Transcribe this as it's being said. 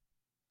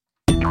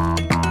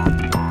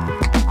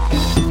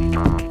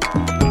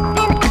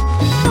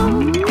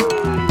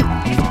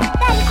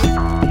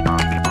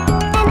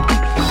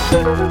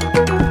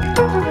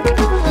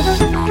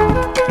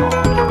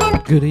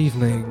Good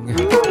evening.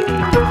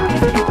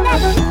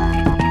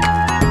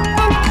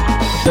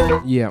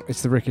 Yeah,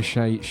 it's the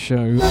Ricochet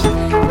Show,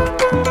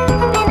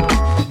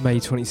 May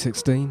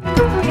 2016.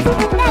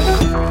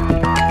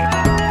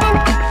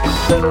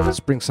 Let's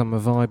bring some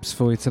of my vibes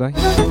for you today.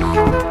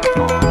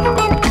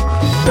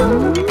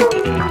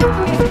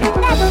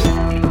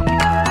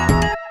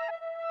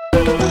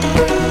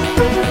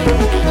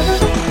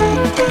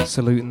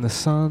 Saluting the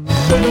sun.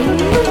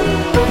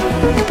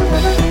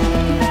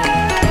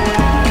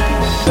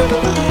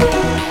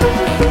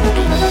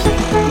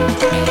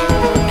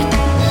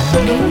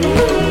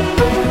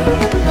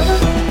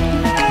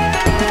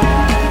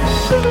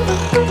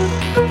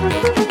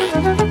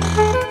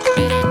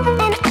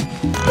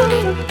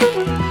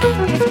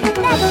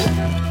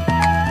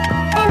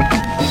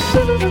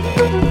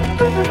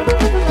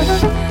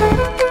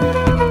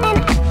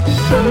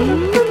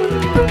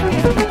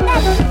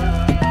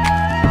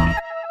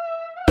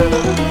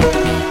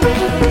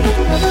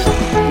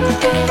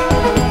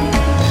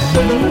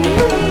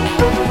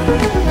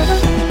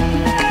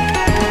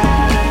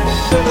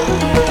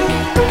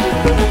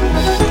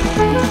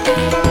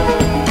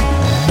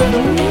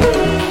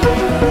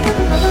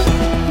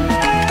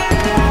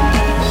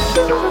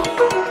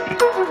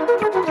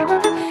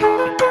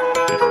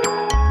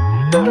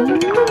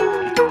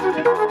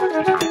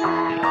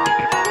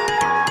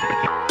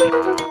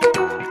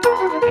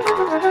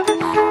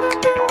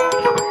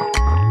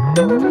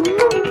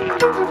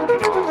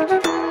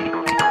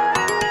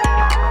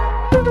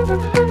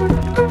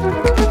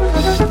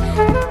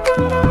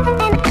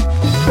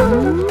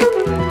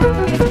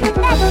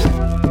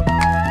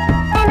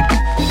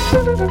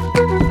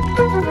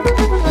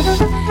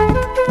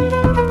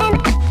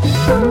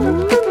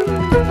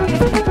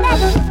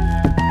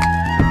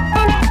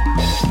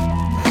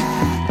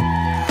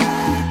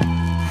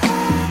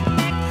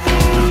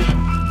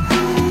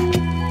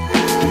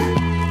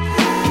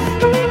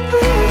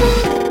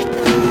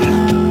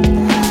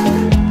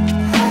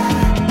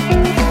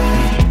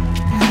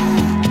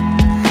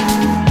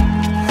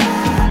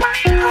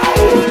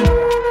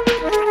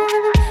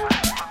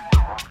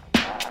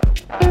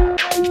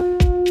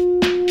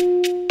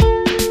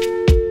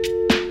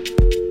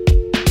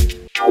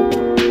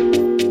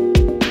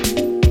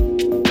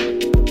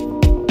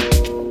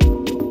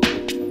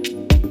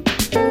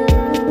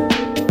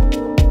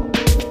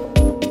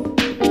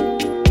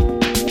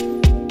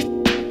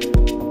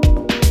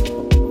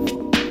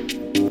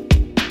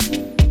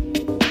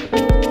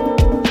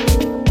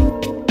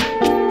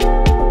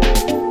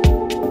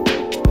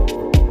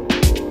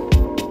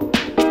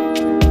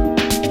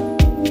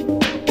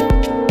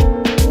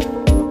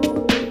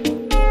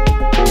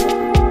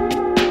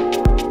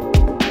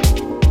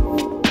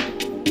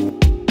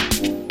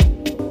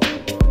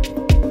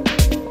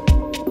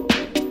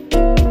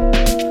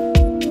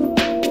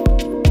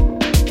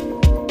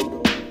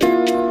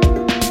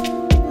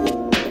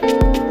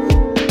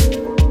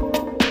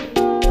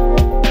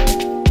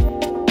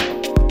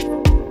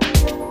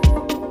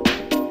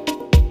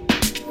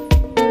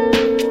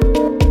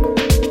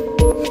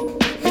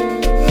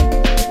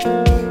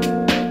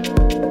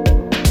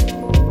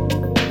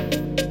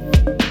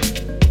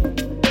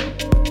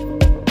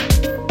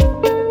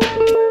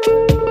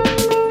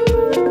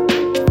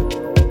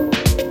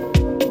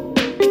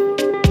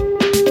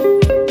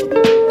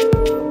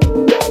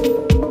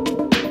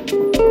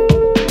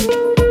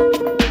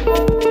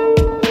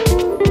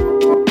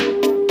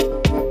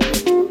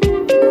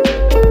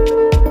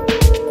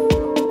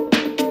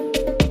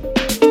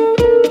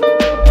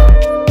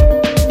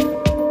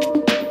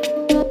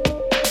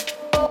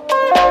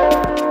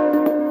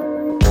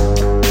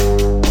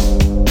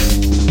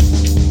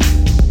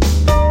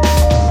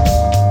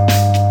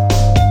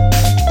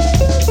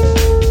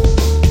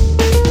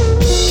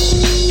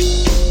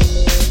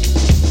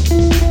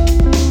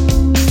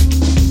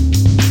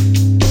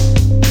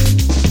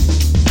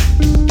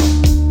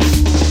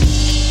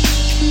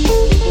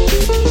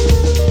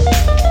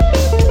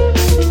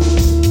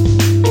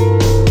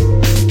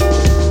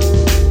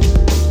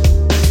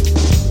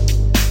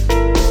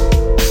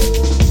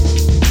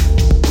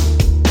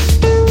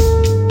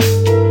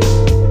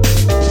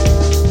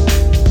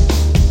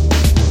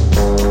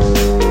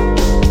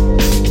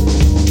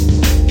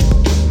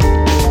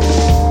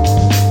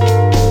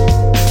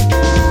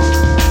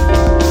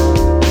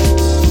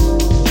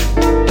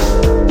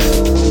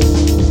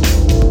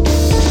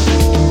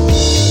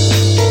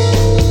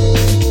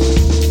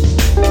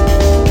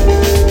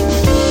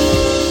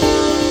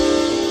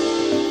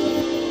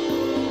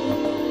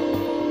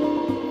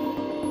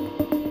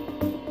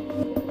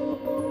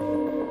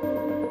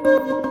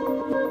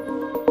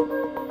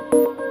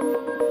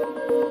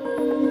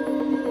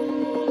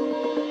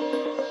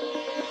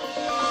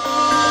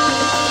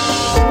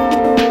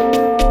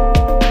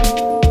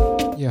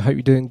 Hope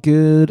you're doing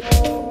good.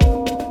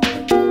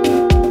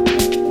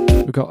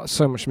 We've got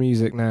so much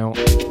music now,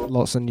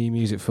 lots of new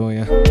music for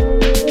you.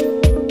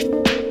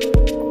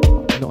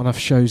 Not enough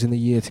shows in the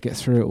year to get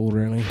through it all,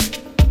 really.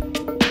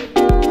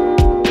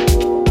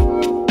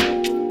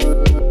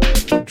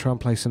 I'll try and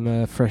play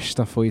some fresh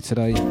stuff for you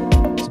today.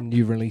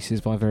 new releases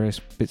by various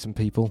bits and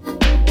people.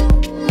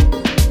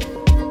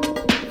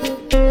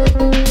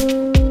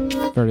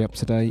 Very up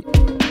to date.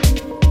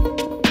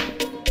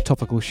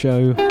 Topical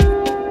show.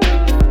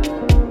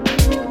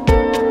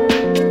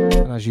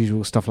 And as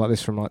usual, stuff like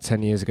this from like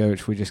 10 years ago,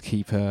 which we just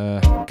keep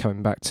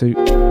coming back to.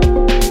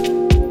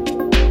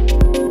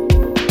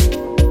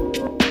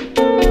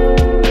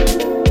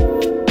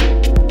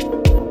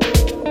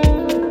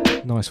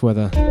 Nice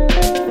weather.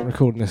 I'm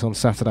recording this on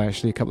Saturday,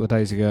 actually, a couple of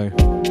days ago.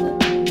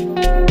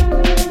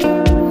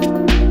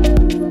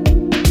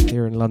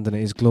 Here in London,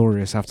 it is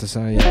glorious, I have to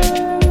say.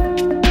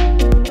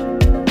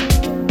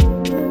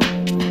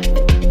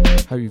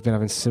 Hope you've been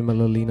having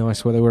similarly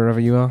nice weather wherever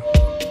you are.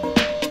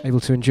 Able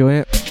to enjoy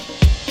it.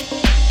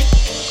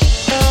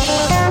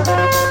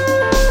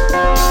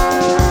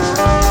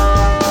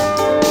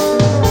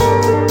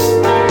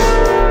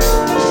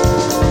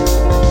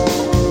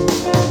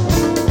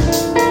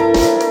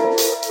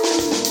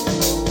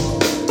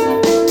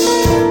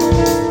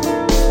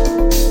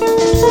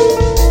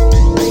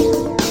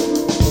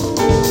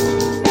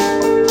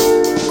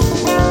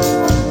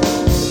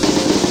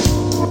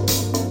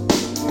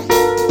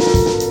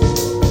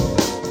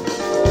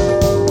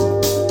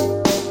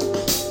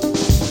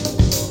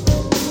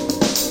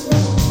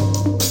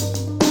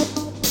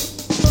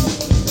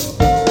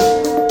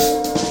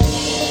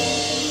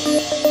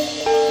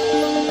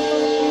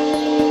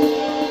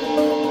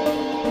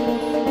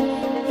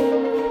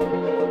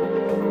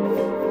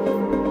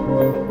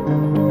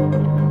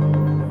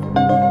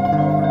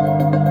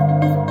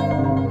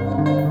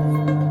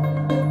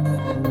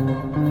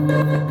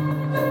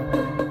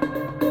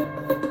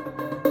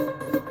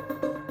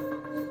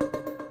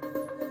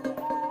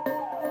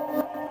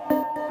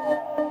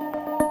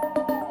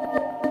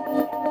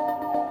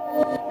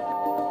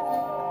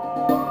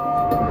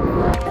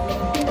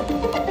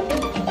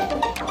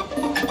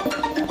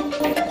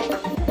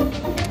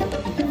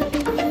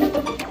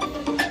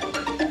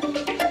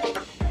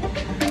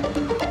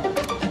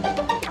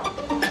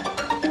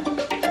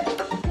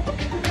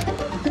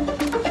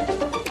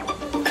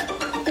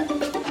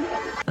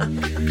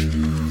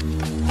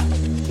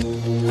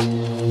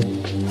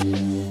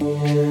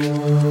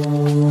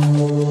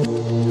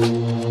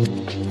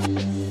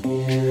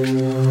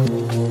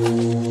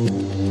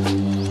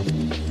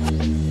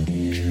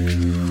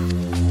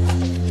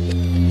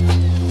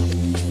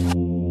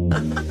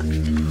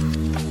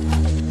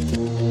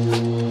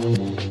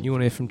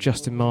 From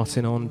Justin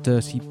Martin on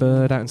Dirty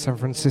Bird out in San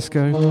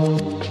Francisco.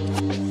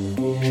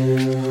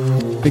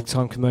 Big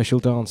time commercial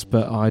dance,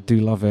 but I do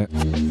love it.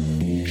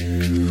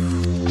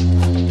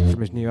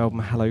 From his new album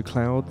Hello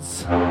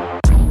Clouds.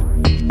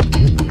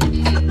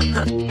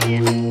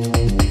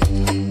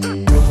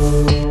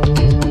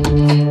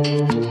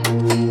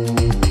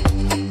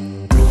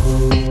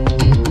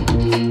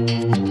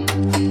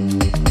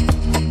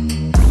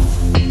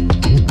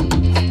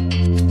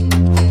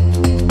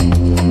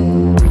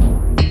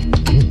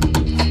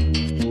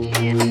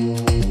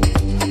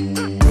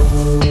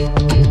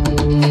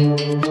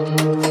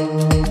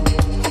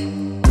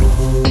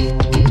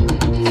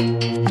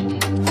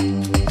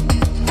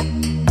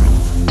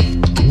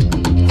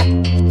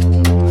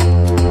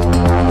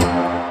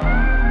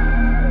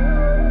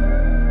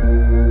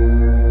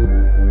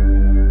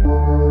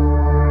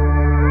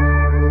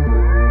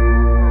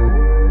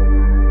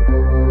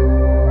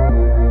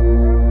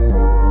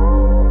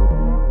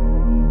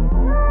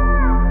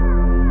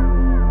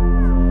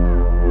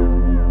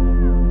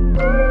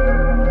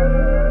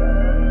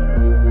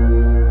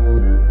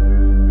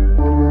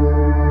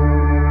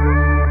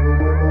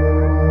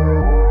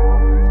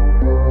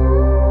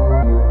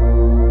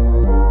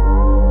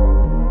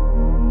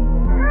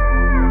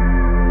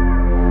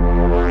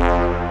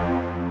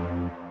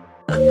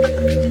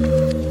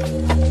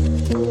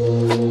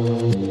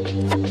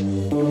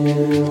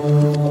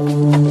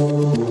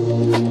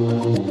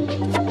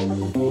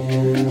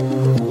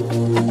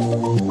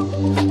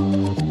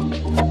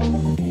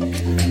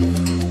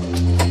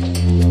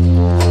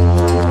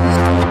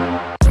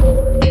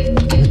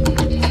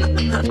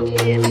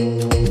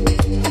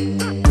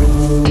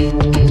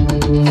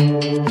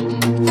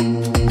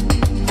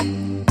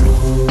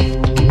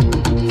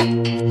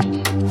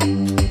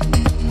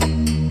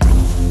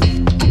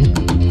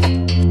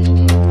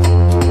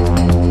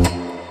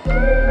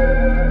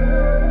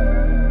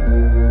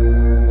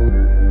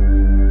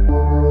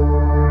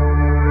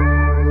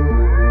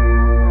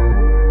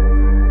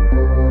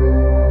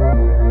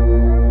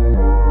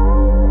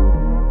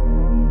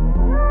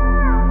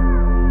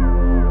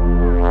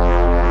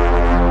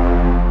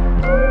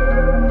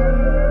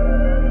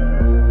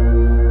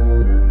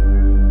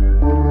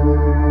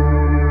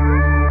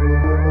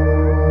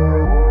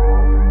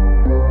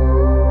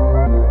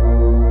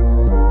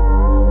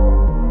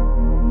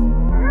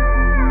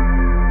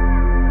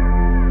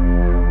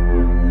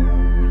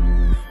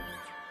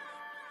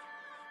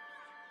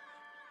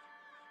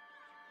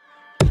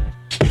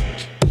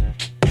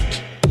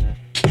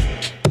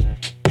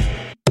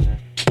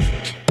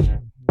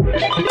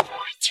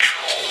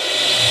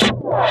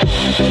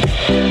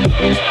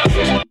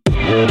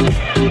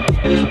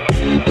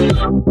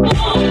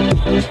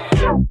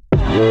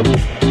 Going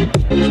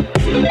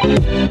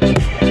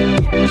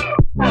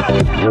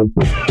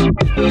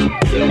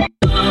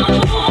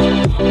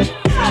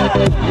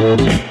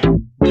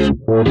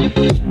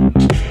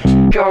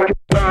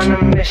on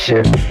a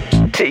mission,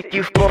 take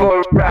you for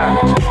a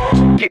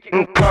ride.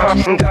 Getting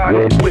pumped and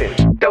started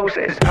with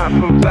doses I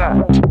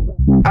provide.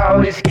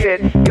 Always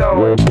get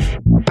going,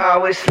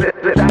 always slip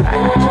it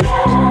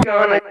out.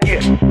 Gonna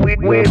get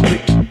weird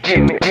with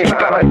Jimmy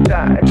by my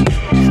side.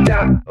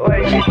 Stop what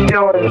you're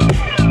doing,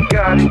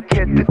 gotta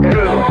get the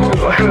crew.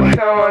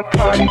 Come on,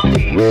 party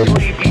peeps,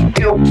 we be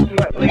doing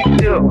what we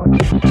do.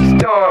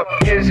 Storm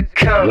is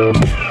coming,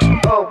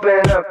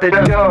 open up the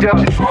door.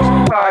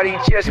 Party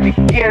just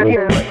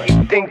beginning, what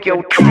you think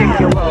you'll take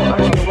your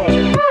own.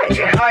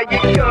 How you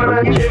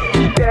gonna live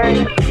today?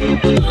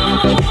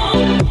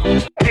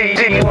 Do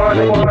you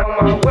wanna go on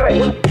my way?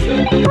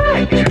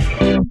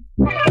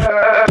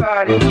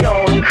 Everybody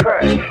going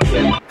crazy.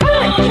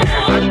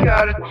 I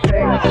gotta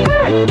say,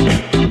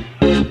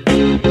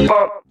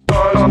 bump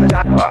on the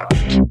sidewalk,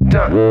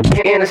 done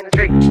in the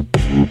street.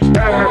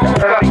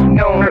 Everybody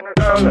know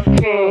I'm the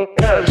king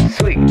of the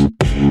sweet.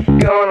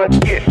 Gonna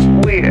get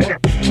weird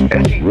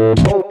and keep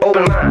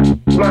open mind.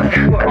 I'm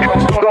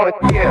gonna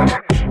give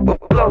a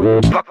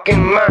blow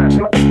fucking mind.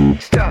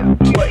 Stop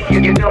what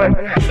you're doing.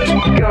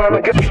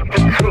 Gonna get the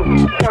crew.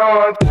 Come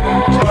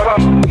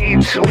on,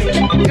 keeps we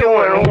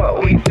doing what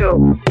we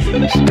do.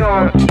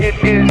 Storm, it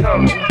is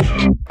coming.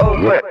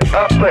 Open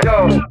up the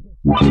door.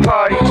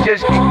 Party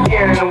just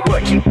beginning.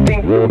 What you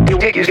think you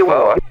dig is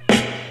for?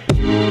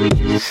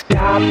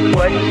 Stop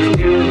what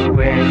you're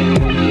doing.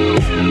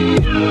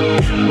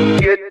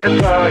 Get the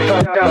party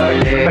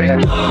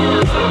started.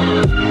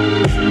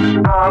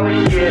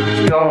 Always get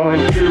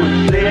going to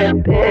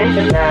slip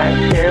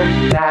inside.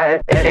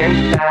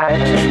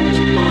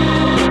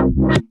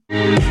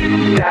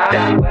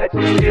 Stop what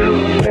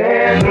you're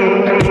doing.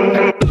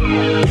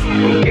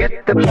 Get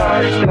the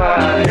party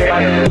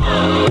started.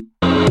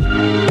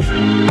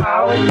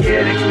 Always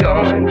get it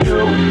going to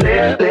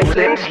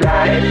slip,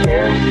 slide.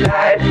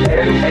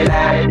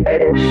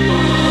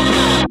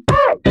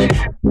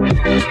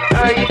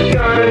 Are you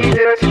gonna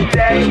do it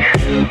today?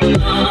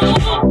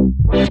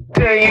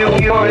 Do you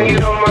wanna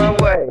get on my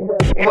way?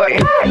 Wait.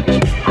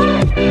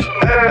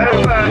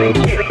 Everybody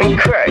getting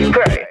crazy.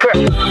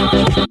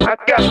 I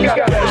got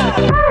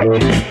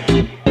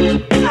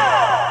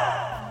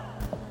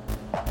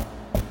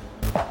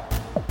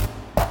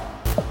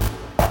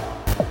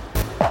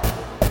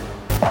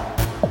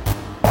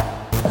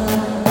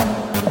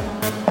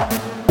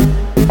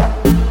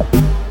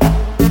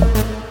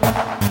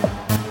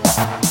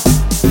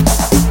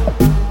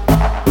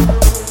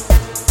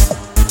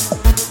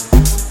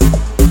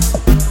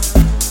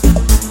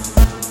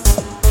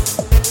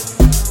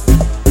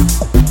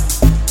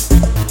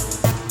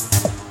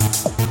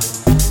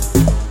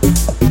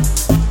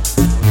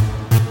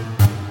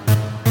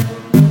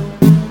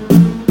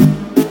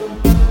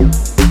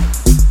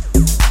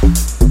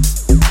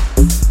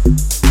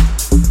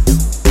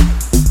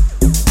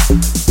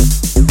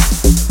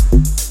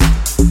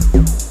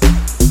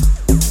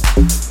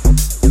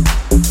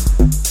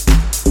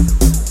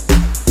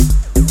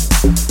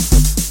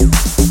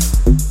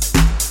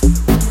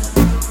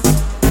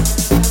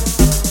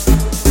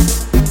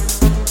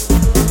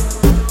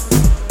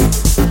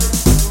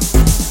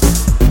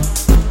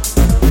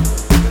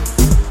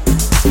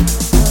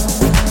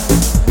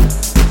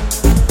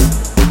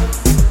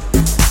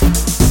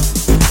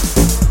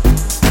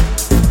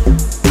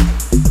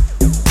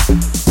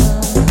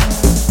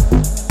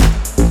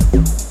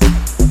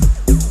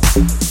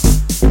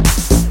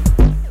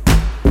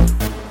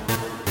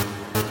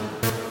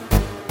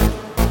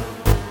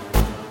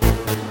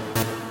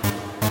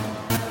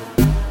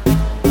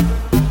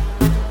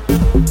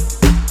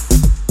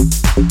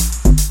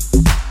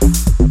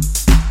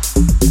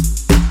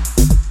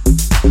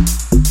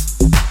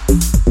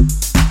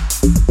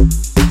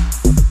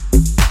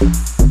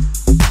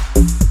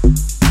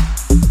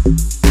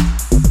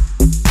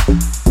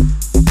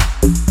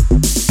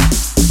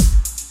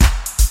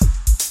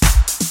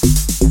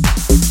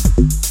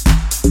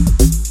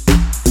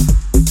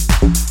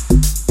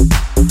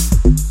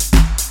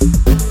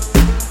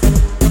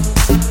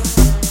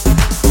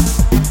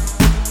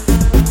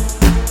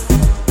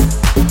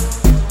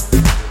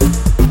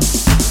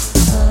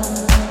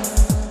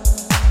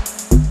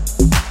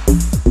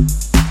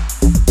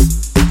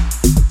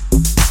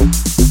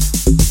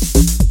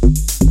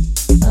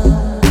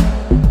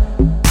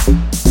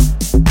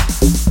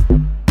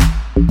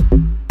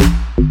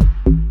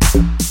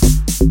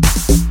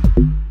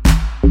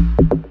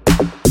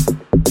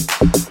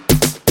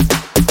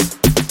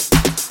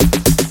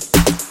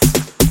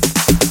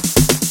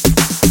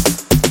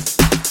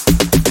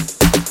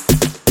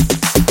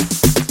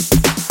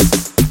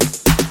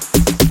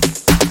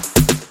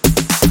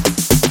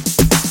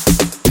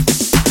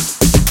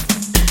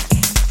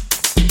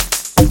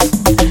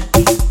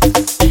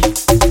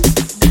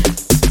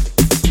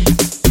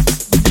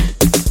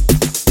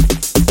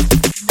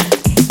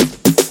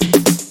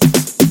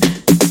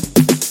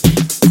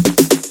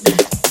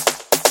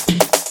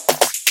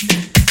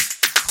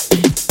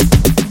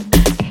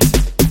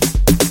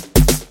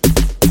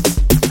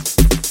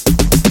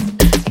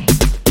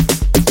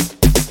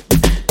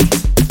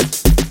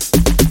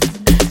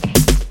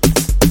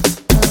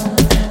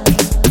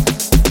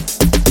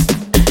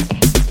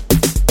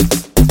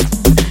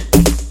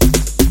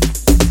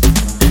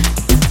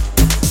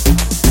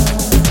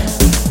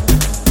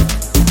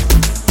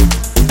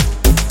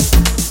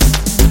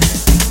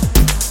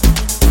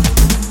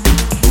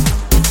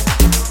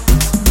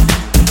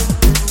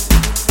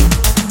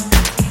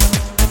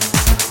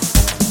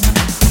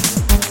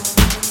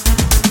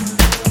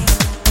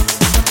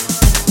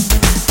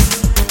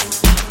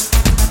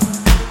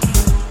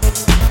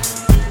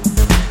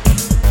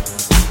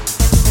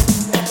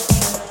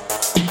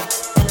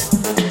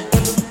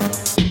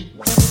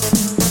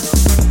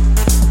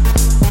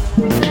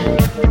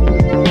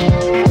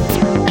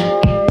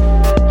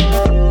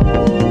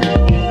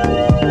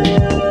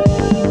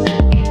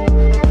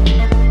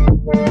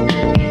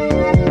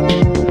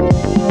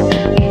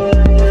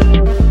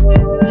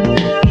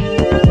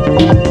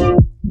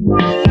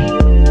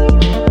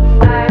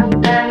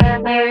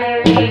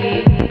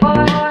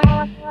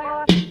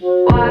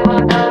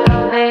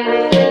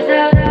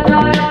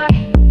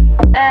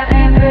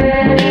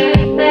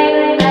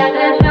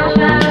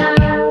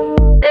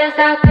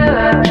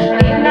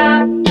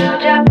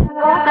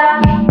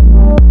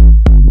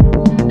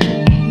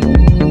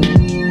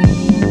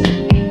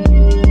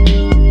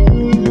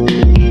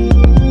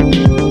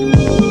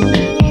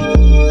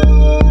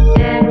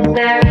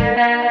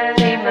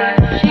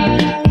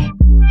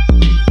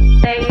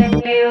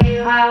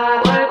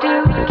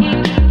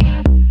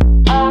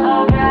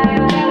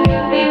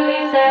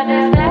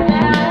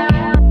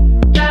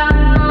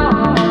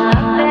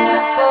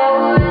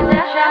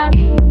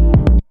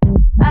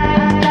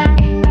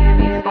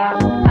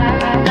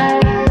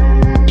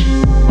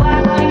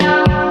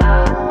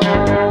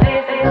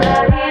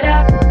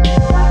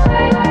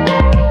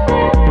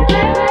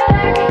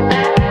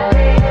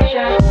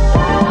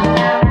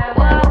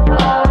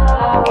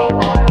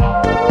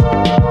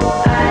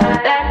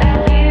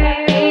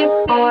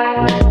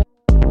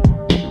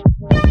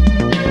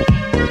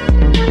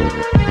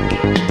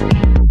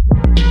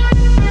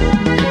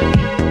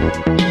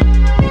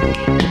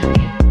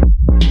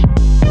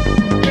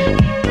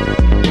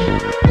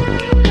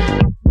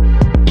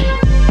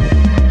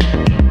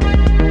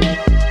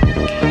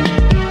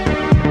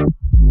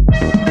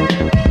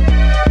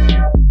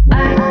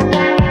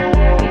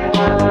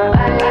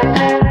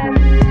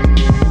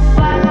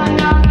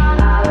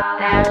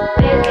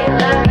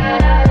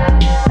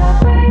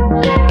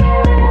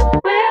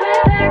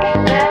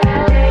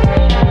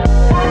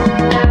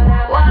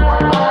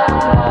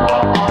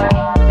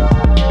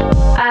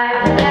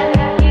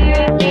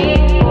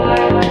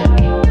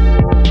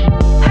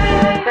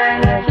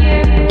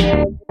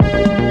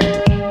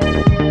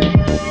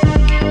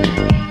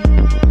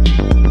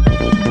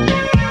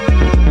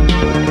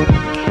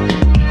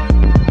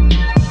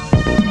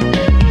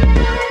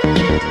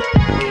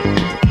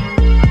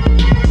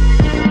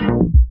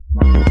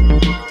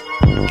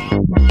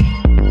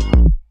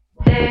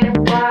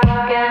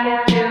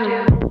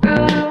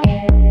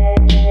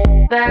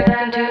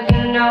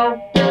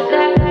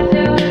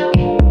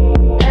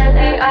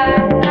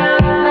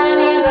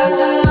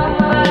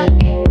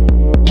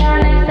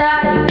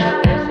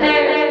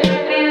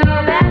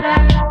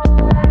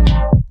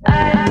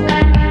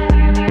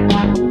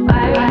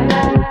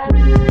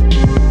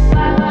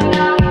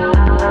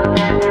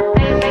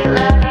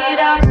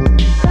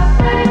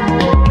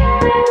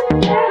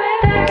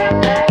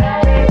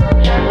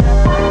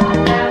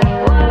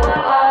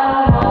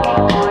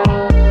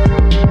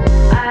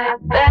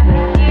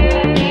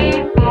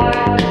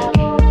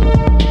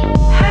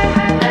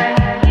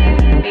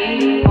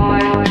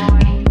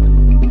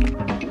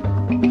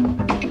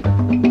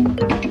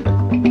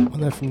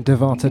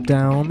Devata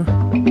Down.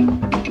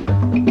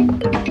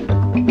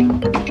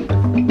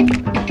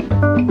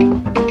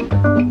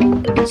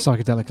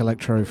 Psychedelic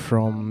electro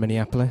from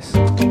Minneapolis.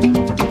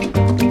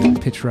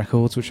 Pitch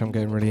Records, which I'm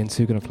getting really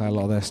into. Going to play a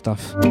lot of their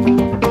stuff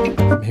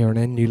from here on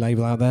in. New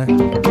label out there.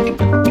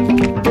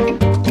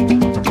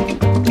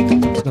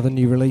 It's another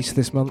new release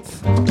this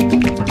month.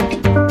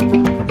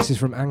 This is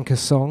from Anchor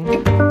Song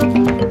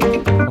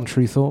on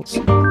True Thoughts.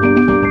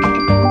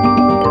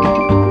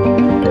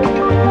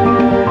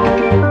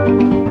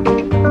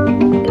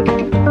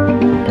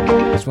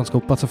 This one's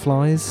called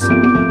Butterflies.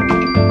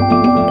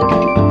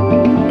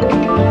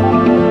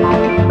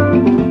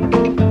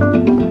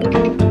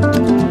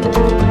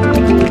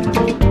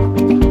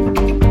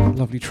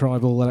 Lovely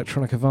tribal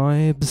electronica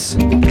vibes.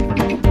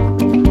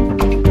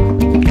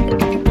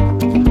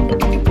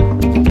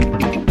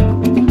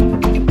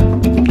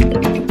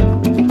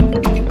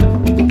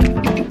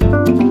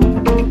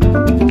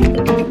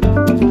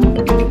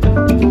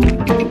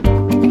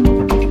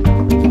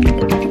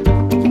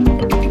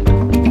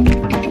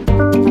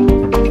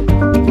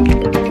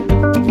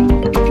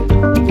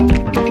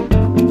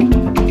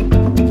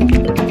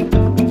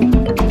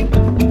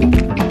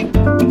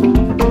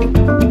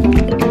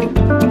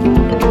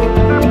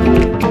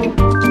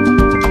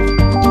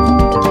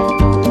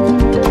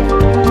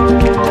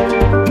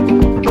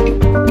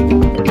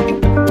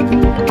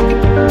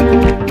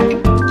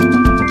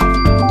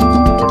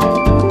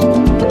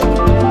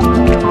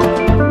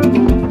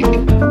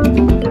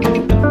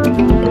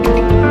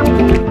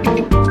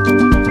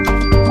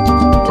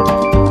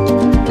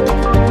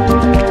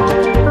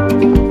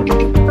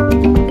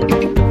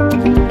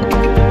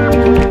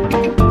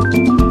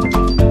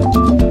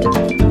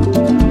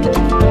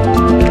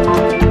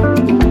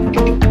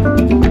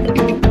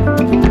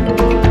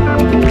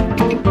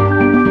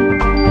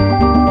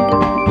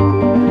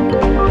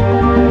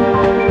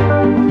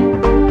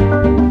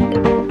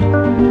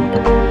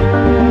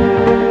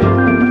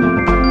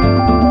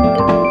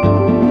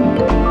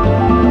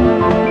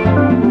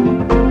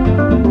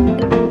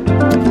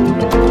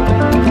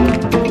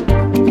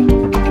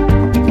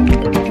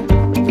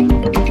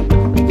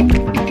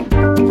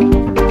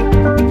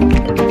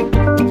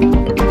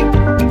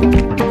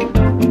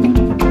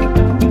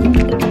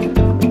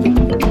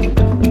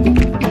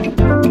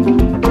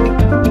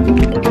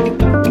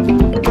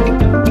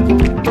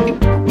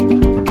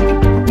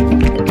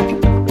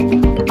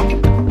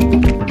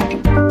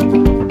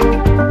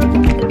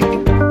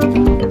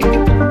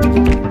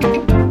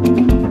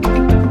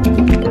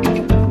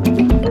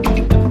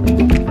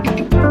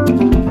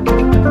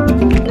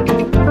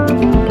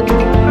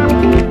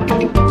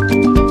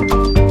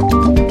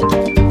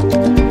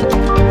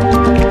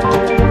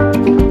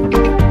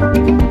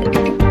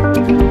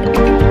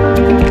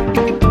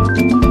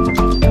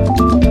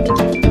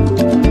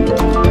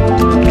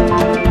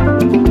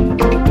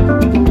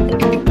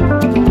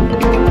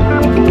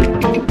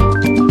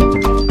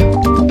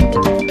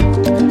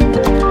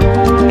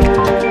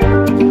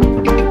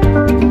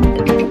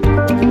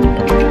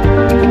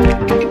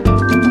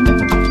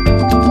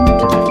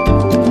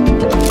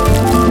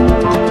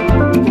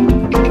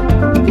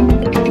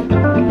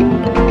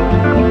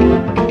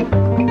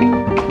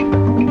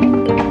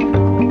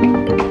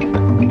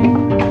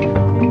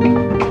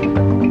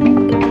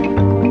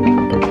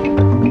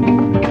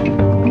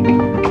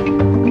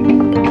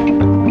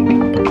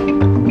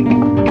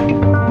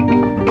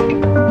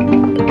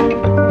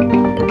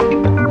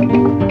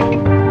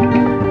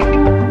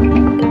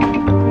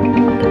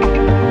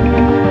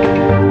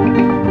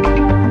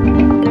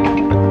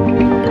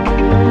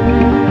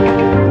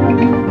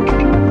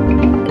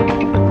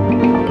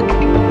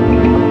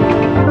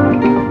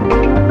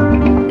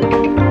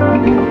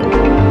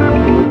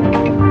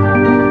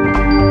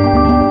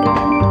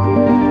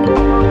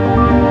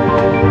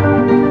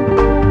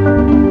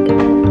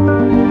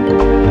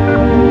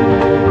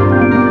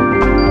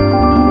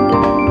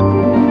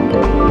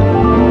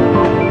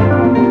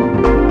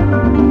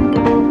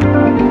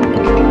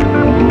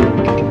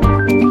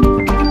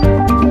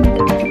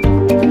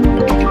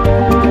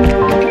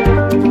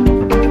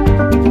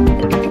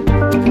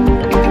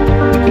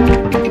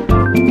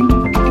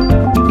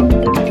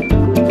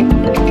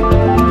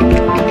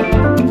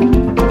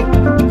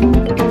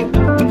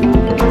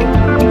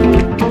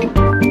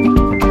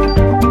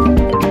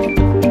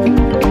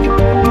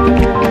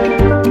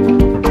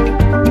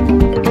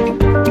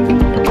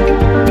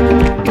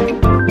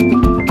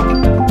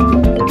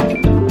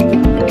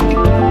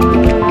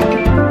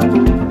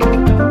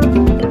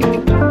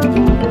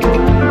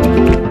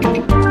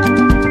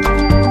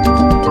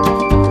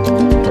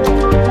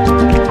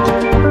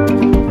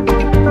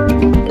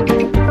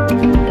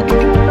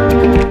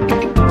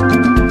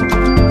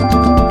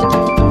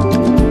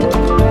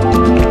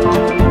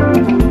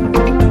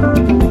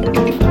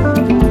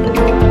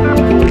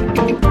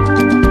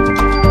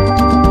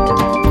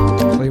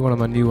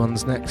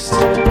 next.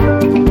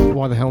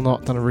 Why the Hell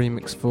Not, done a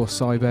remix for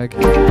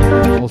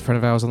Cybeg, old friend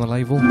of ours on the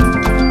label.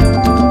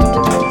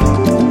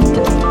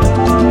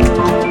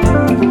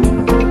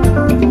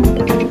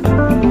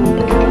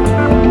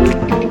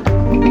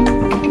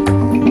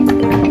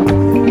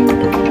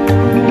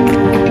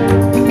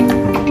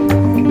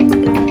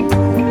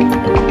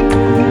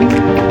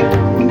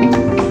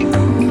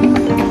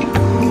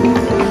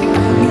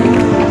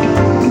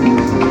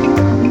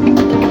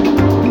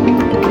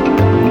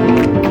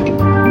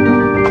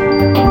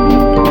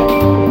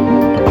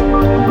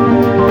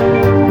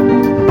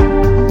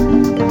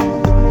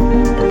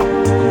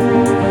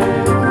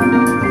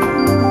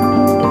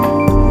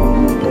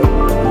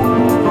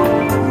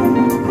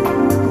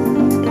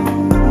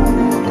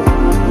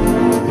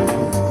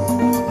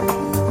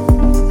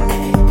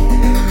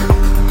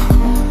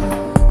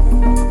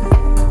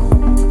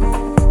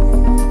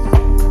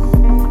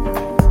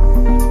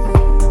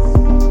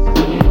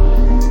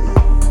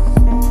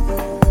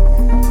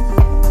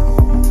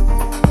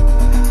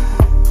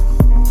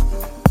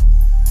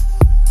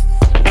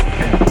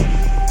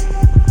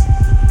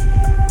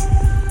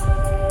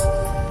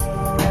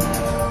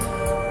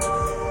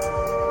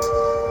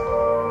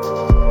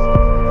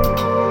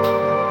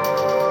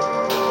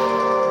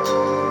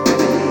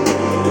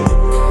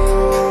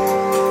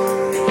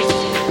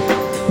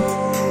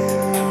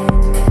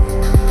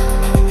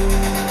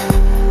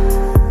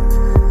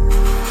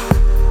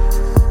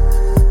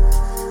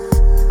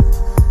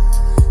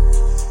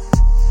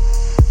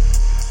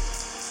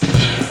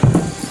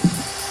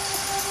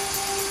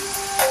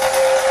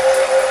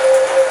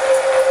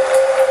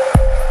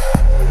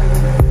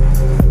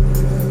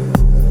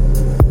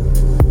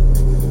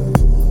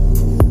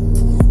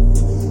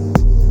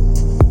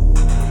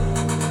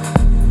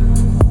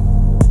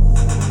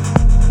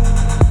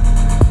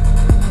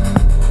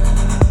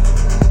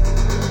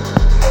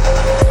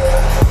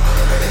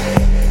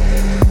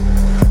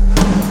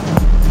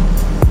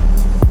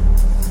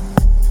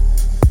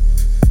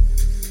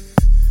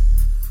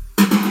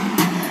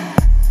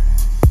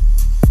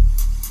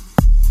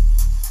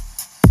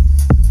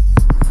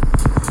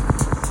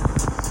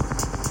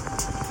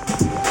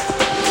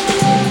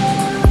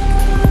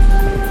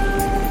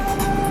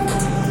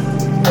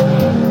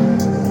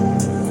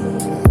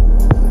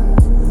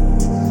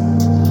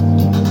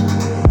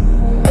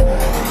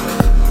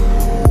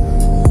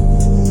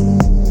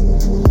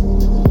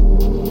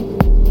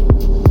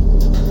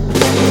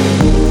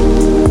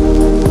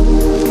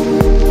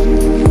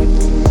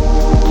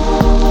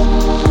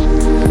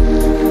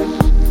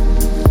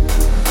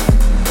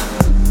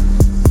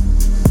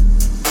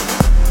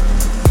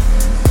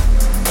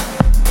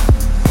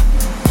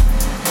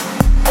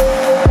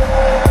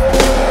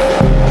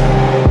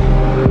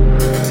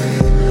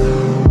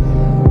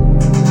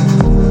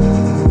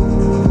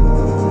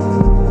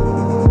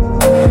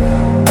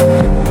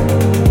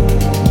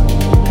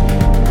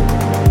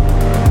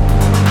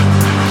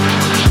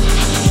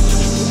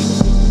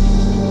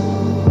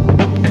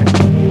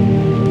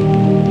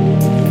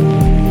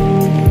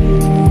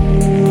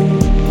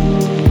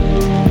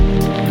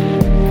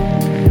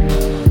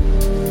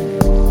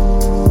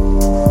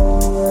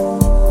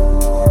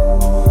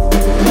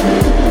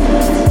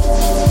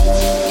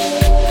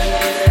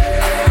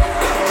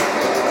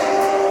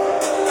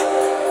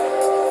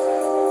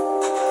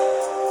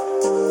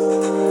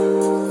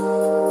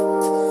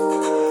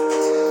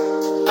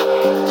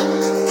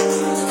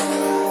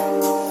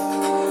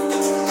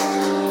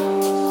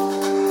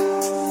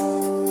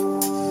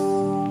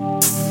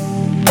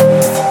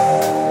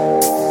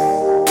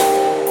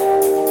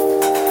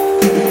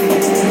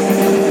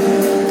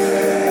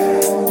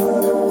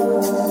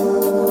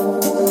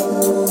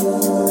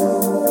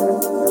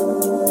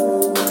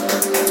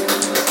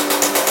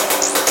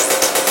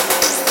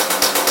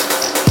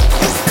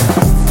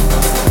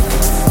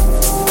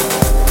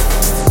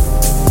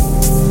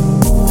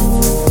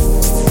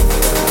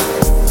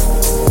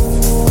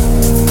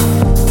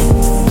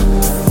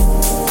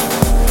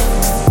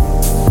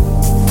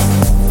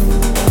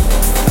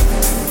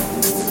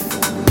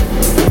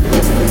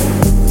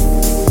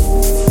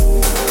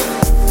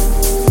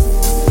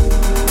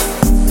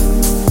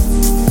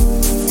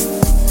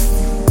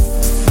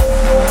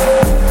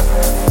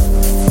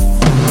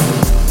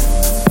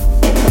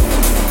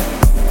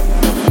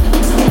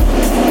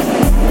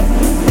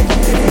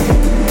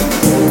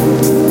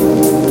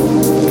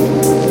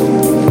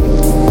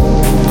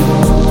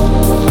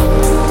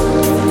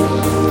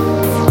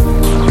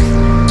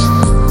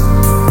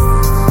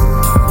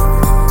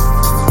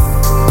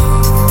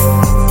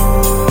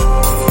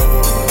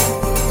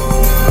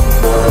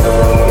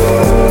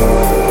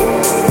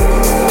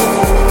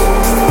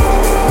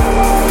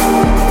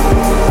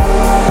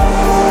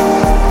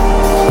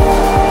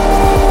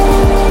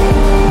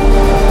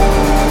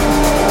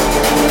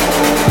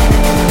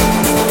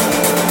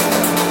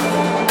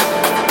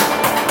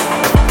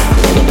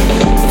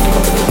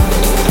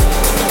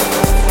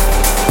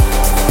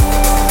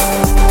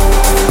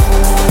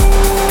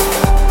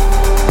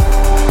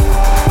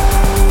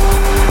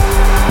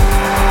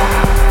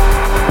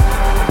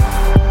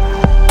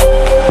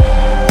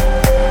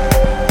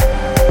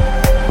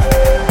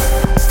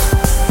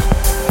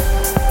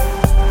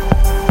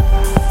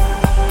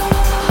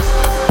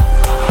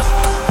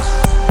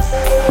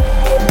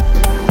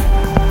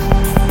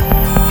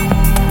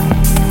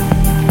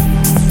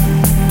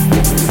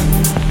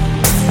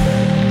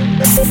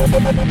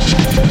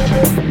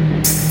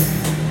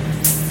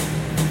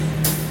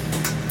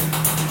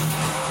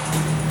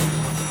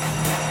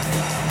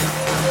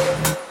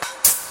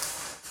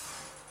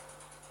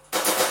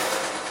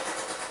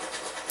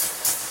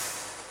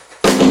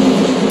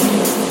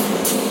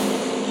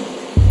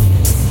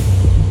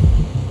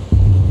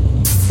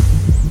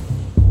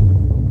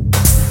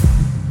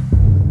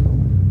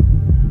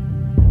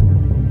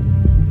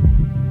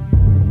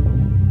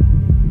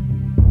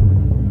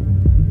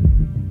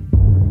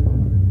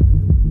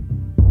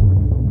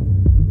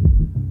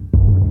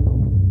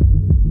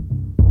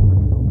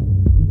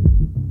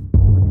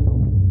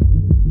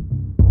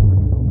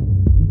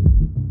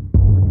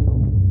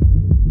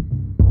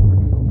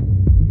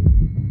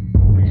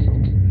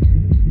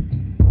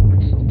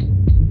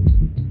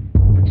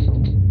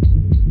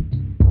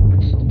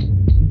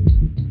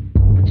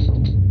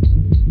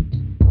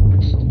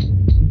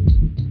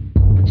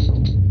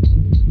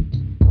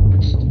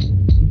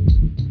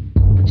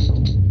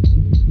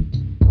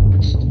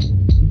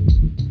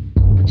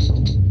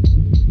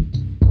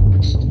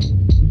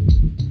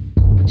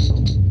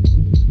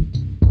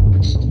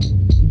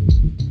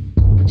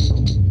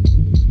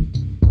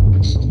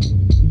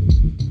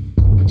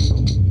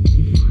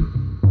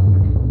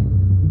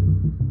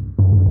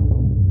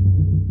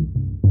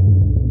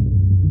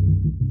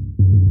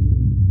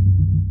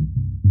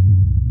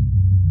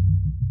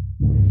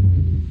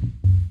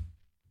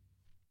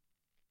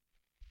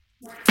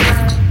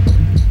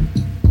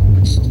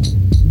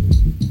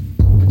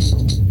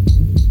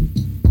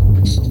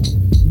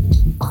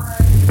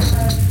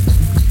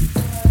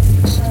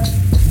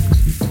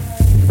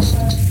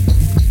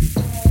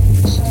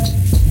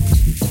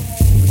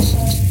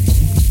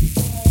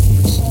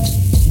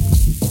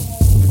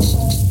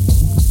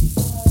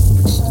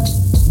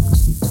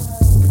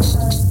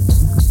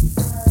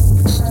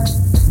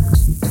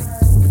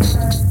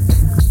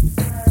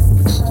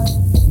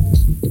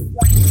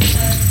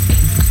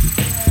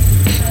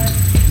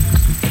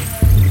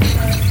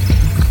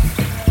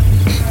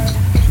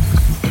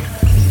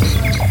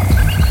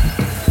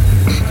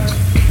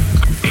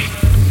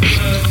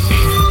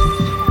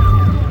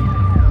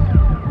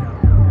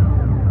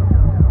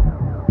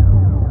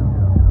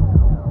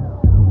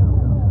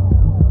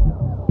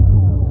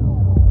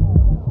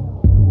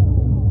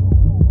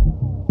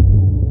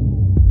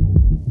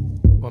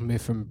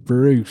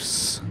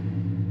 Bruce.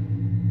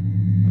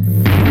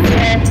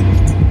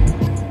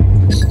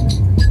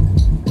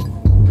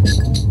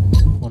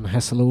 On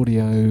Hessel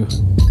Audio.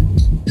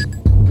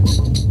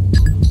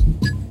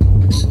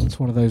 It's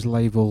one of those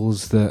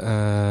labels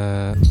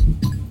that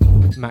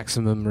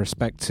maximum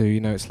respect to, you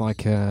know, it's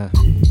like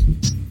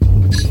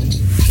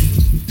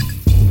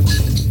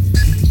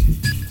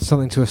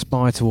something to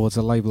aspire towards,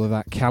 a label of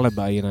that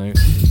caliber, you know.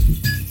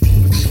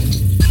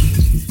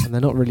 And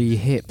they're not really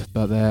hip,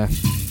 but I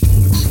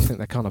think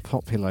they're kind of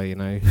popular, you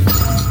know.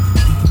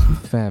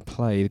 Fair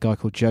play. The guy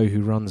called Joe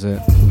who runs it,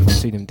 I've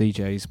seen him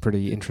DJ's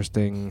pretty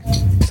interesting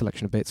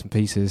selection of bits and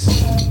pieces.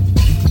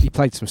 He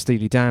played some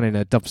Steely Dan in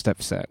a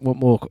dubstep set. What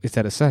more is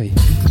there to say?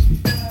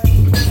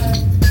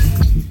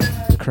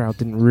 The crowd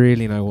didn't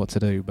really know what to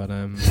do, but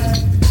I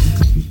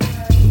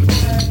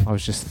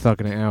was just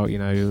thugging it out, you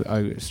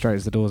know, straight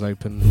as the doors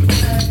open.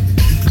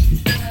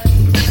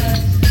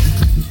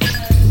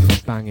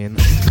 Banging.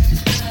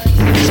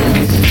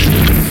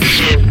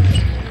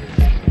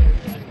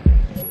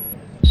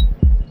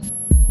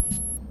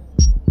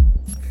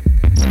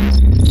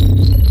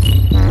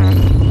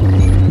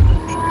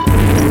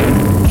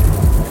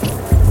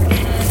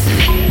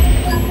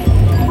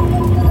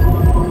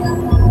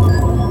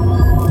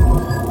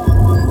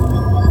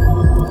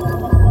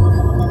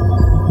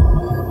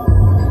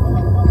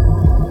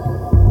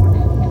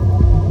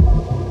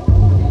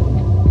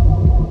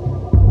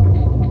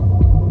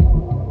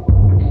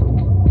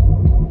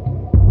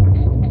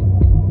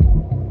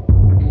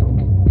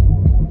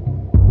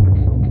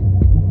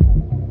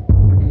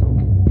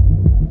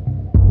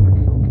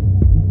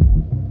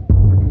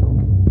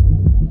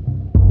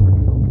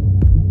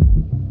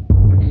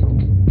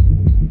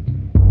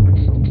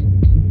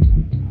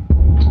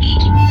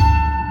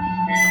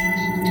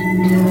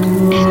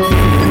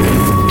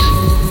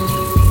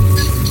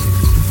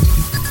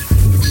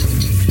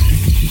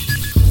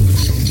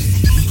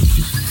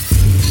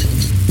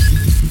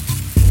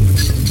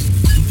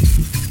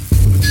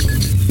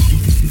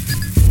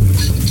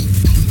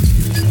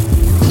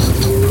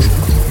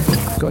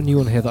 New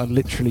one here that I'm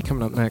literally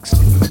coming up next.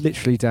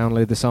 Literally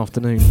downloaded this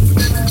afternoon.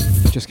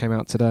 Just came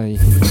out today.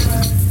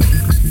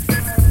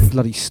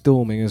 Bloody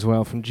storming as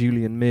well from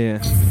Julian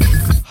Meir.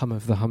 Hum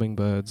of the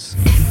Hummingbirds.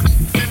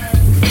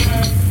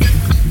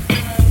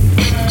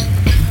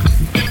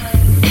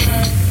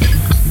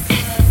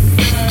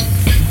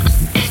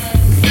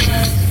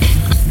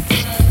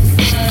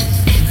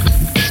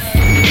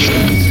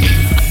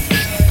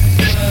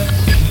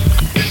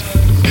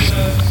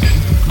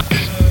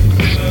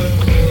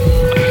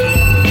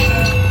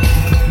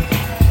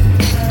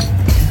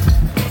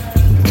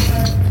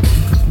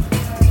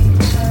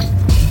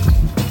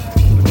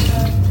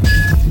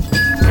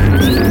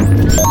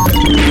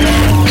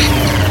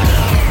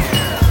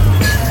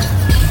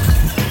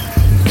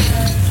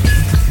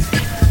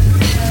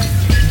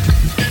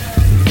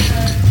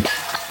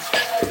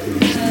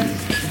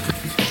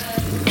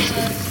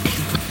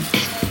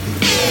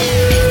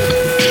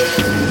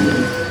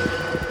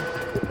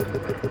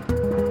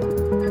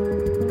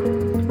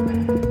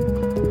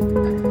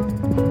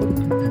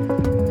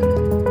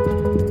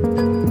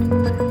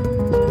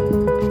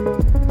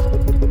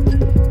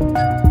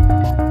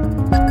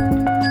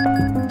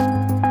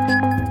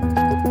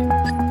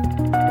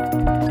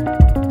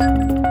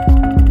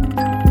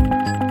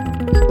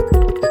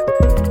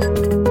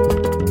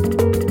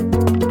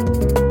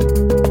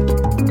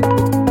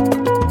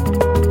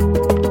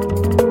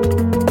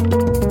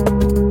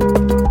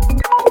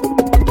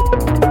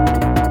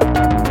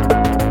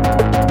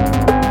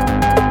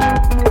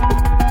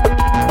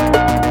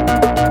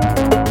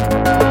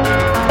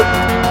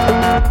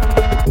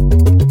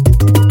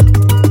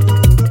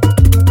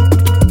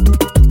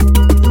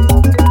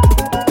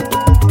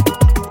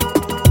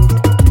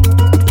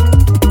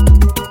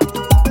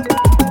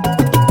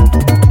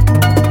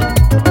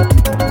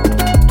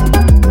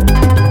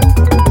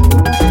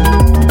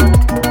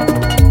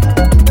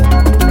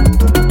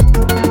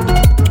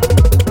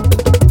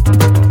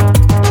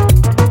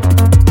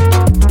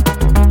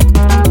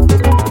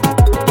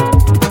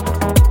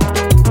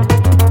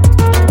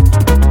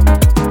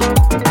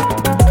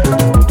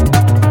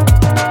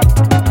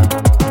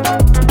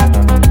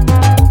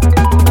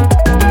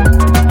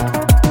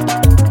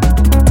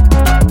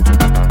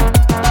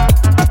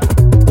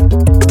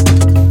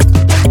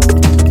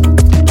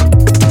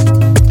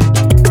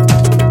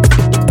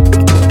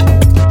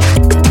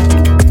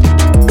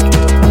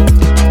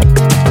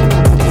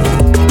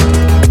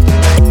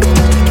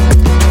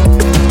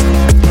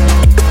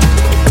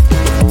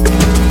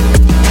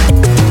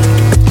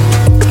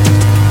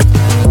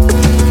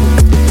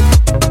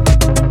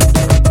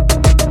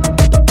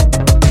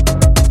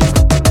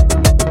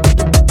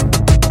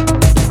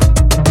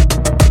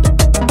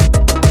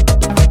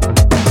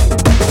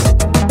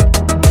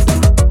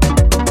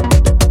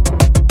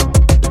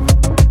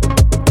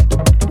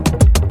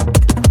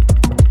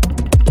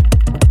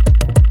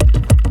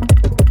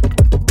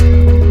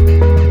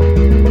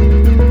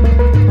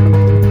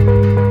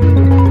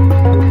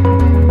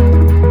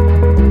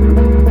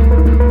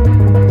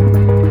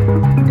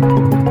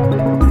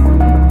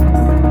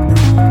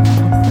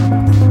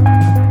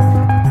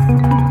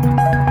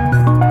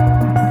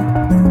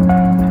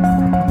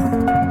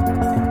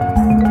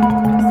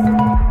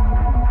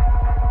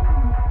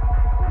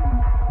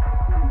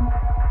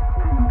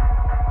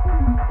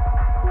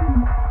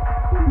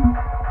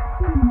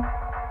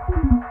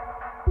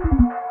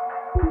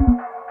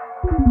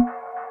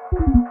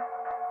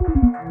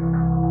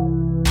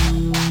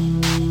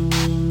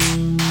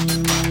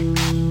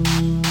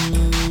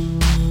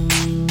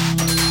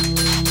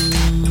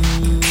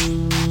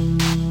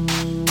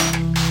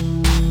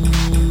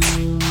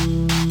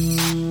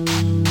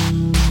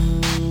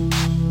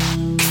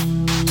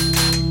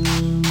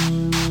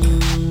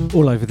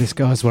 all over this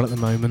guy as well at the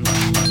moment.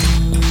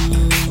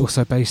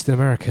 Also based in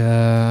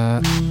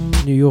America,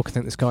 New York, I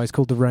think this guy is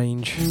called The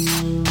Range. He's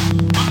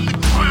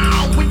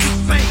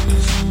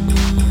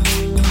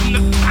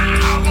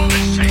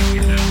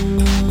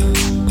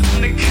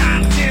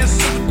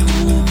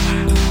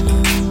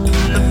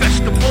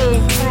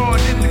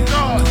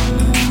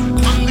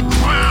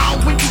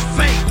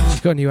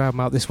got a new album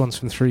out, this one's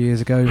from 3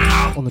 years ago,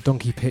 on the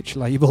Donkey Pitch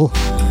label.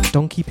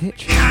 Donkey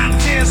Pitch?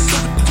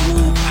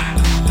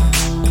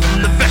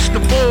 The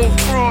vegetable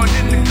fraud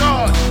in the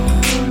garden.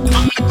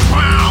 I'm the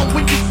crown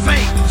when you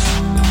faint.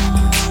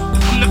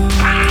 I'm the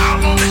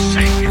pound on the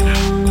shaking.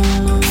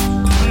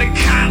 I'm the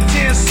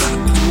contents of the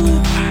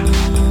tube.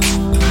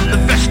 I'm the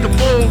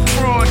vegetable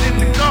fraud in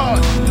the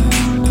garden.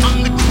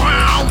 I'm the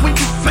crown when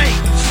you faint.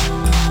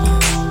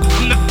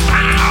 I'm the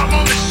pound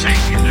on the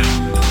shaking.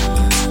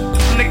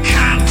 I'm the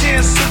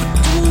contents of the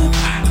tube.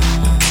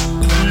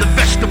 I'm the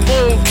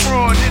vegetable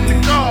fraud in the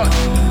garden.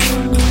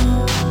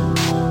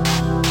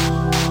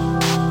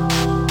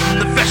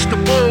 The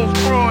vegetable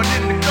fraud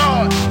in the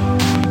garden.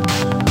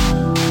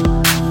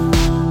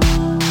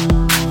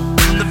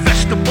 The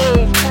vegetable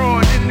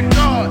fraud in the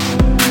garden.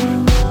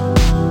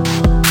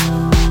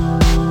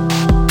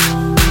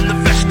 The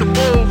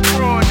vegetable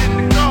fraud in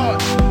the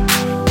garden.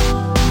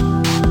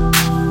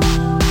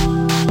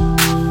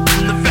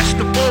 The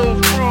vegetable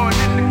fraud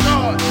in the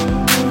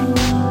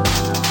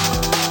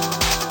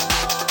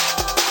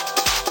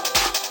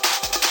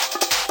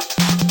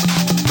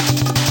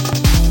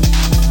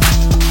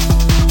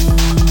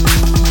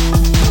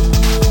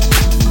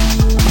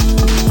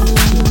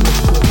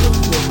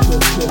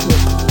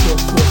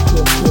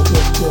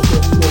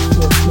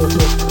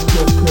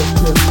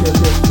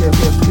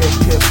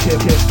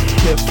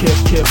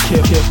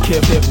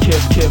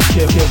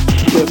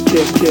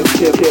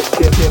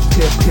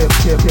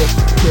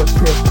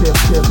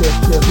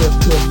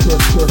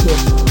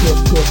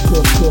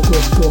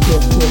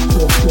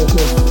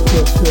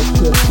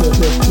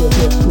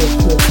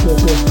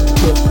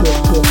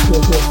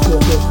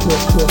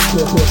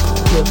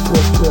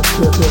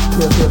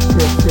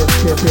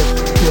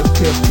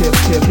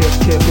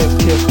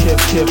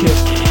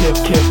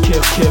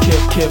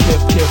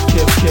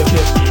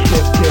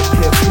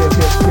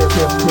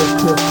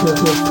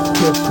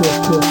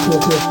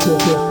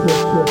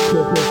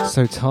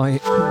So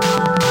tight.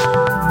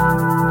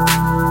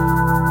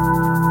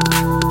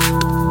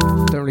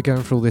 Don't really go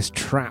in for all this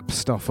trap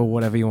stuff or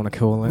whatever you want to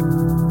call it.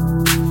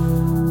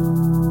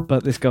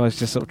 But this guy's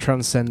just sort of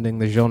transcending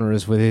the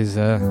genres with his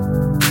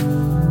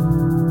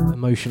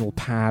emotional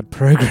pad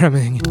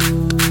programming.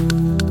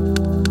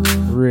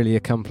 Really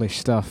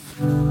accomplished stuff.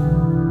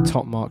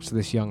 Top marks to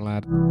this young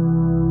lad.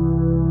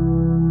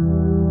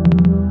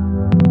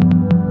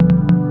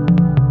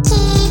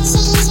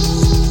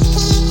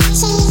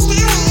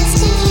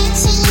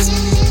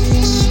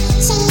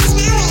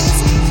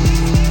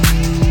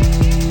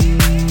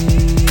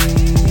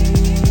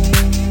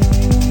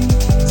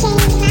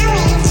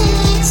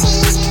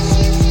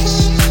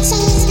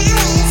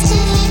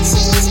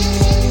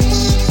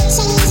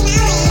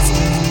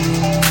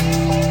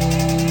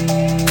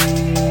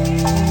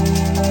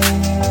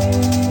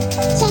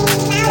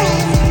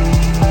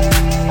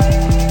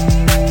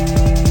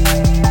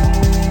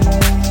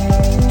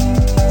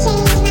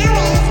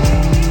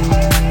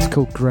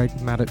 Greg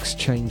Maddox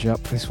Change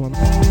Up, this one.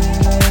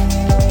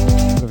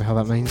 Whatever how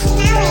that means.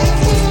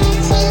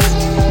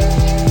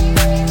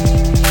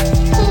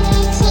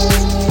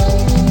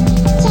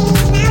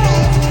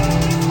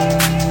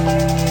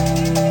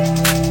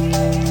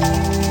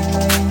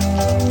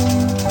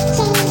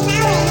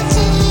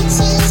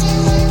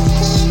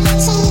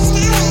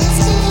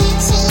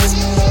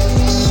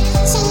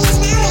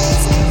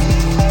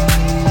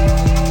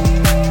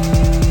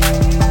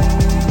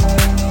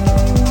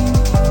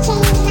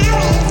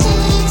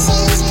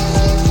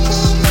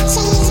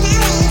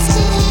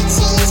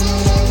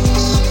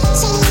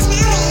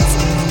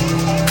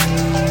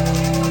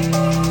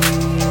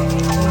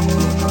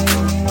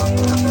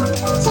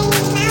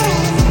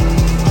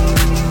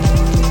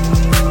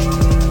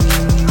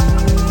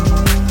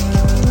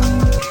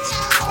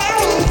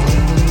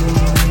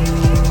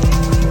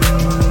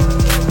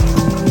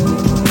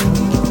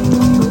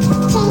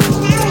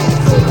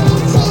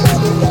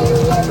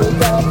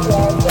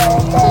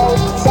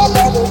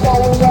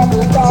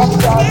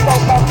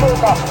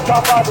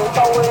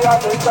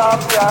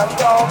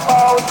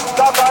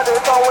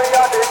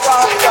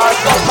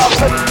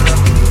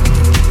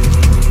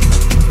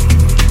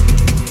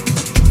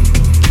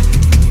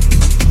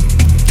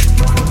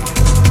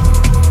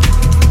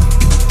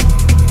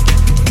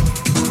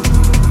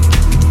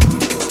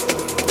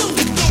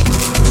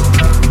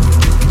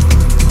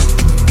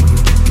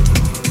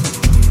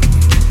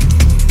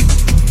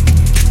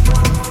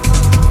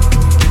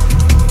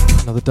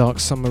 Another Dark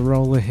Summer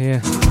roller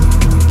here.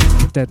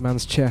 Dead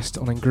Man's Chest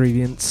on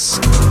Ingredients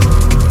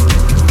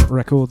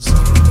Records.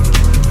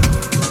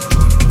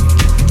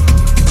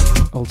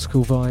 Old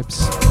school vibes.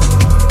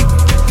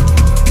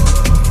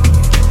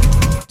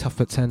 Tough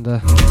but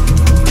tender.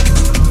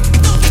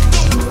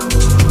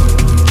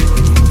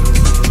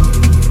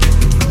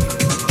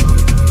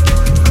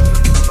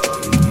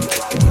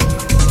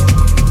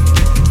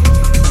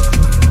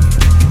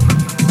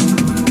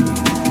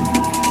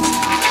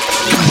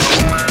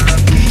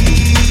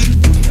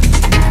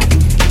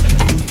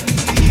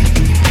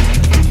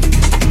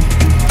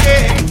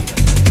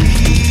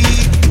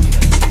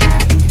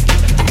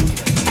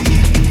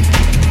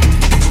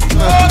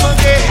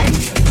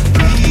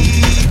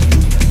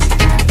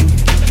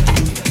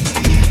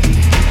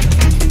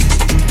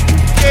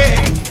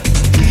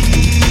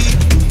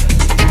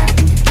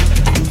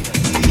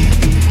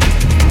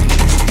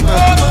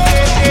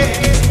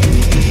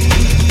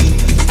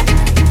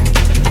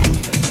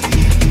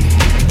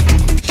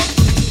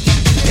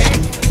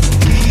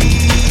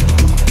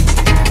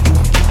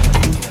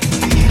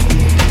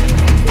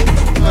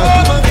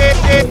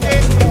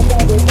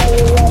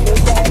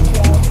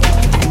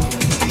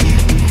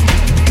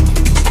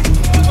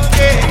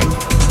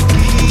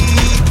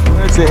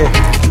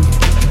 it.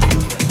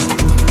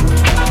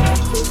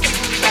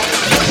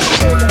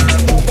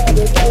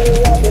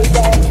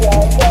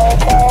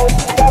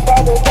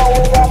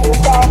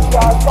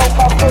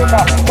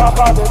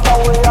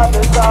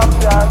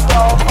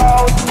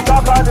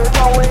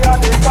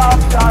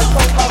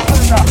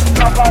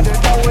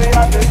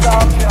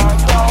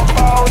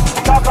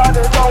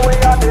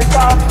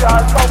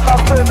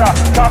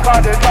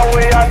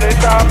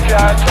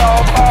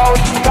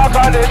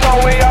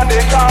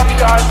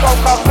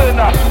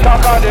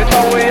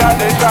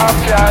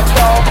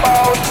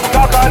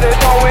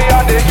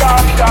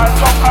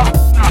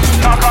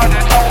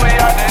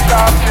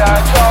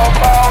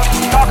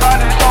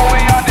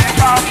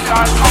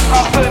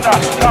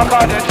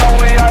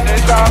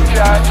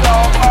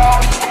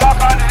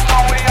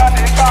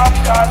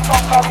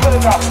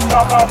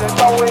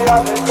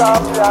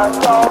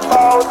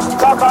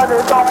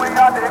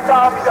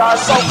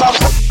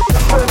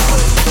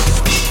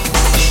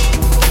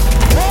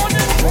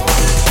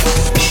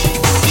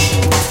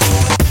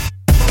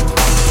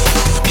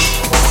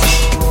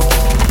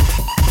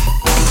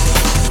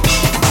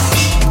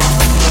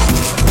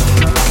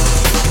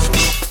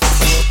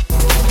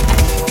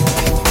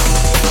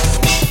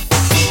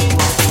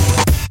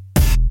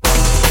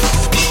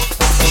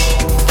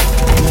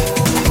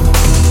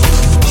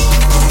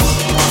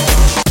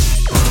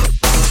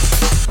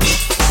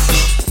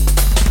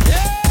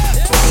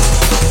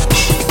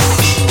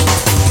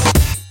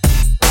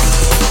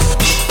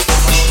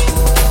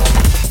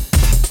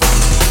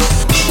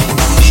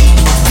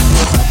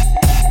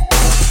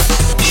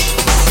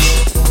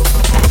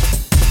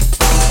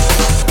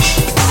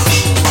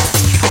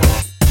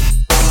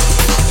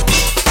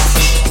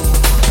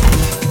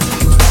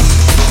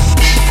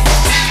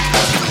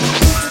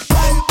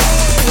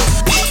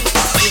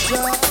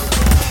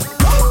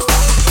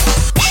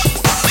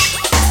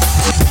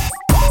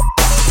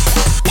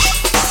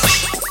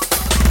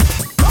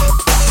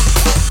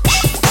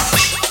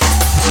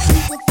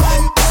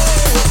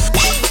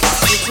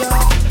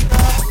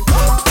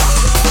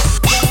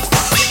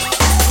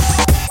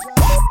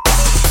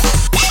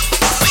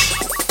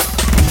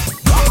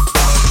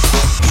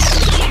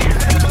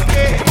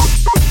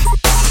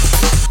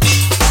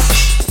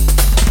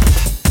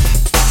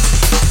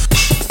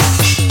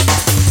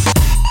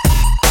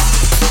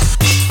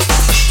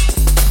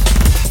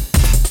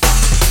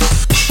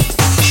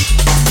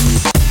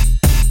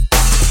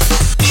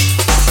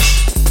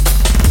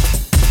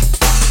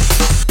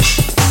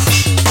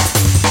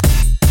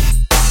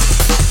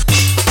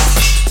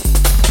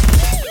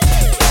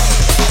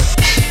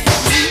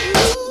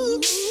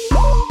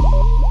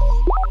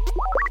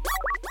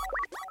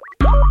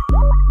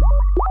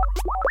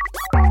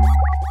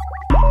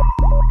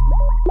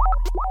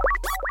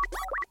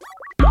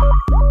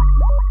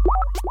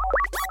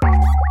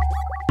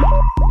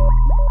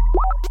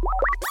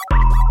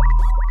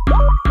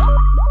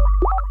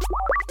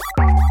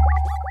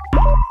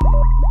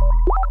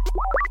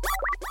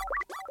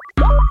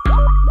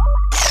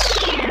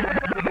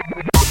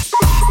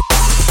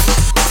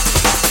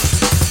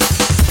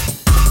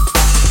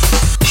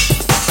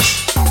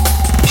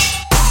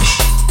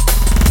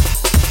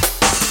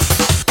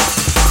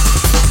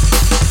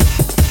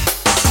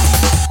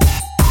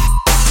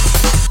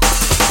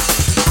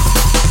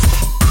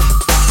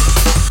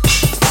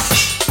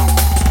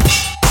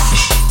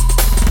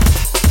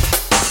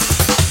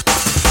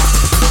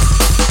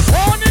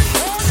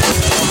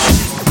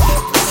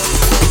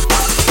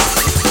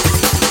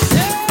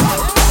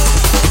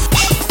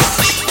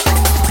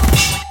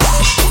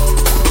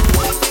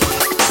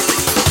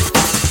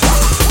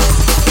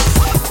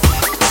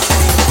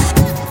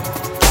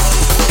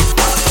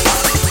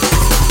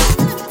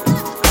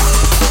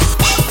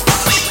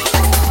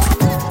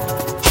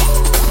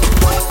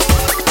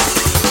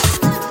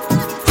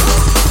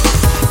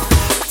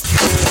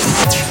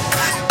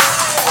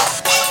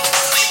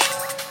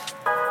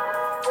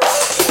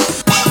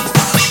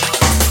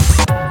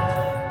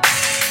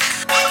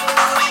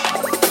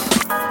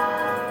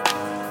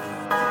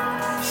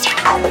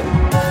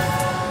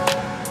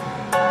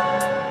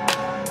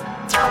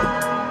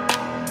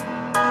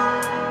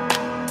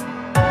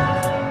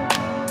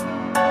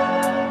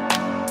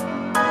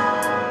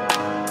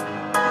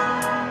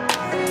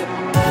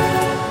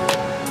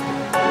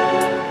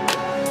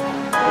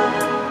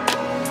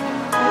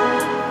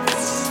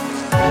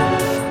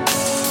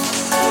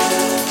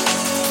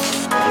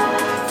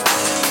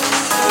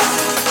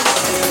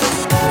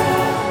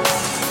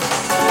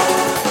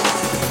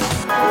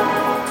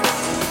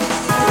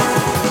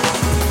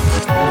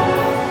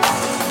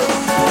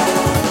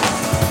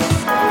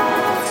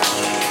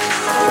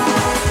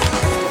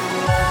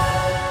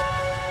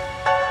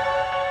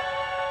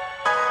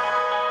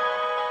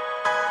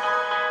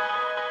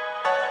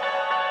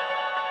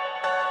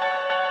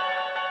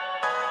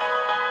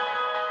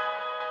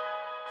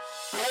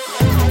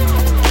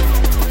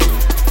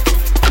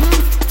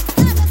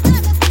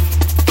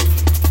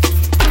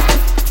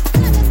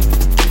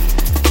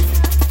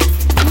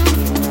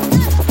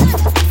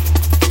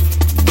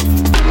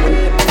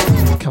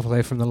 sample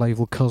here from the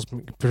label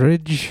Cosmic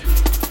Bridge.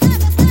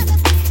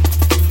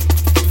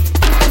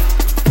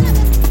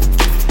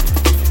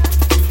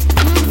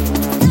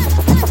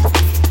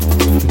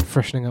 Been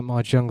freshening up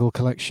my jungle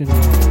collection.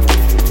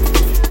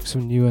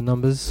 Some newer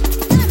numbers.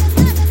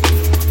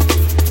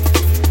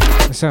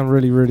 They sound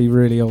really, really,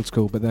 really old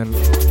school, but then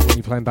when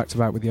you play them back to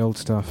back with the old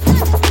stuff,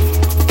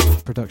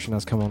 production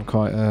has come on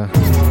quite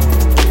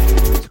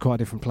to quite a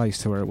different place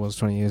to where it was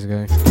 20 years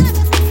ago.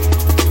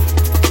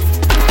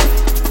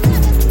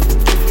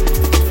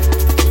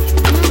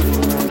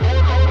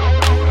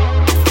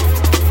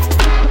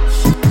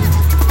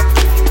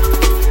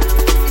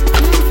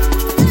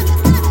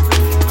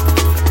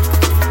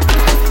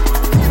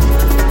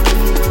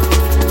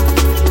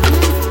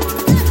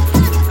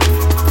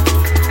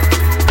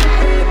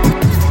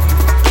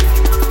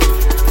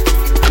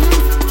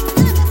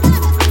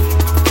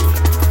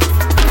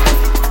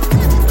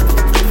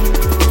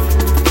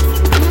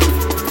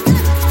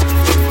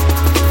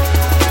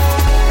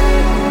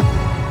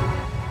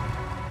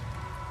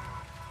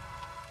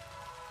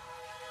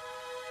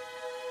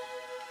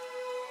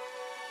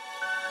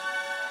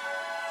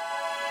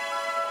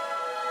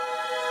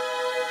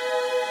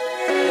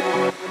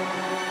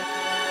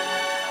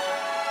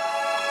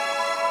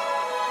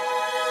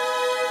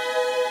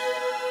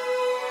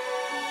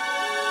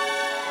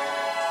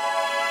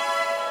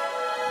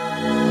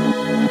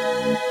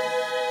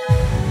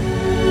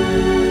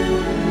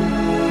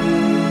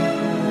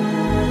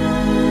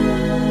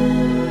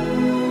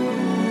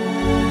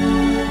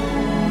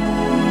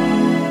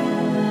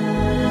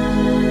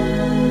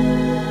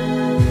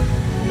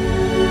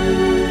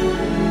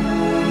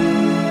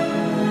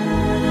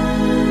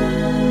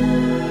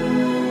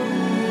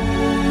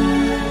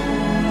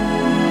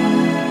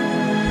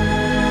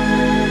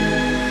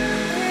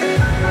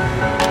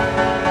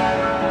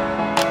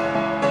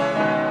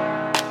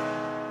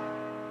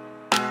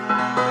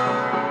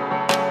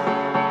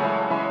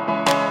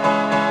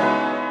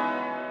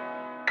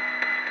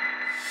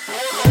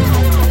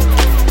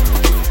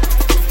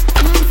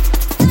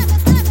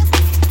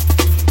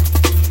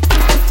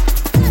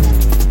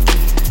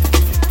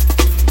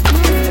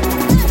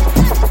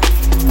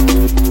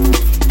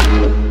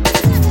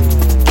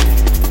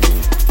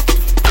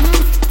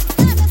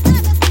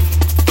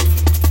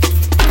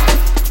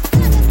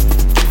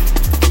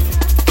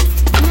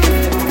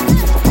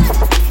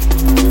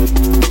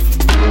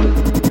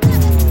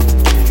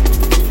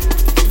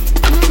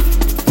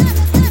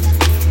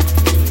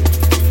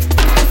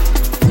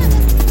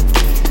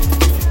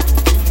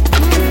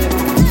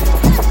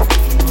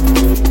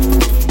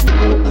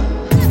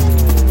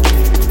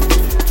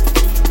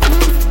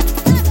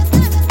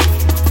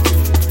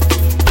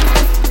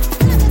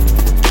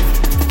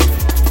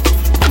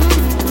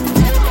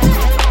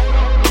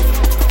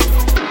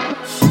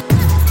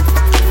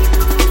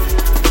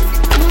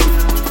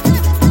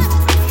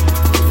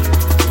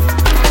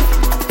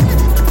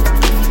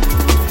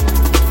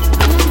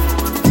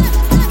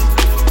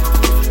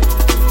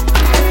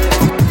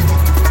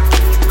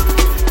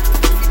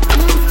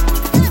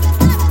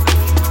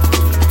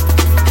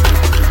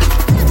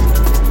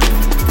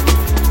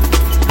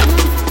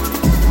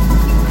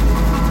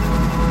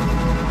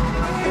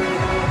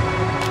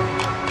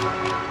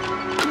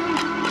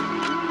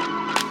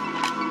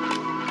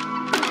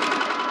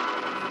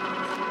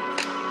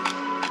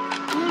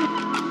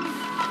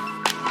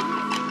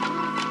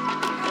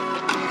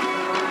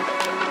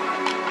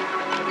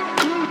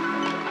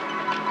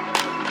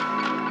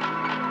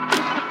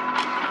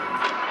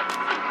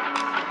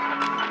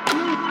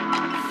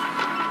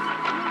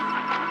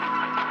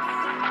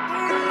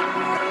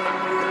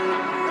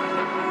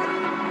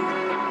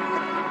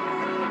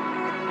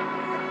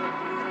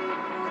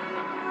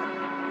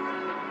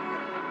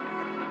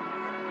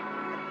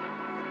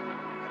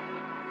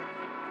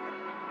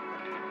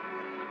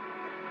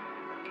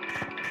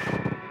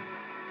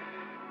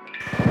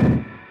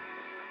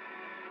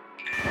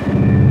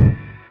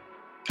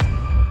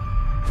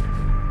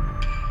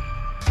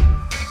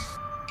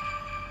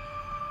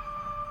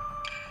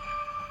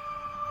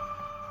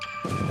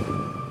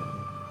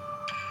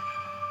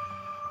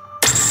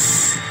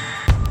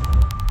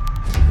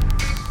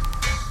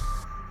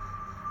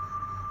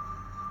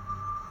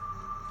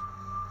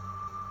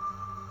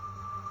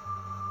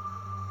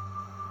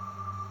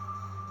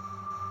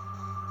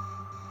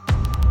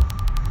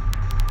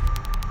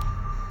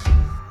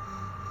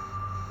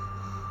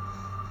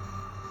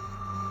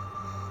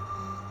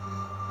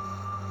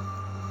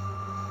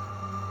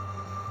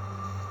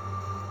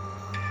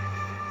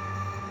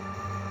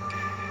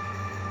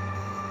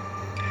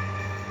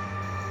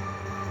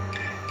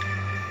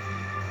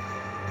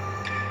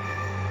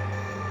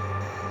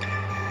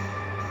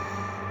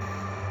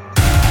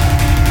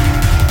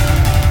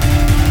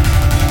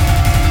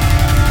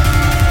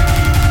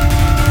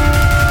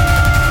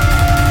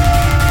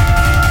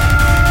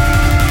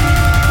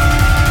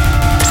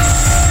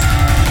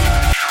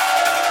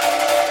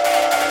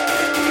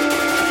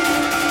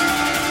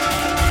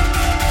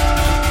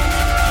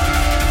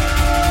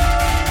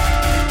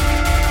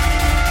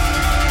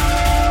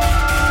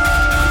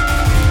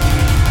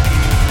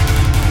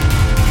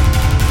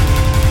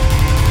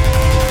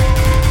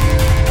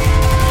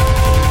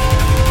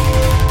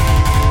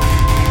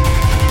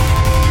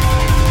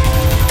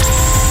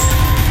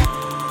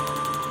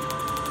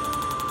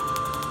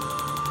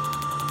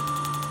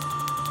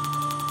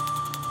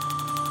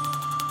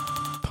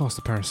 Pass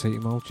the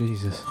paracetamol,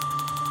 Jesus.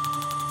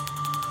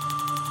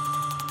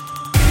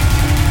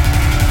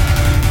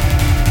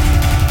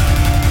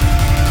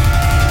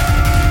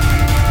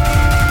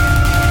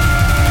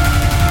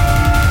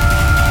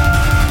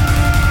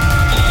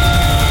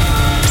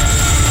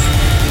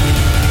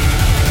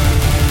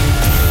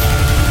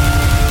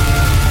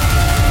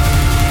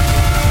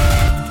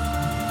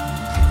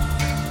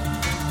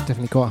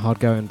 Definitely quite hard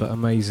going, but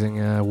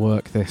amazing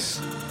work this.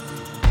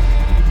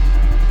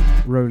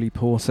 Roly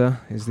Porter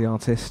is the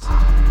artist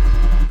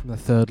from the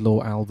Third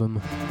Law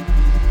album.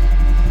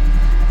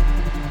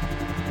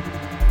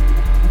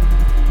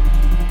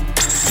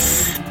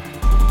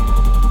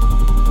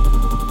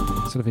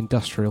 Sort of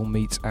industrial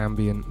meets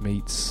ambient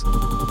meets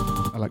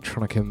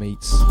electronica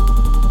meets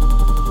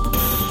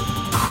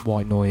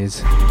white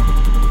noise.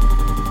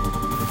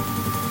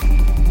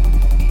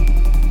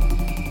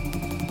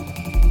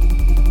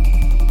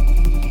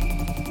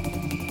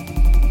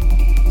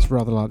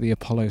 Rather like the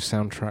Apollo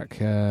soundtrack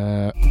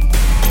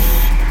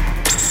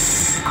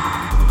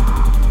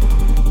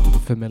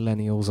for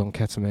millennials on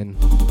ketamine.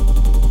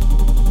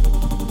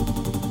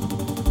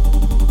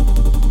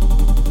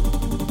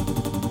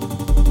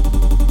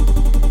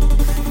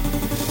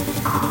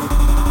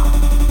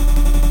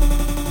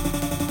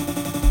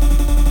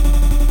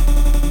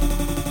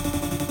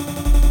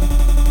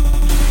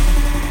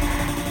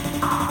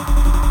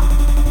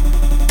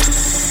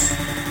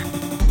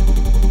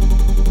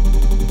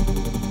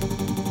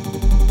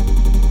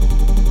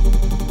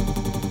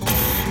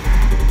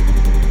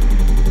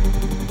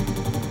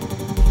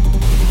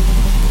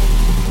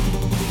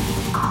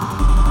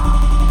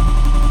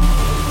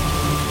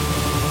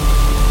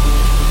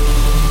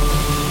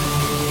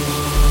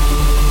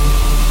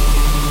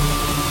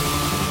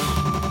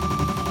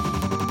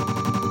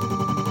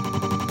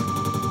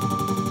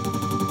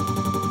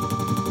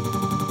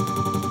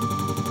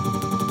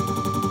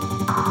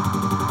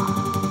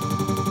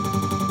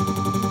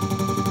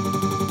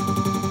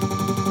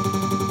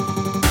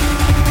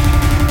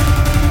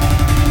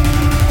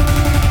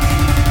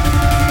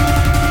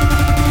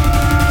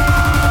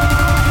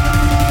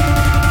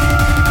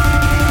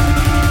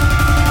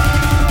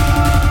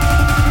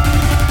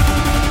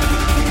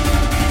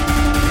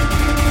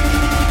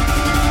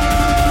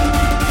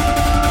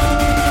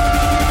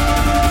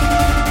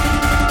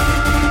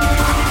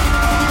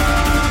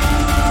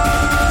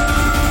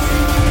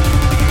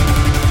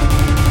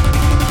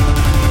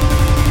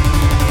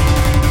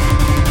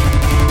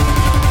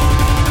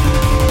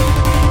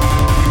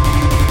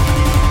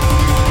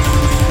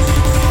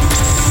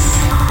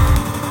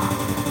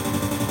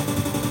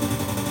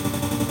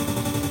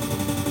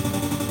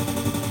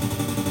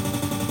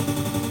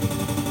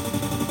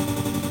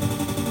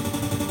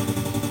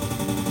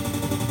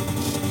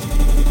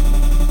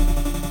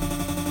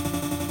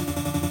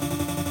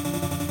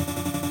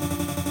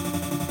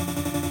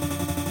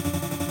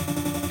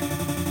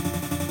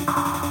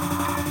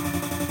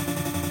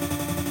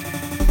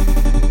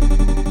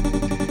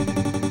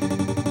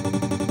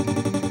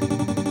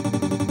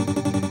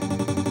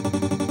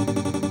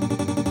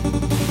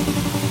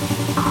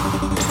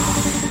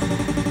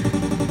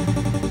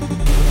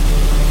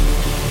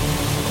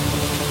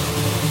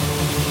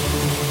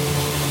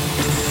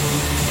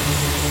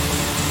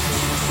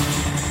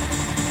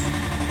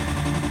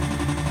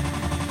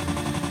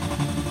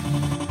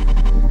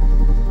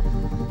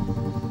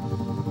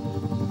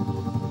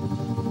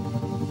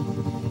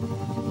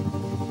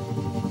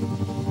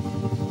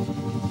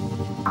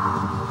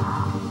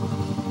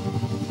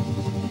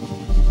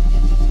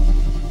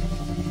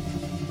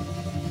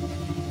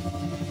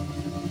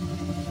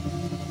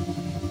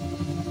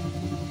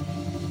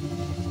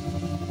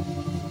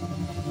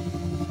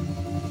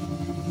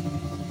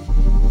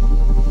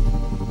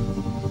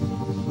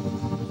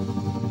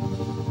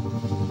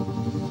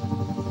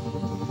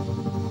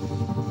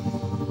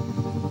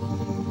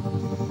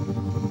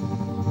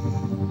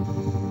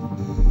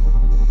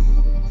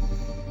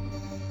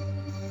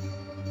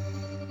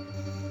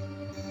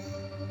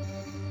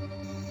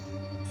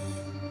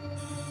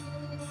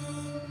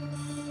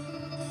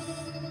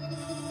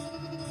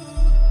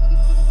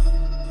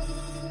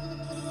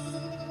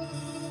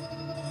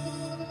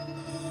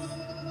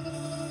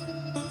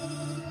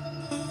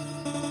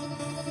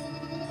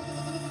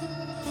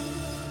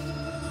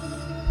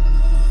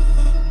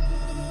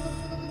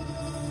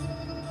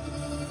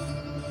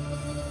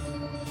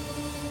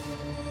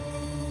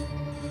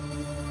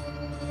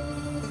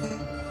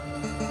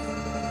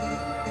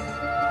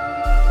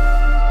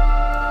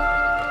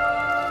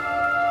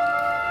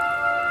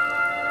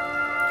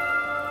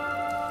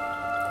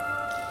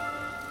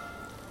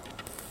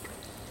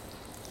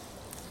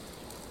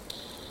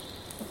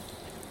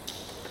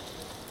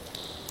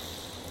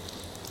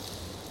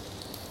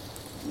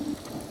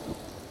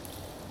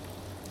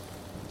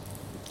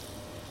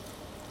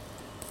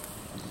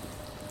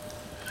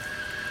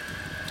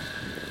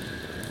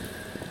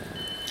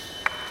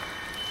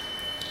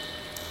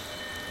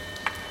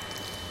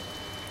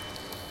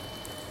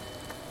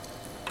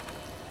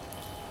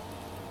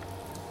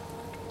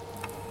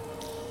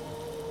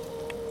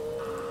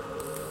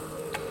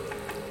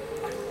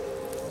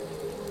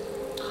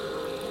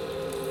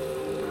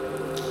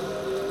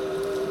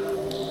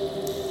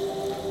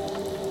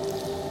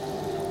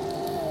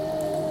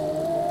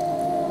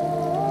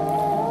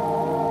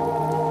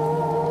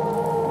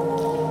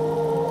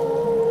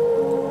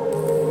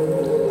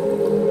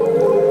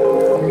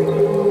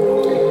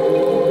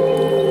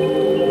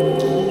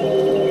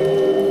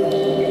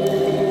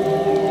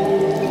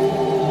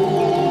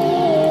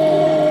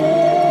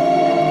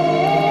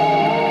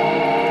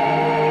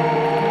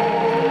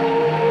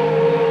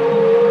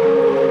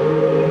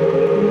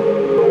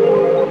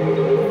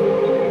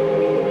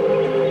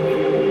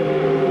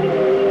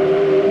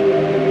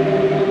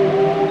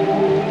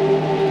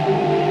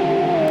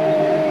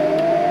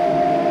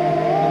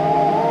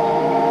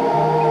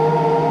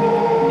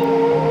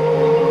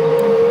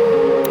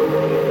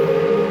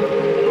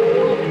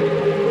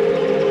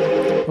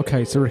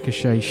 It's a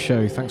Ricochet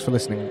show. Thanks for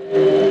listening,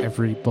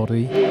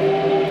 everybody.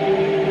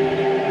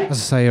 As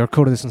I say, I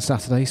recorded this on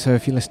Saturday, so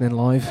if you're listening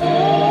live,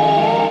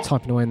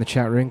 typing away in the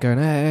chat room, going,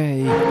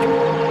 hey,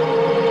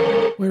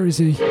 where is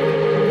he?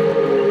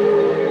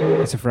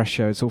 It's a fresh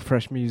show. It's all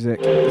fresh music.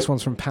 This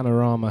one's from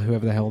Panorama,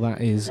 whoever the hell that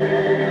is.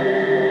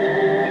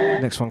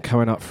 Next one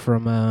coming up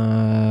from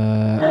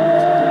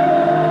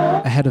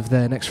ahead of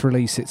their next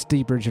release. It's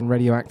D-Bridge and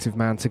Radioactive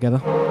Man together,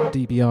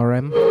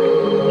 DBRM.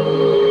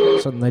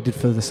 Something they did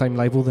for the same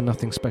label, the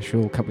Nothing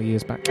Special, a couple of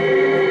years back. And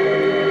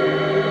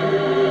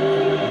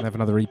they have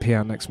another EP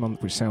out next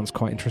month, which sounds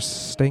quite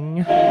interesting.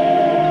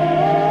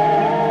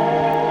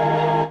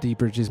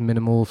 D-Bridge's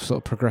minimal, sort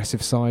of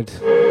progressive side,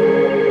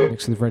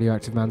 mixed with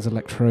Radioactive Man's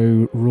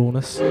electro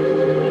rawness. This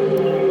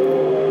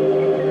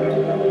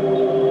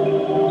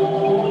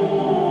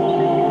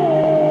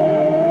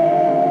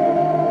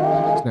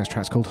next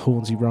track's called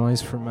Hornsey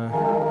Rise from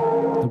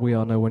the We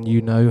Are No One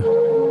You Know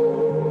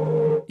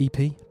EP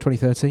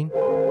 2013.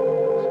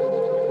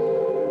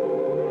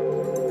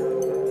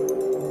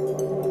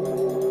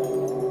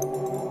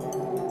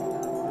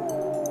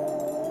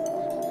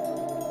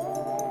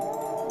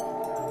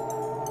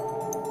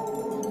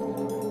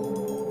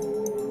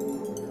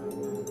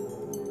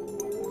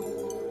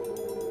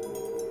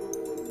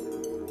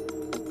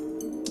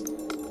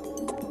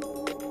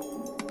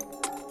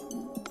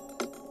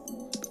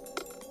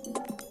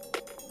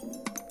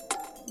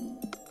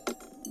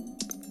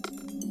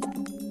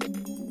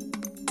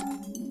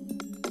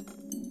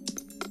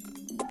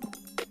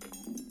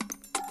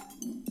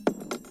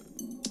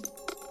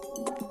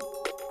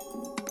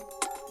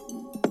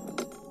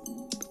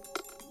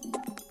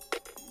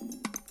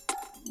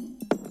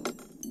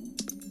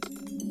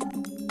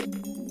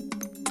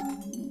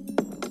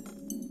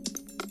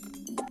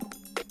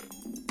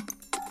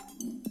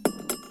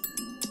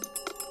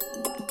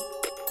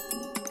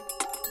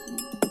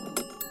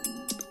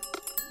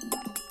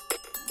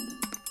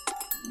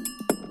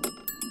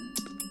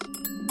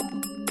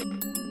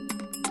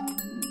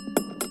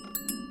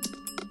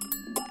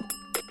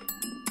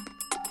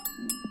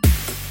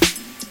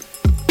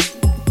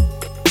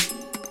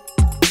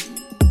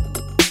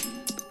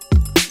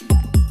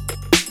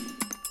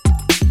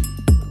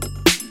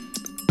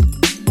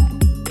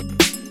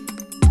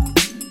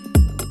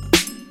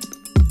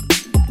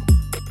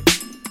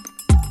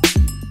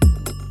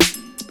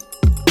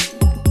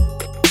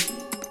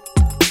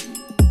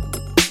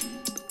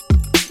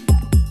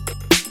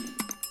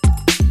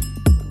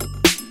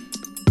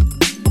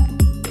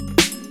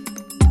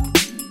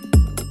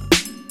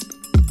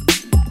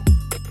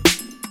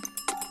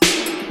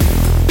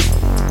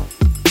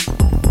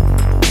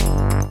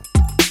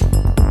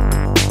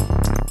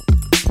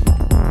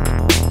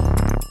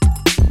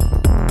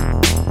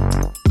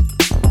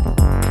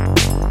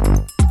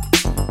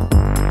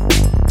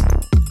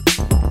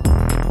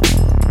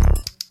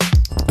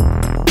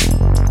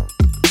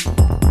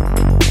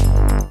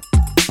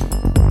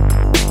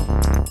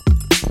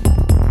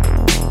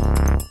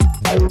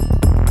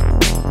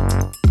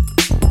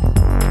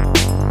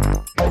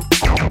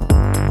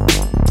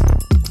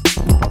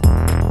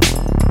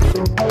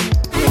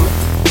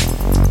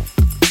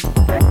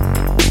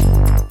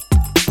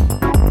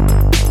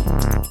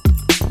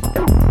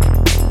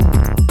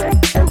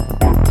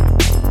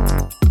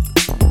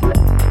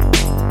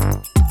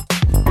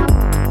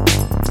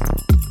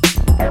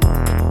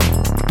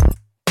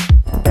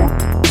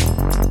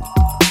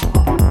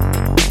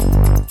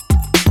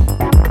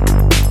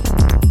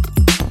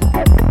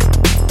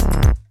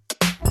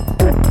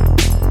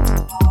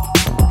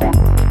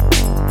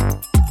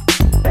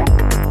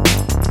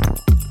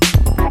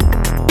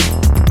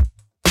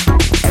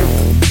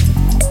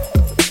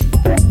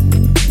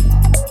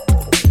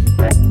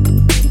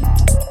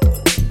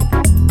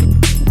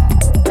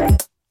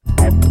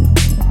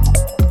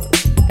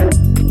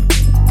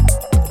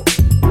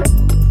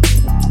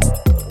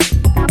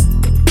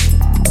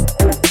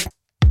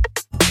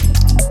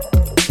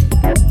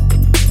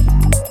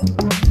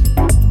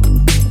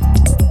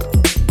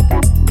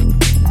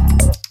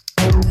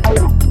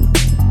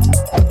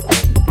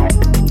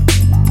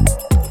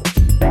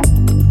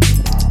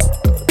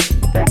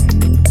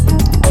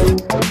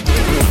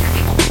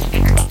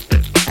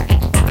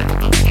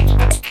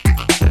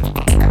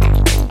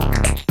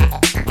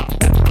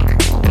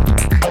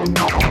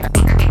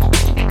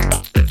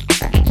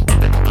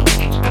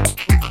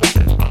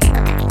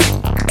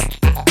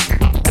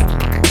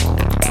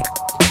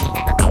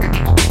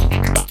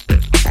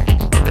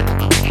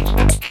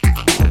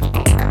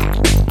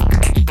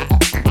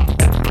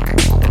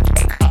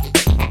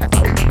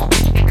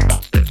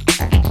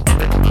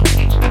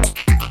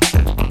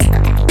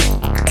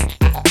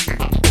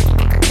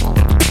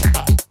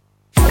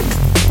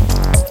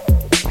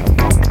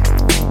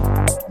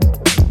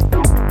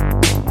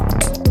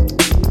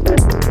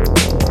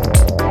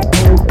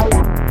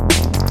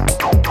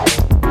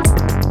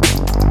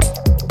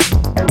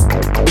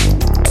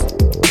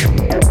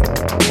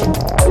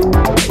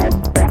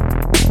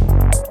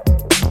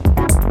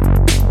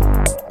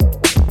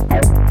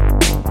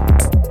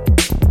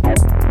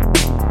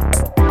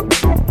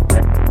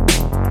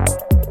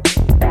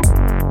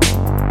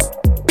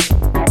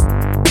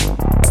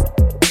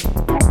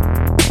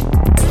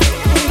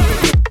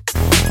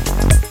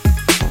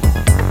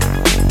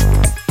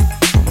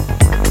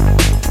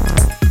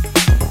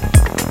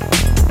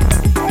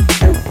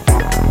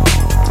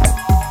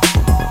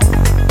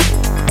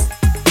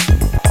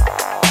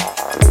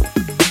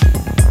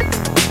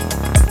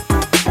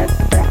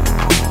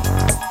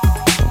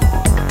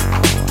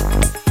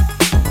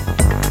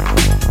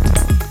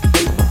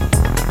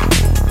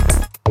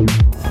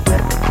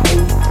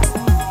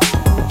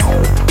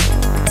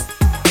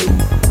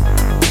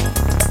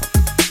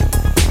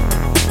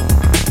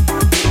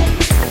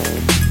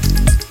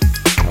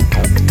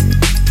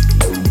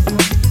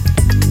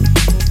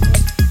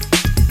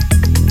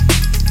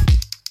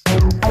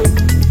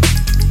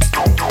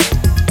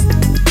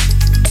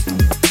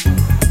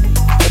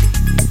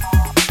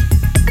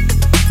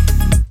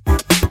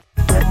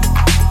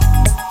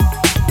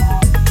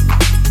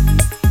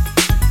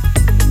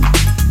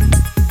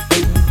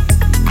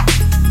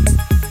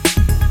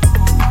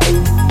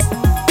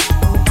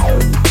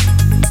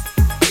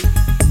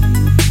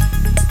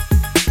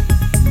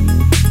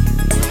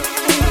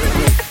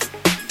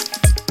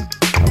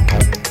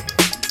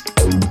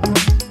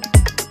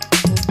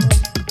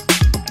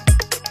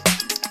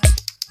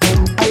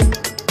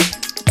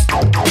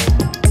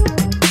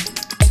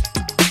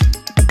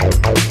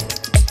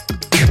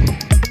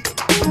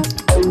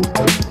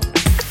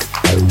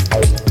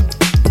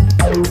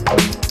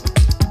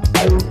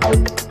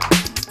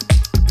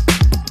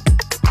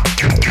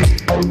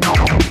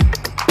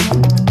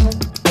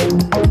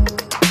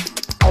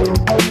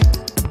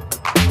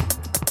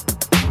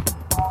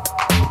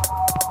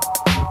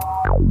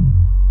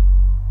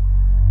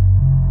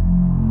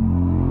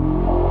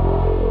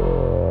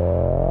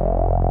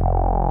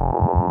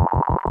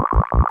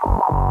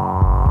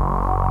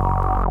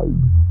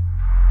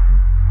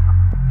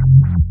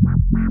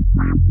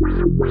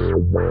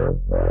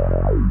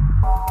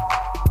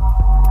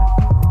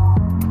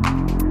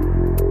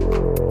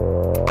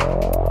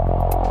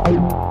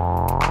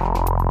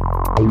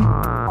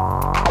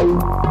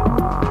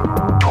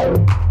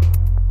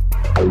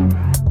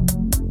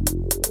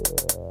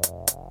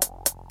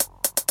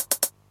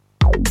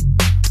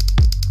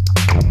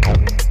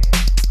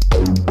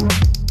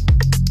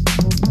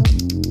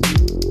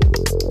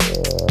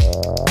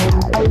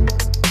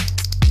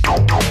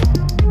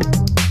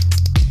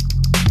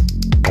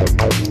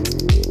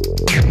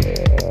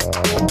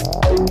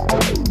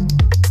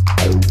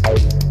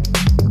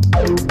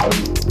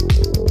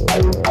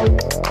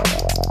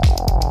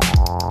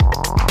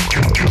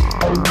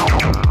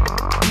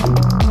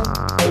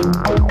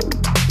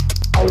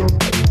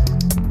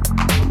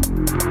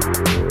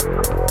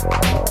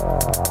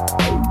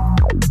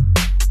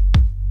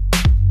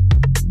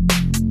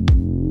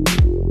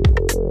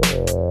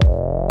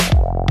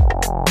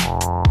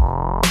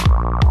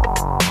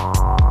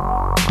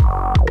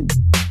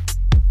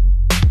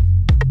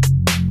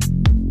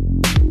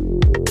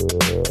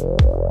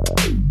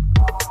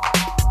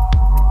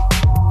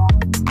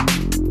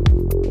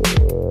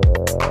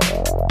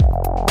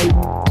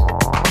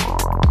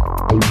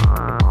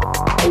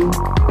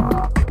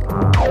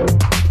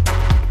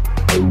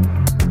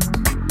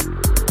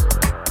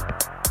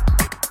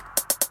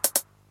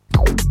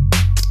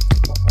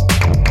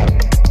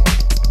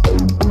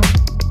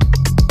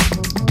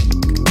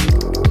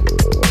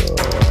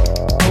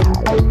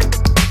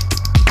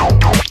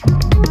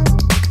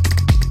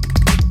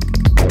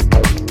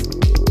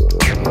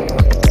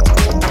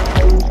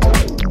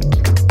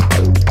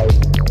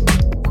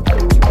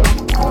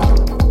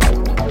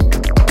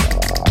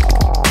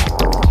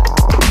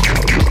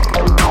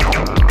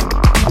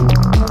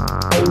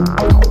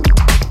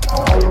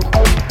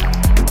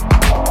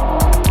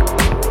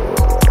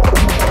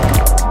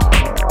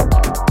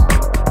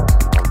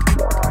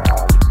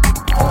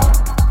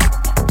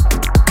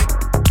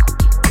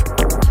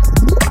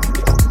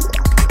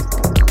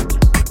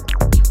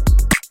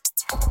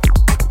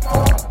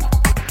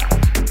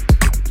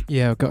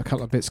 Yeah, I've got a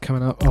couple of bits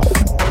coming up off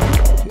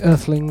the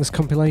Earthlings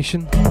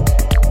compilation,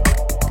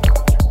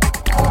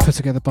 put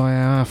together by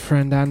our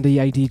friend Andy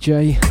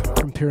ADJ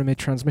from Pyramid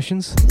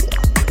Transmissions,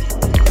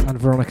 and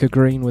Veronica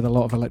Green, with a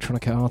lot of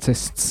electronica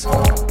artists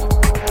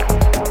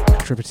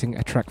contributing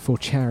a track for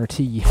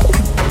charity.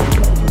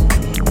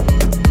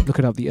 Look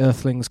it up, the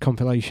Earthlings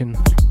compilation.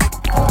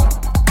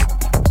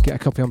 Get a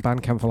copy on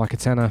Bandcamp for like a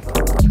tenner.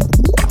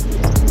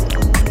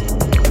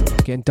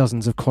 Getting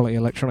dozens of quality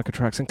electronica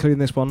tracks, including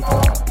this one.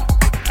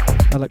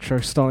 Electro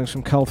stylings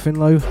from Carl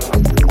Finlow,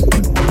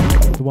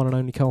 the one and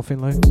only Carl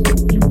Finlow.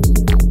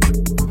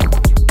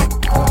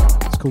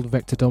 It's called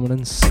Vector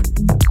Dominance,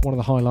 one of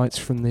the highlights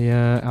from the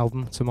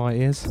album to my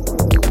ears.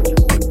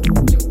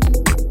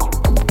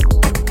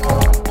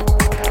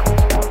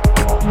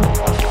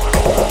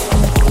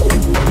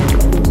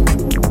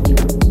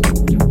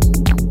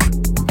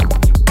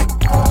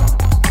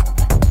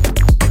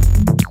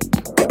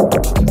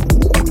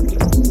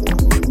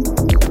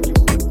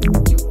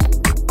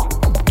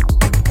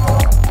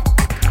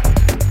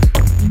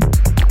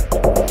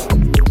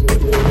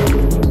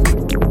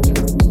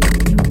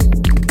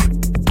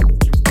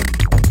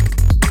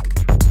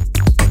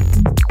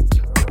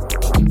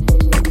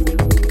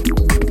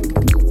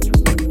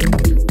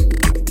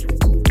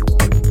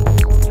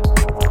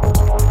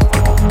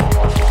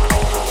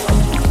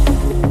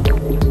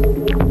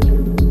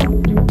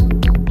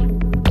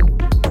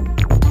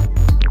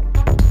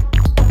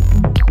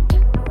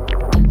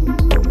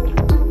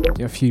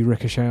 Few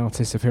Ricochet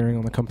artists appearing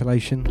on the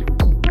compilation,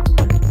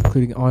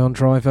 including Ion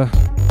Driver,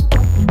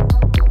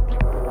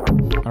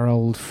 our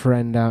old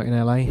friend out in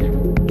LA.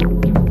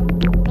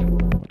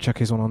 I'll chuck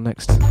his one on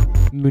next.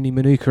 Muni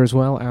Manuka as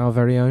well, our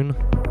very own,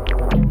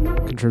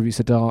 contributes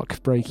a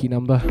dark, breaky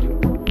number.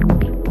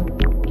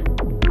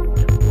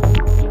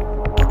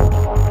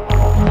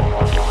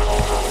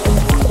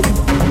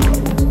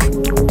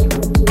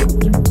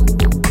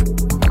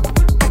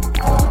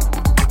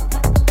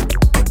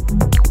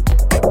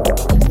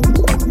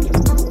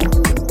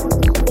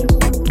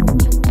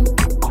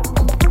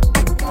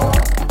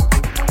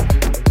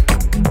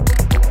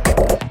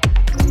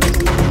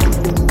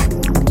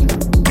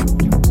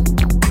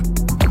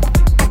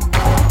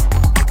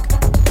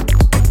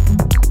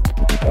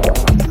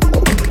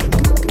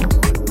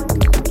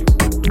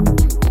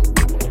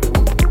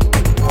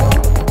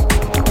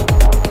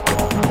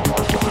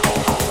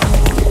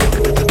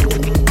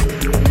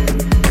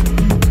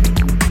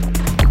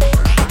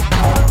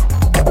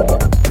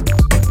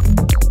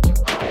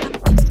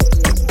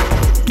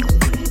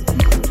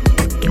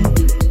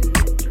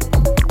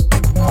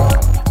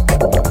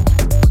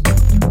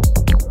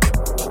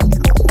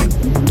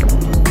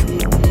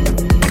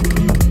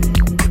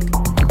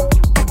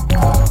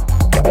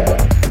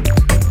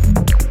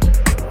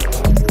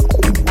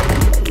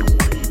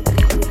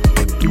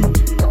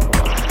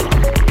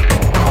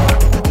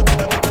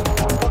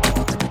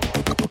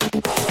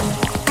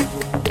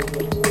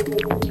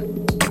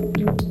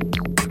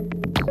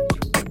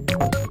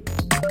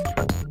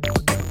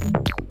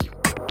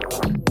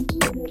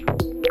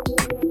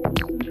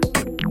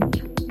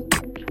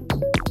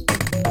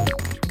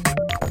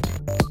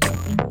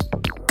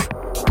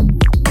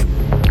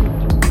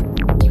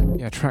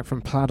 track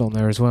from Plaid on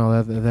there as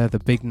well. They're the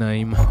big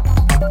name,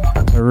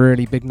 a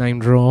really big name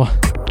draw.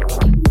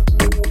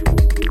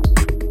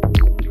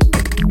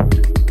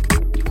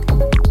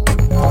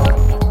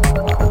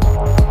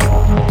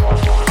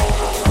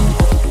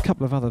 A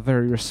couple of other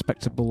very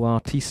respectable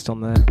artists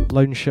on there.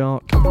 Lone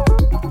Shark,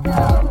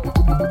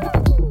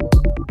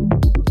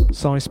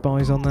 Psy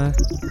Spies on there.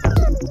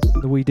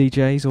 The Wee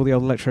DJs, all the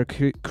old electro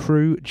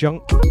crew,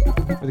 Junk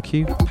with a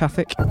Q,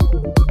 Pathic.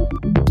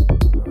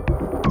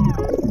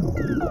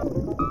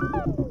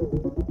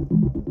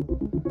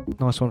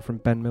 Nice one from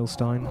Ben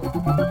Milstein.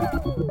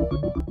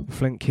 The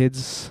Flint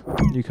Kids,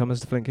 newcomers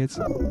to Flint Kids.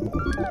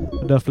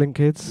 The Flint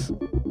Kids.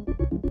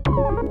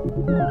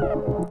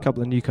 A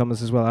couple of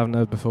newcomers as well I haven't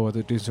heard before.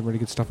 They're doing some really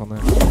good stuff on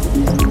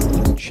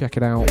there. Check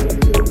it out.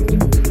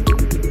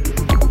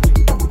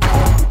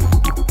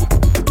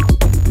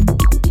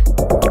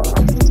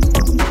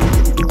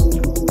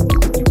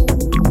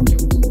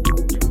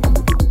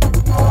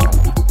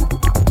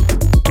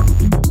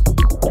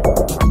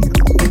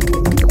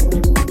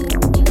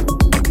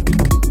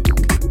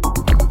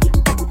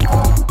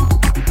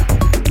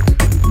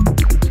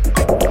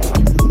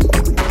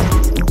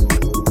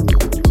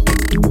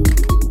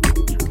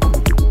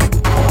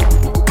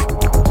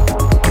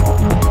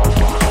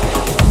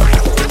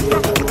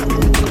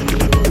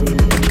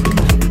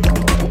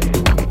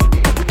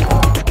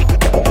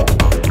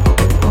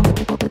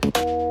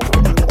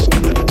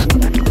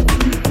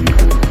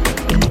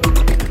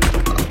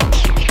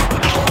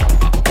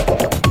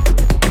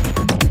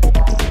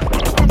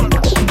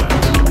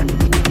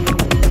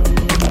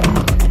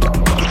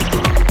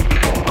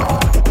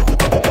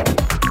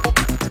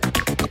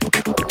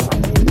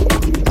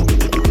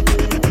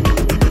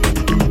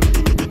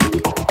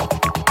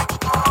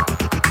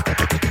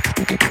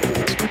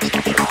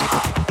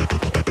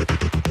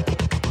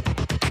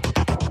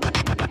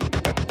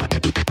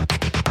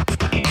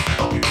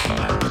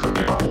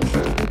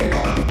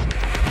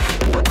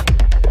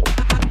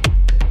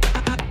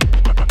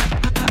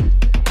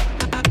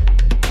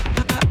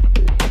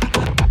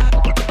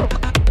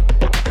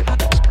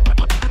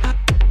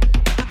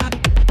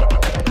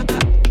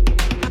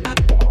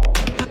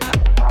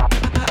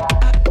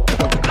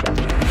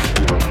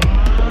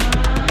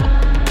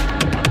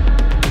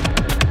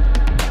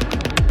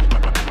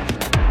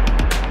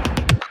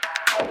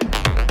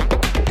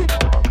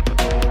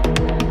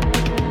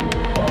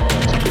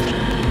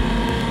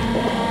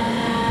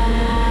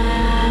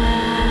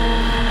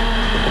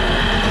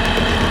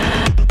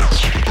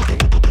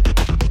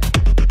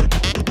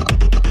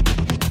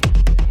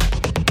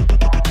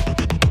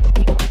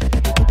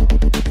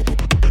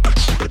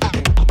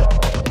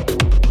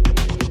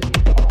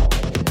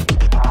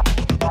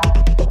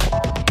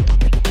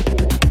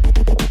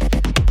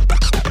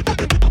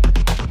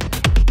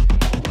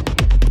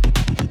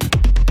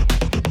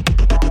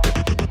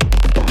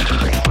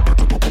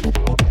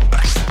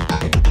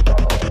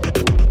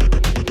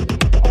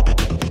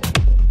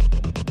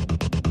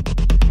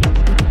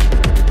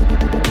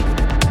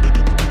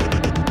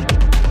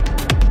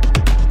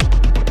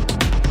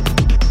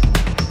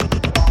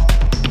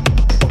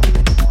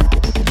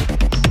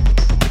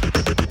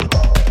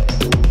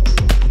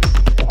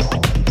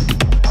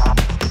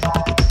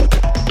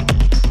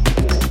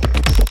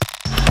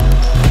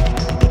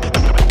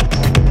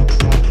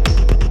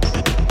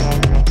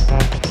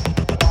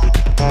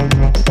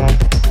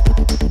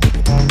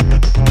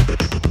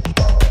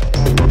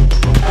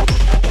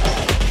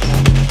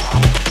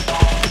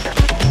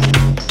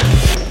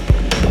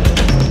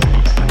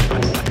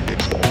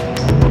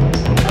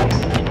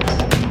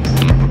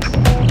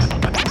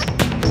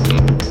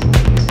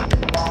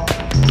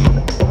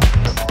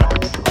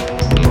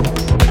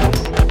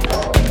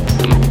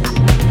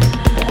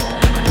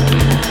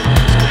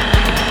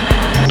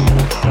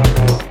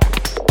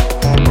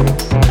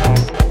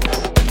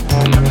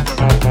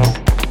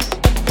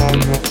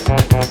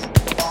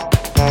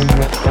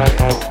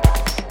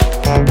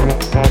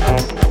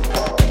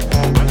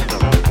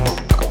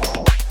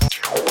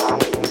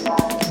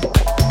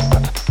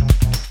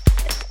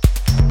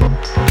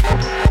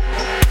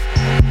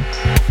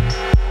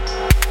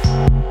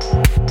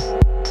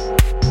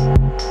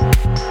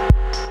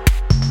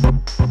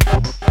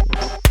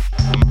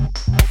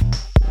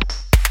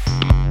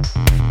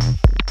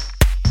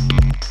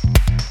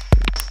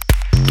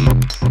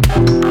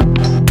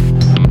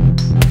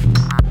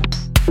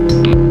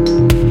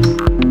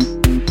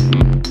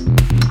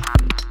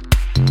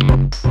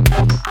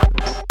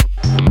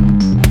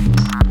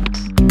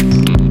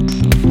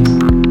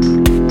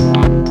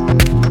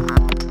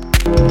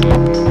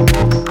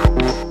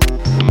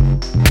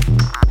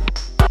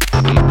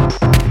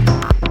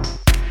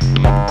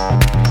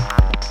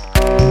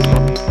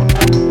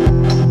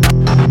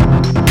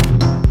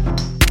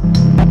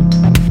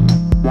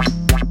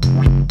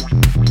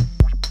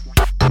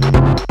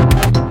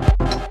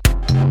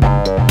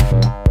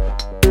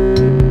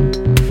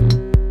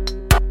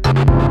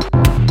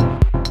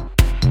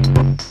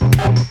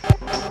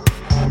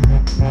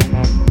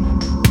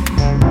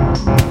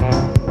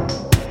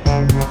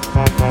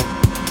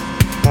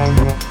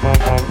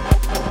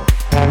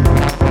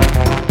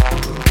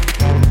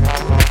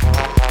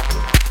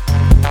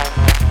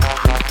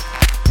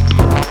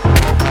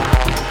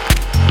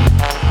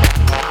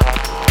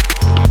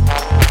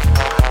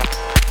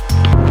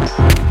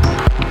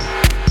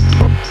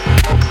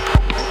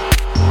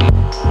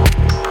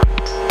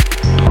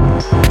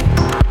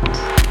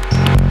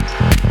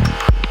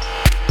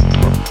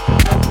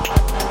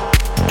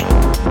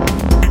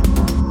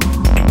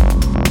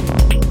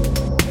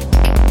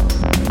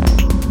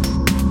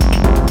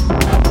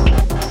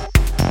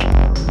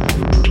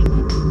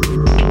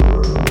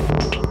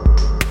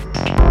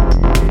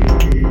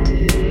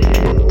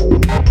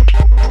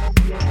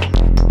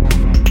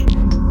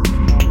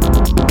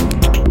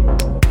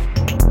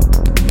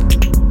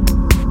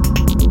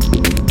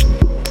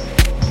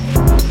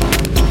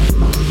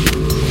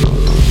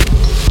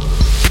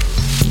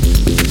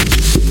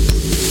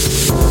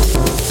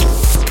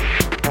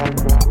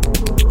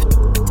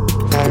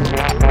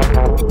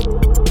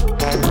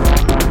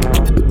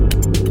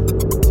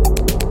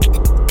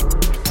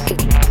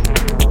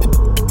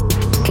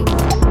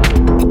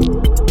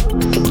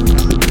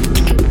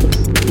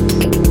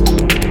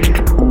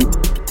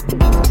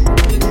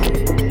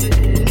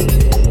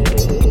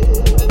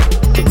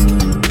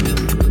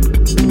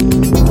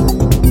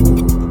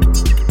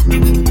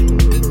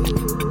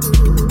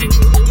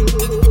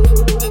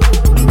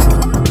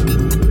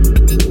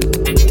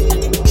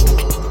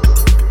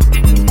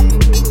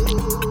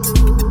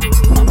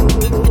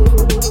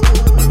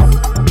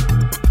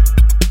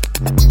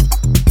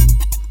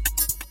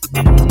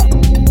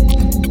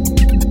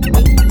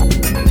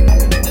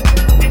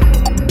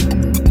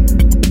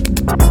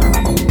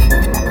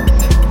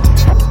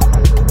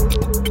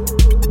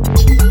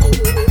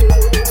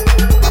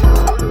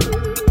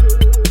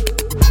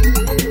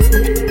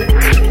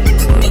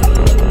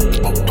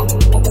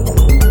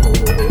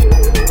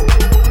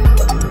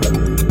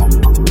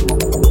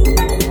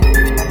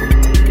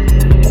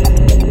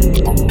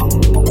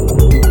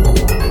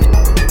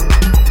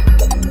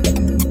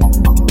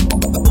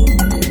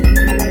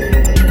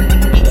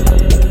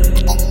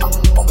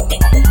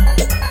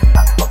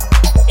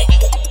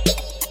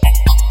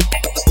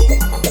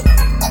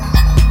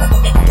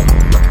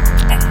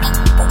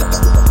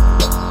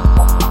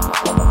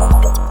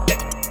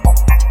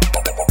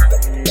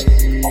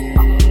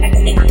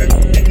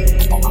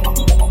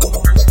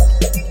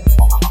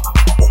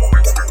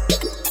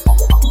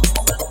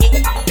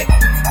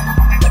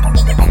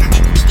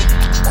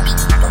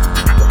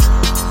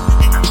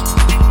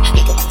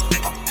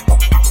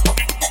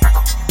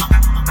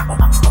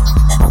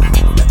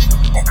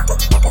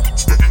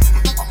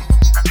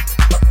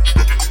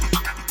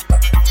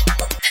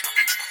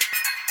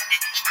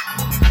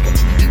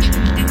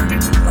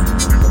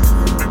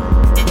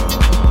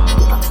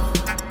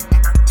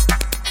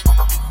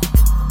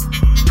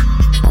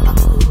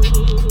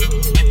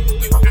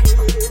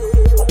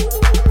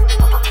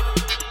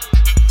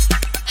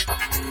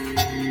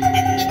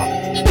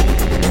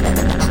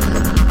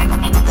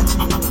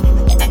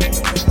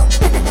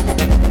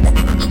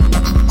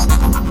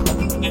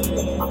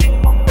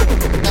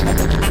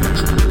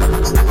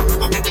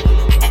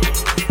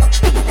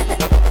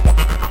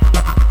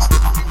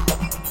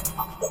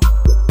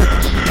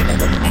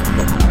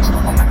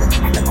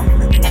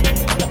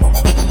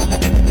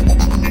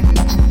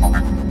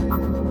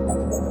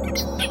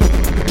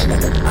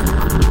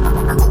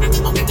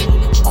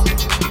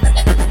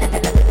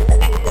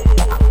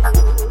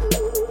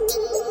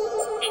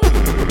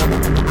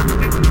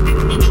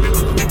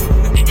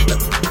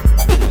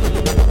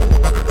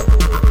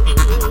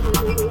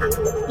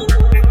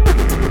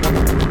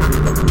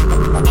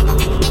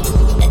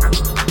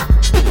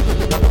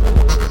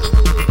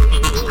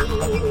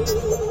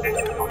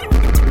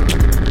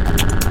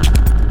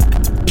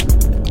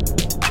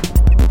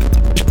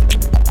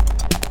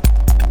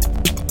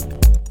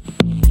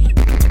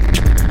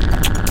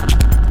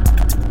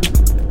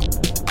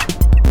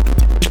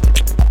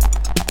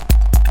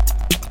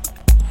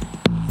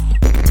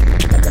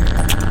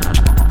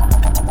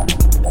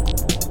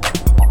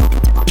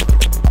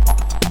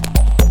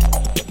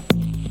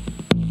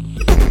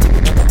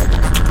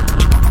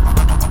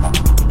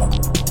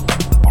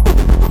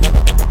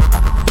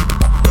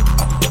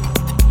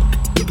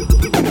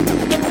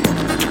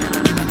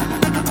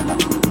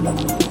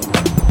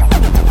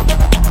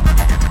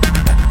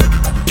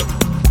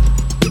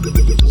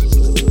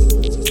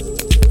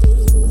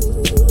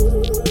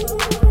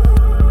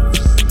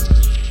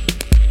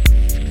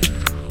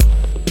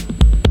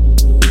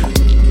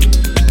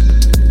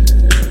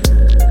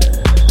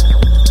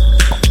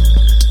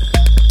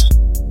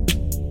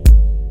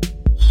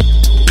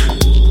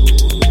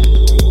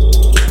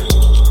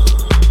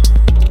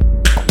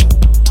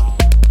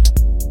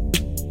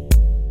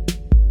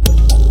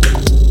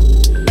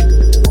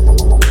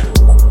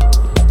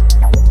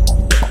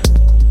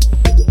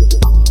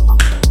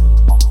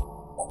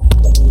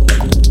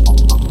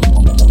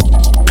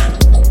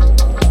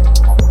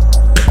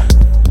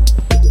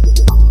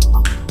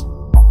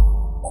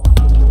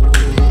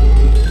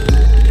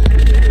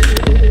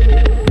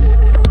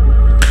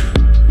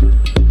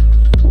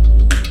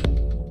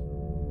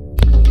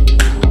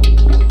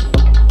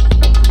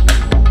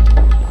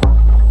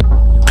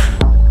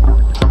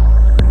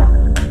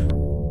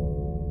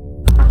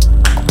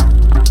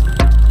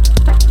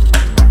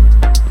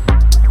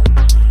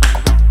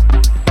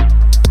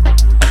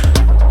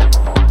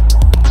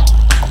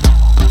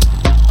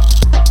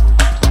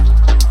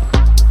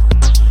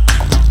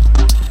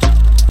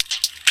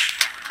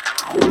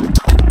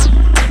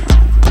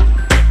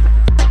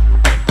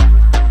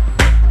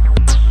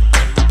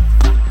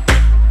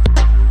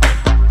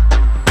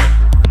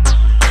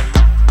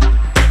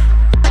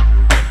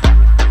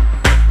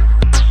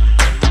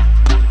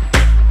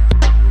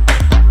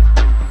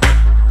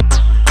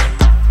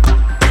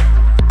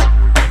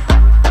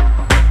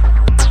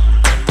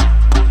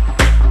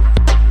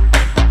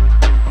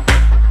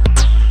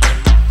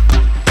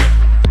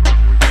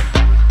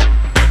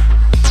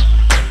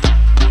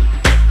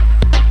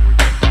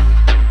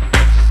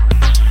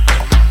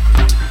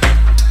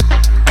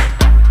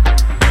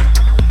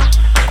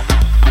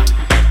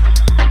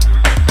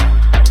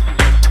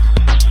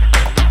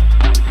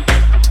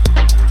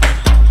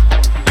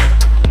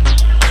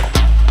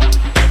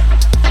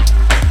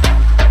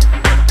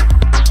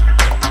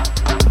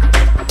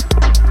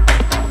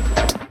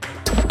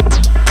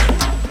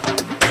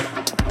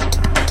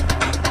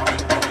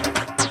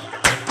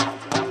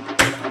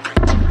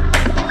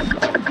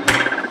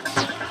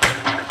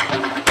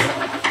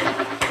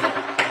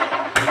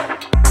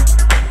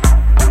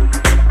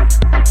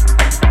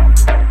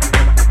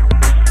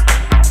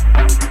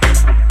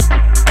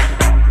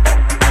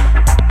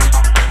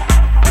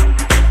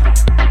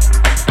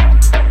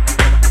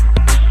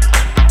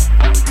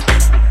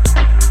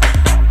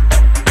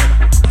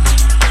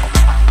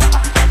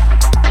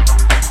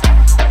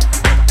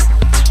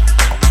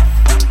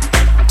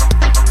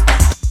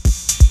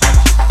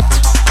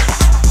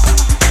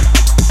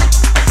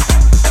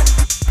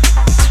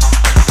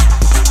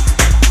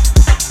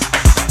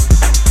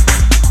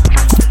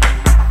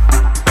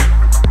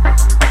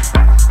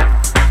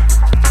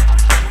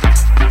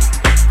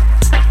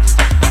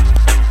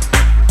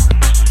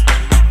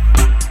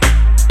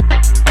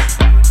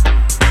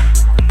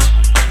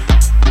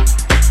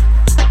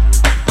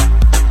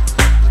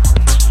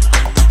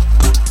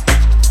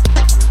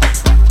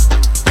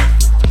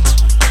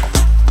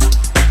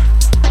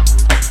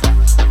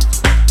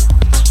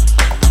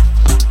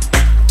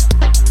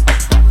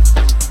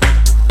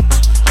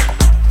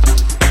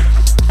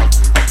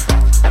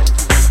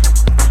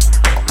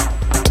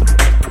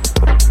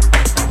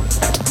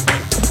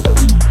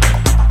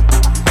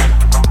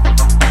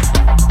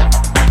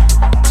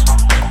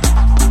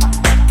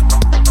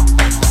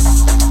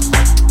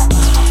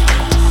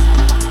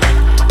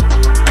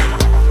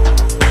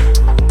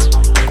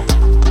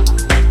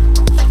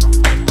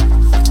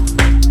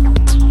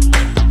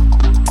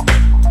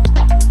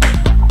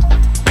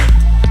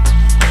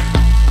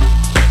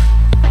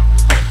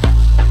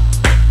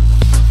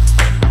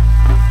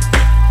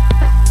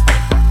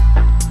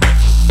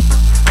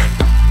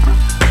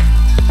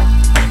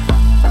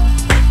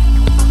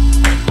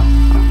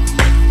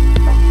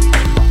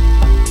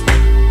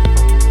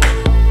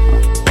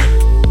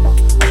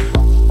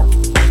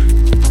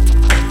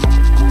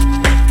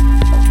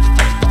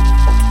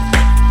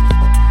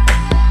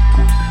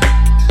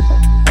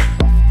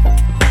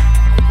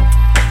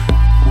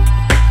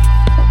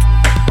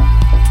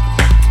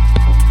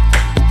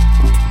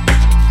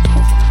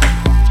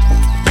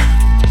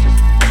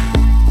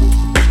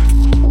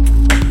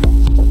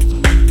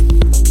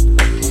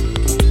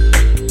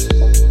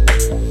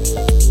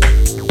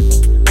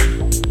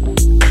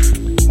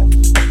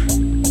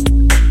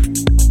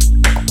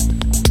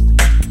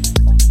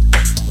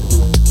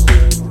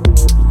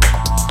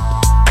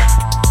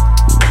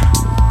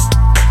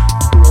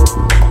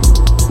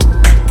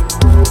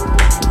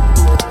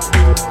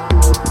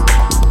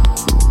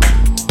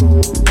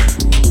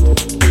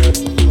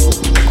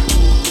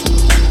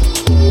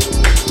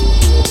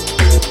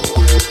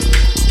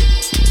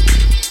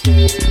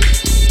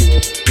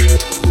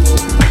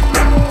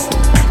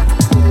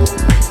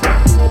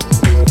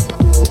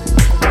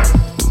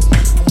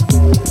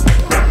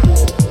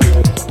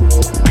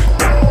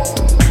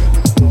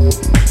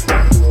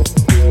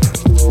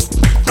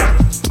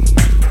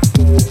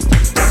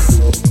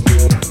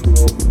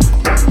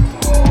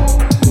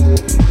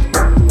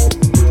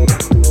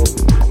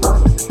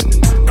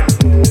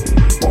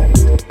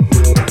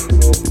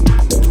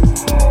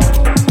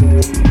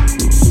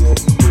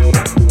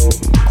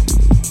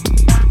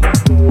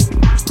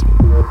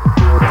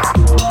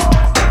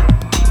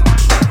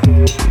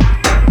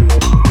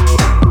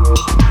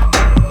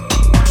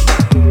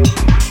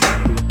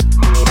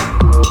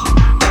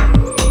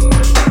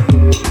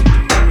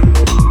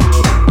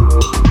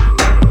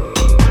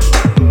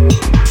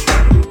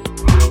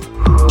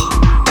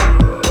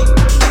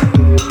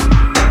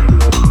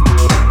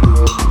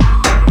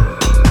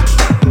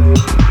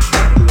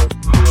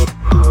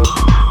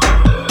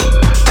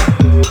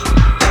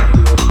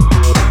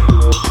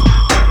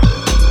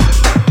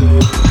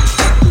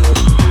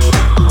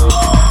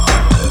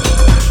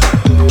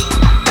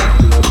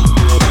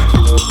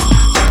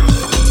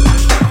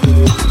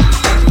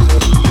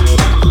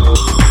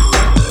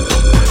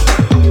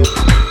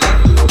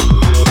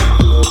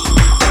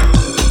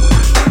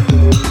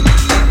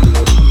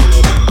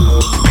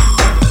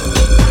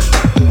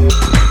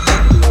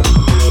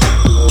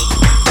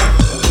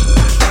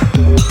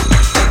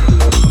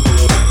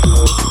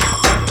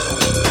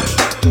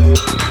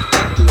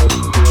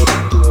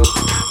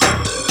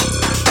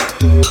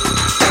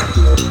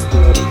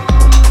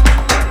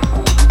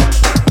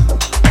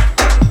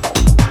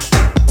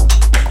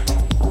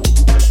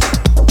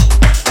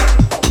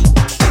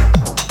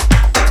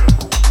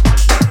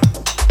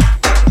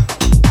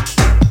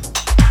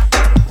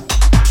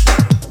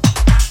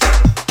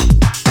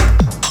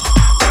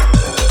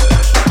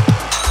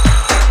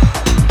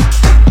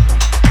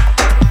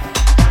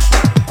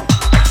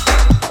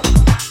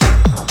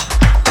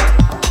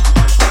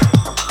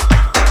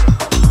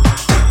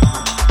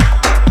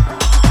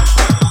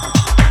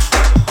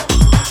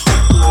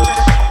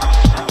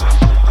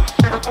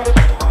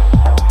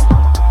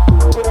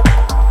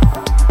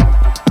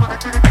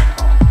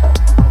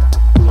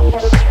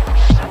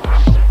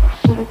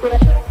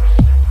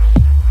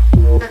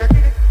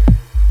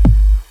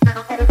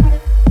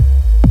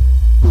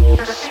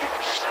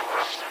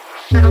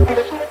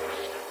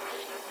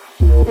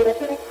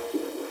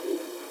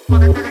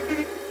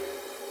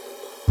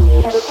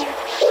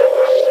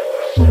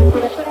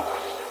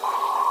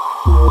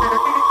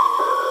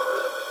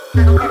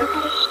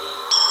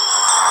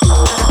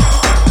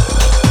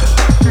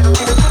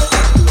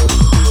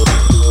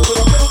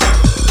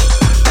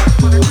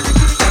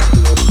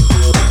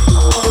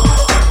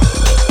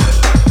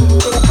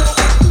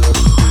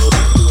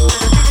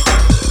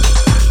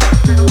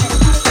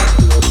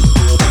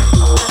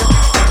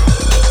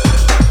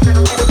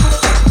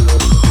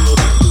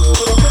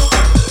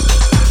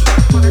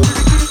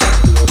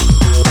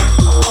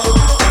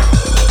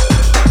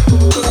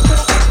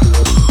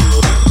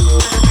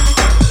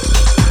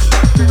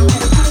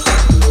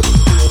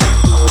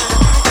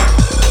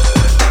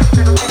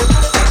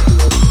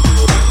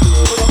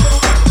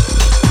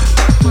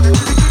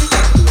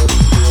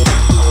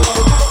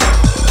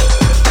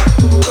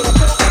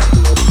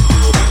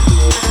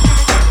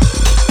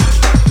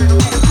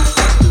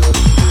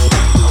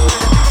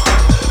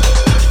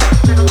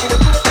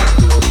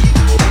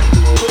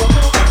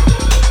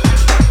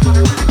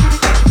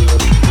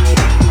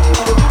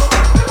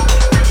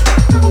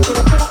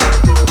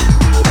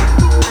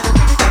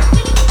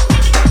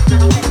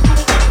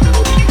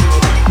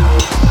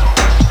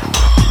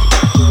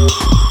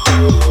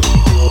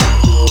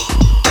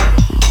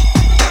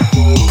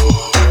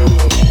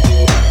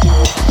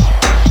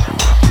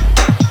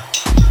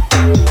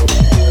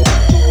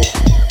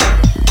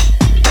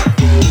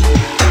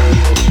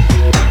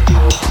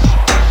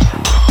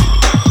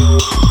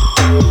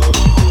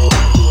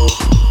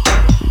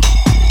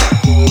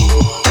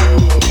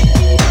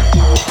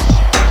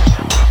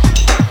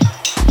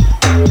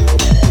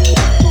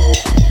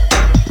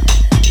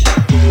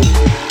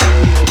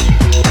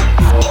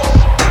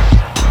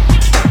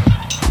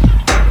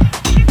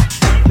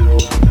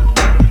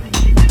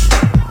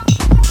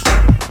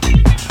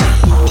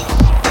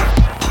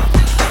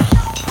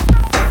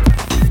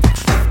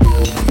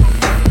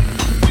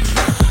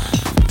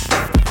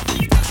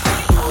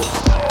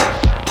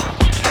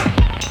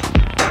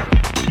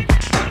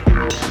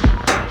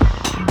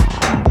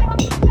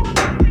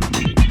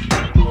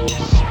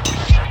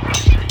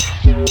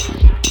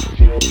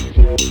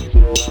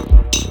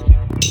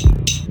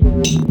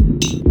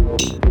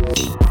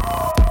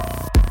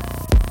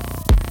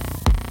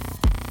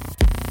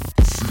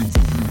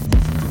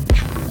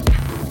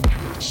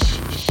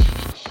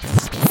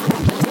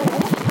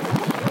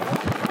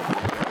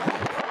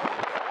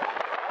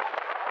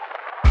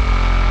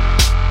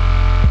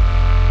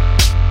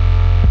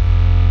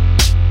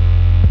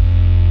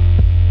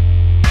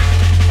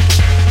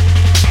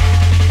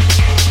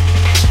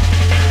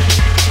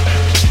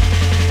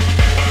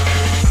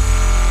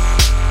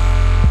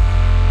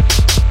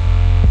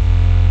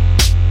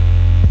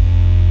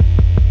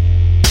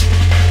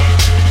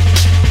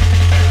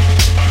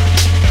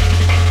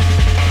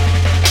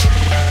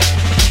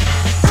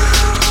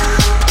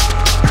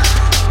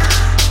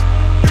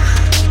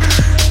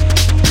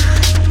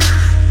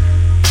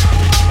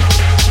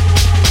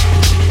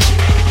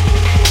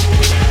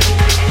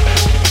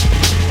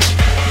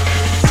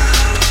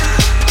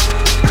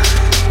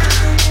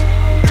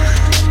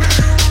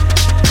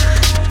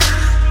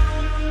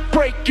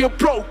 You're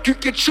broke, you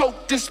get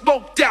choked and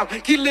smoked out.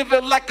 He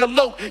living like a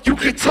low, you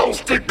get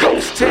toasted,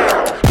 ghost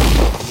town.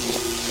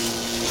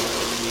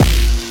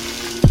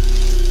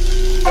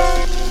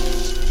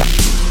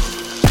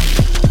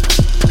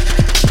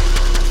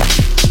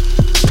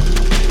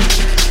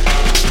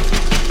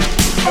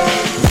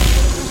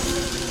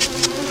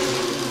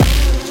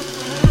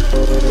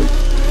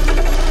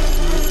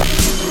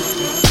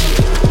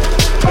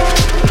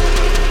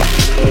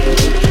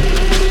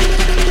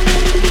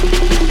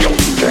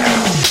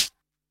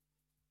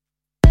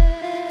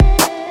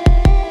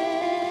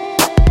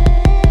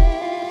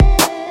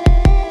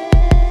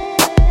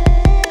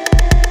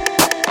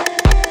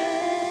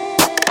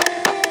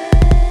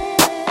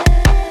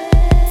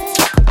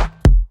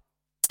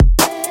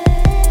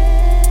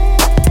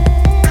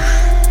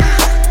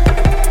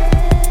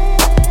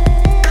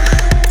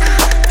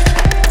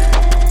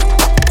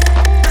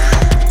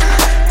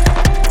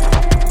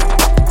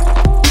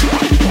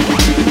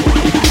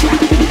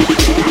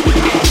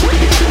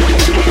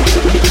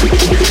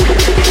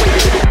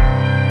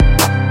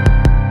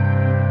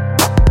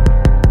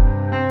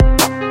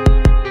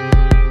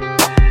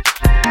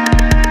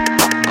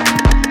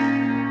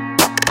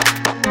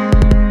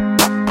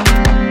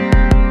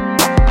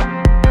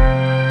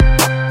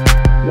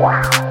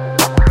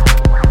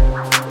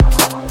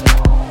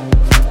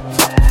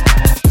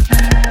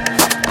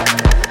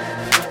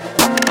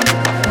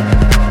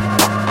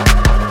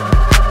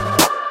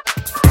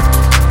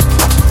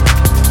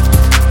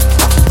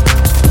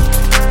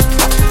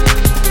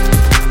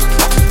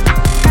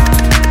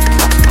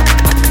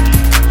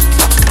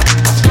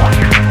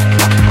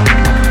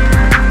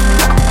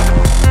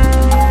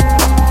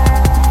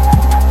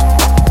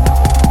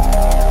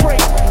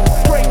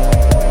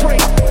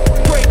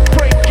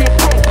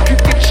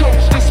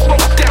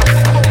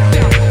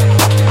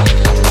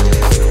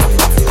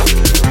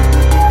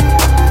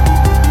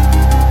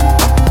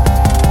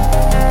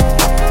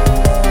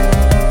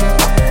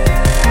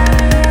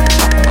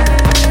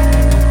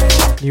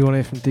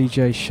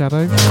 DJ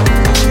Shadow.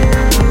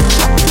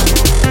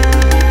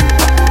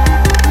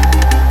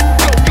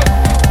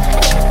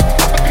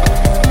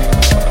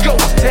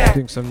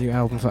 Doing some new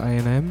album for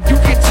A&M.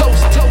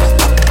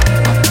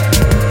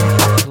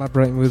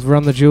 Collaborating with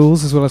Run the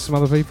Jewels as well as some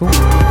other people.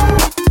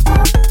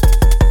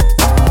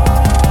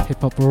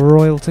 Hip Hop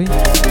Royalty.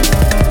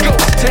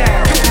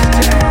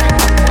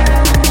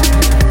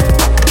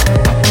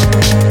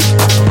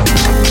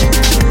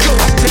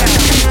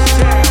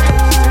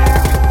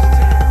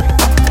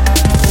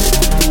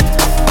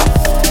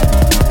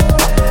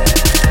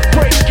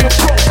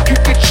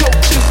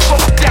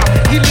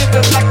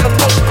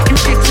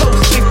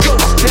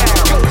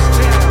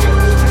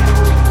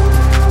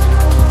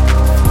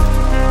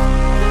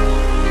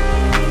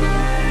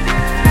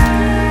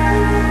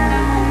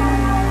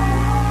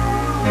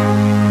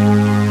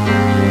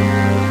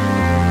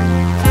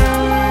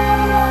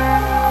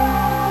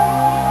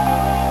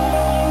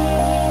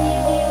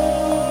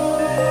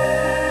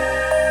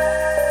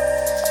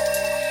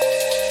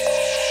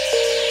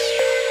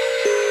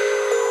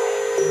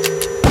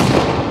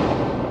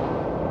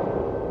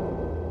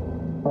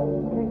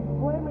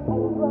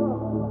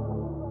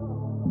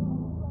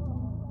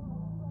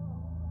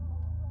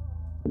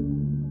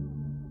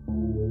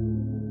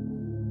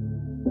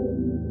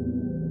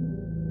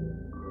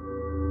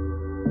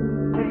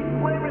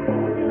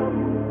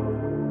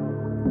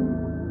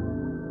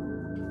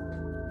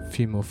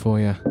 Few more for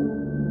you.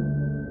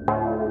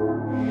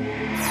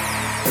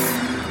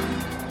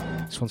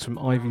 This one's from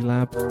Ivy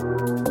Lab.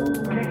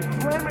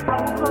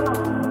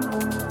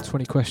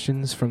 20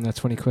 questions from their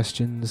 20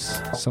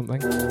 questions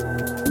something.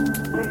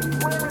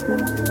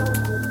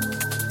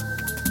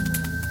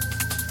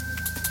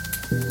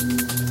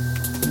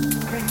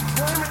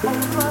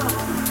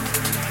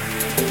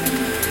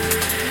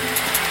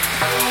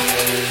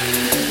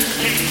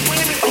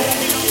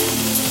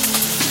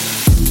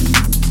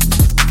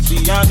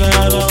 I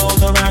got all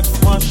the right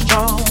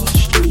questions.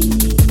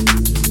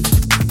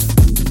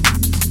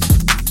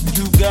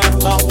 You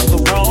got all the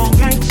wrong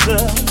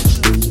answers.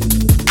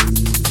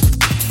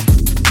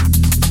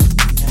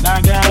 And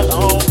I got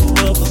all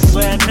of the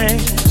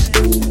sadness.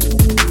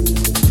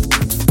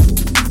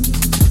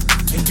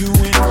 And you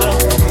end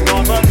up with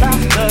all the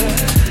laughter.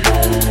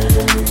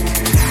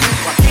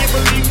 I can't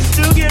believe you're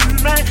still getting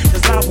mad,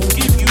 'cause I won't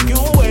give you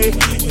your way.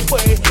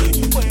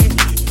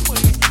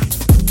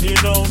 You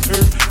don't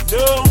hurt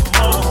no.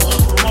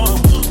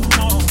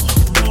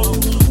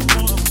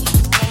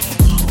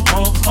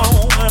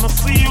 And I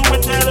see you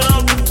with that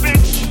other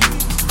bitch.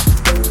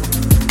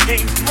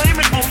 Can't blame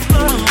it on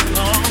love,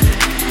 no.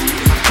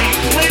 I can't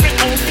blame it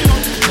on you,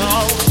 no.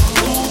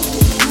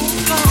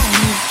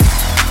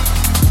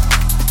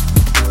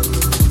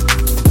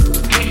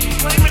 Can't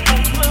blame it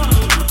on love.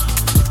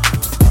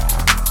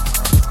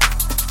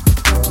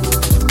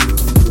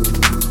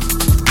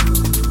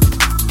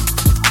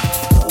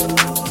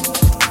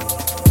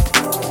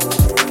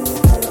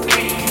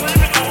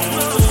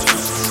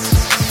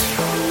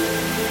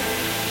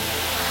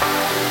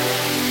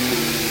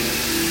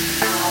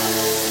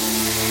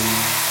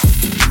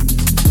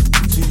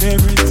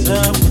 Every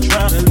time we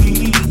try to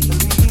leave,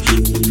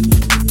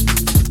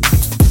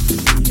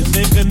 you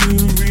make a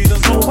new reason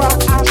for why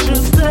I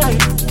should stay.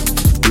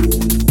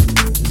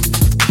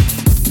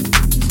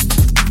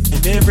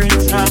 And every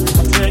time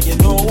I tell you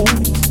no,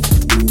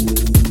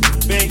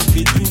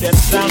 baby, do that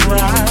sound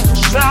right,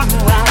 sound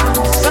right,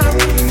 sound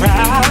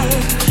right.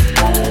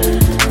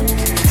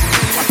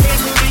 I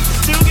can't believe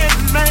you're still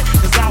getting mad,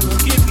 'cause I will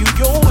give you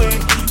your way.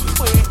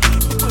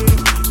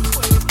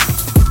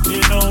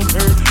 You don't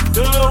hurt,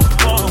 no.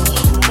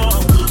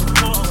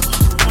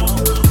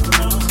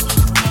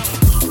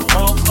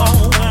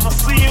 And I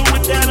see you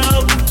with that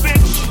other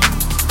bitch.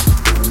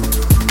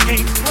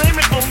 Can't blame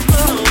it on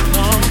love,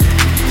 no.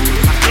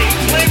 I can't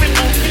blame it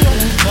on you,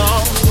 no.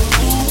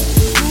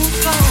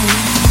 No.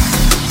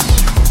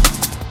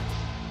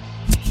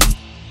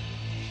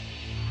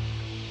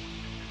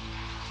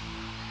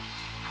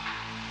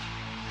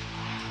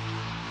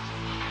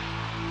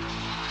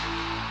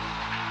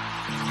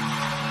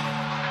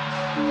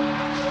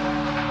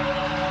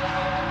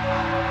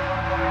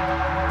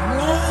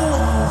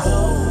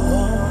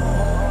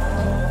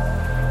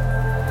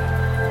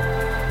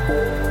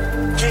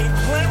 Can't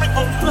blame it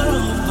on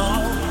love, no.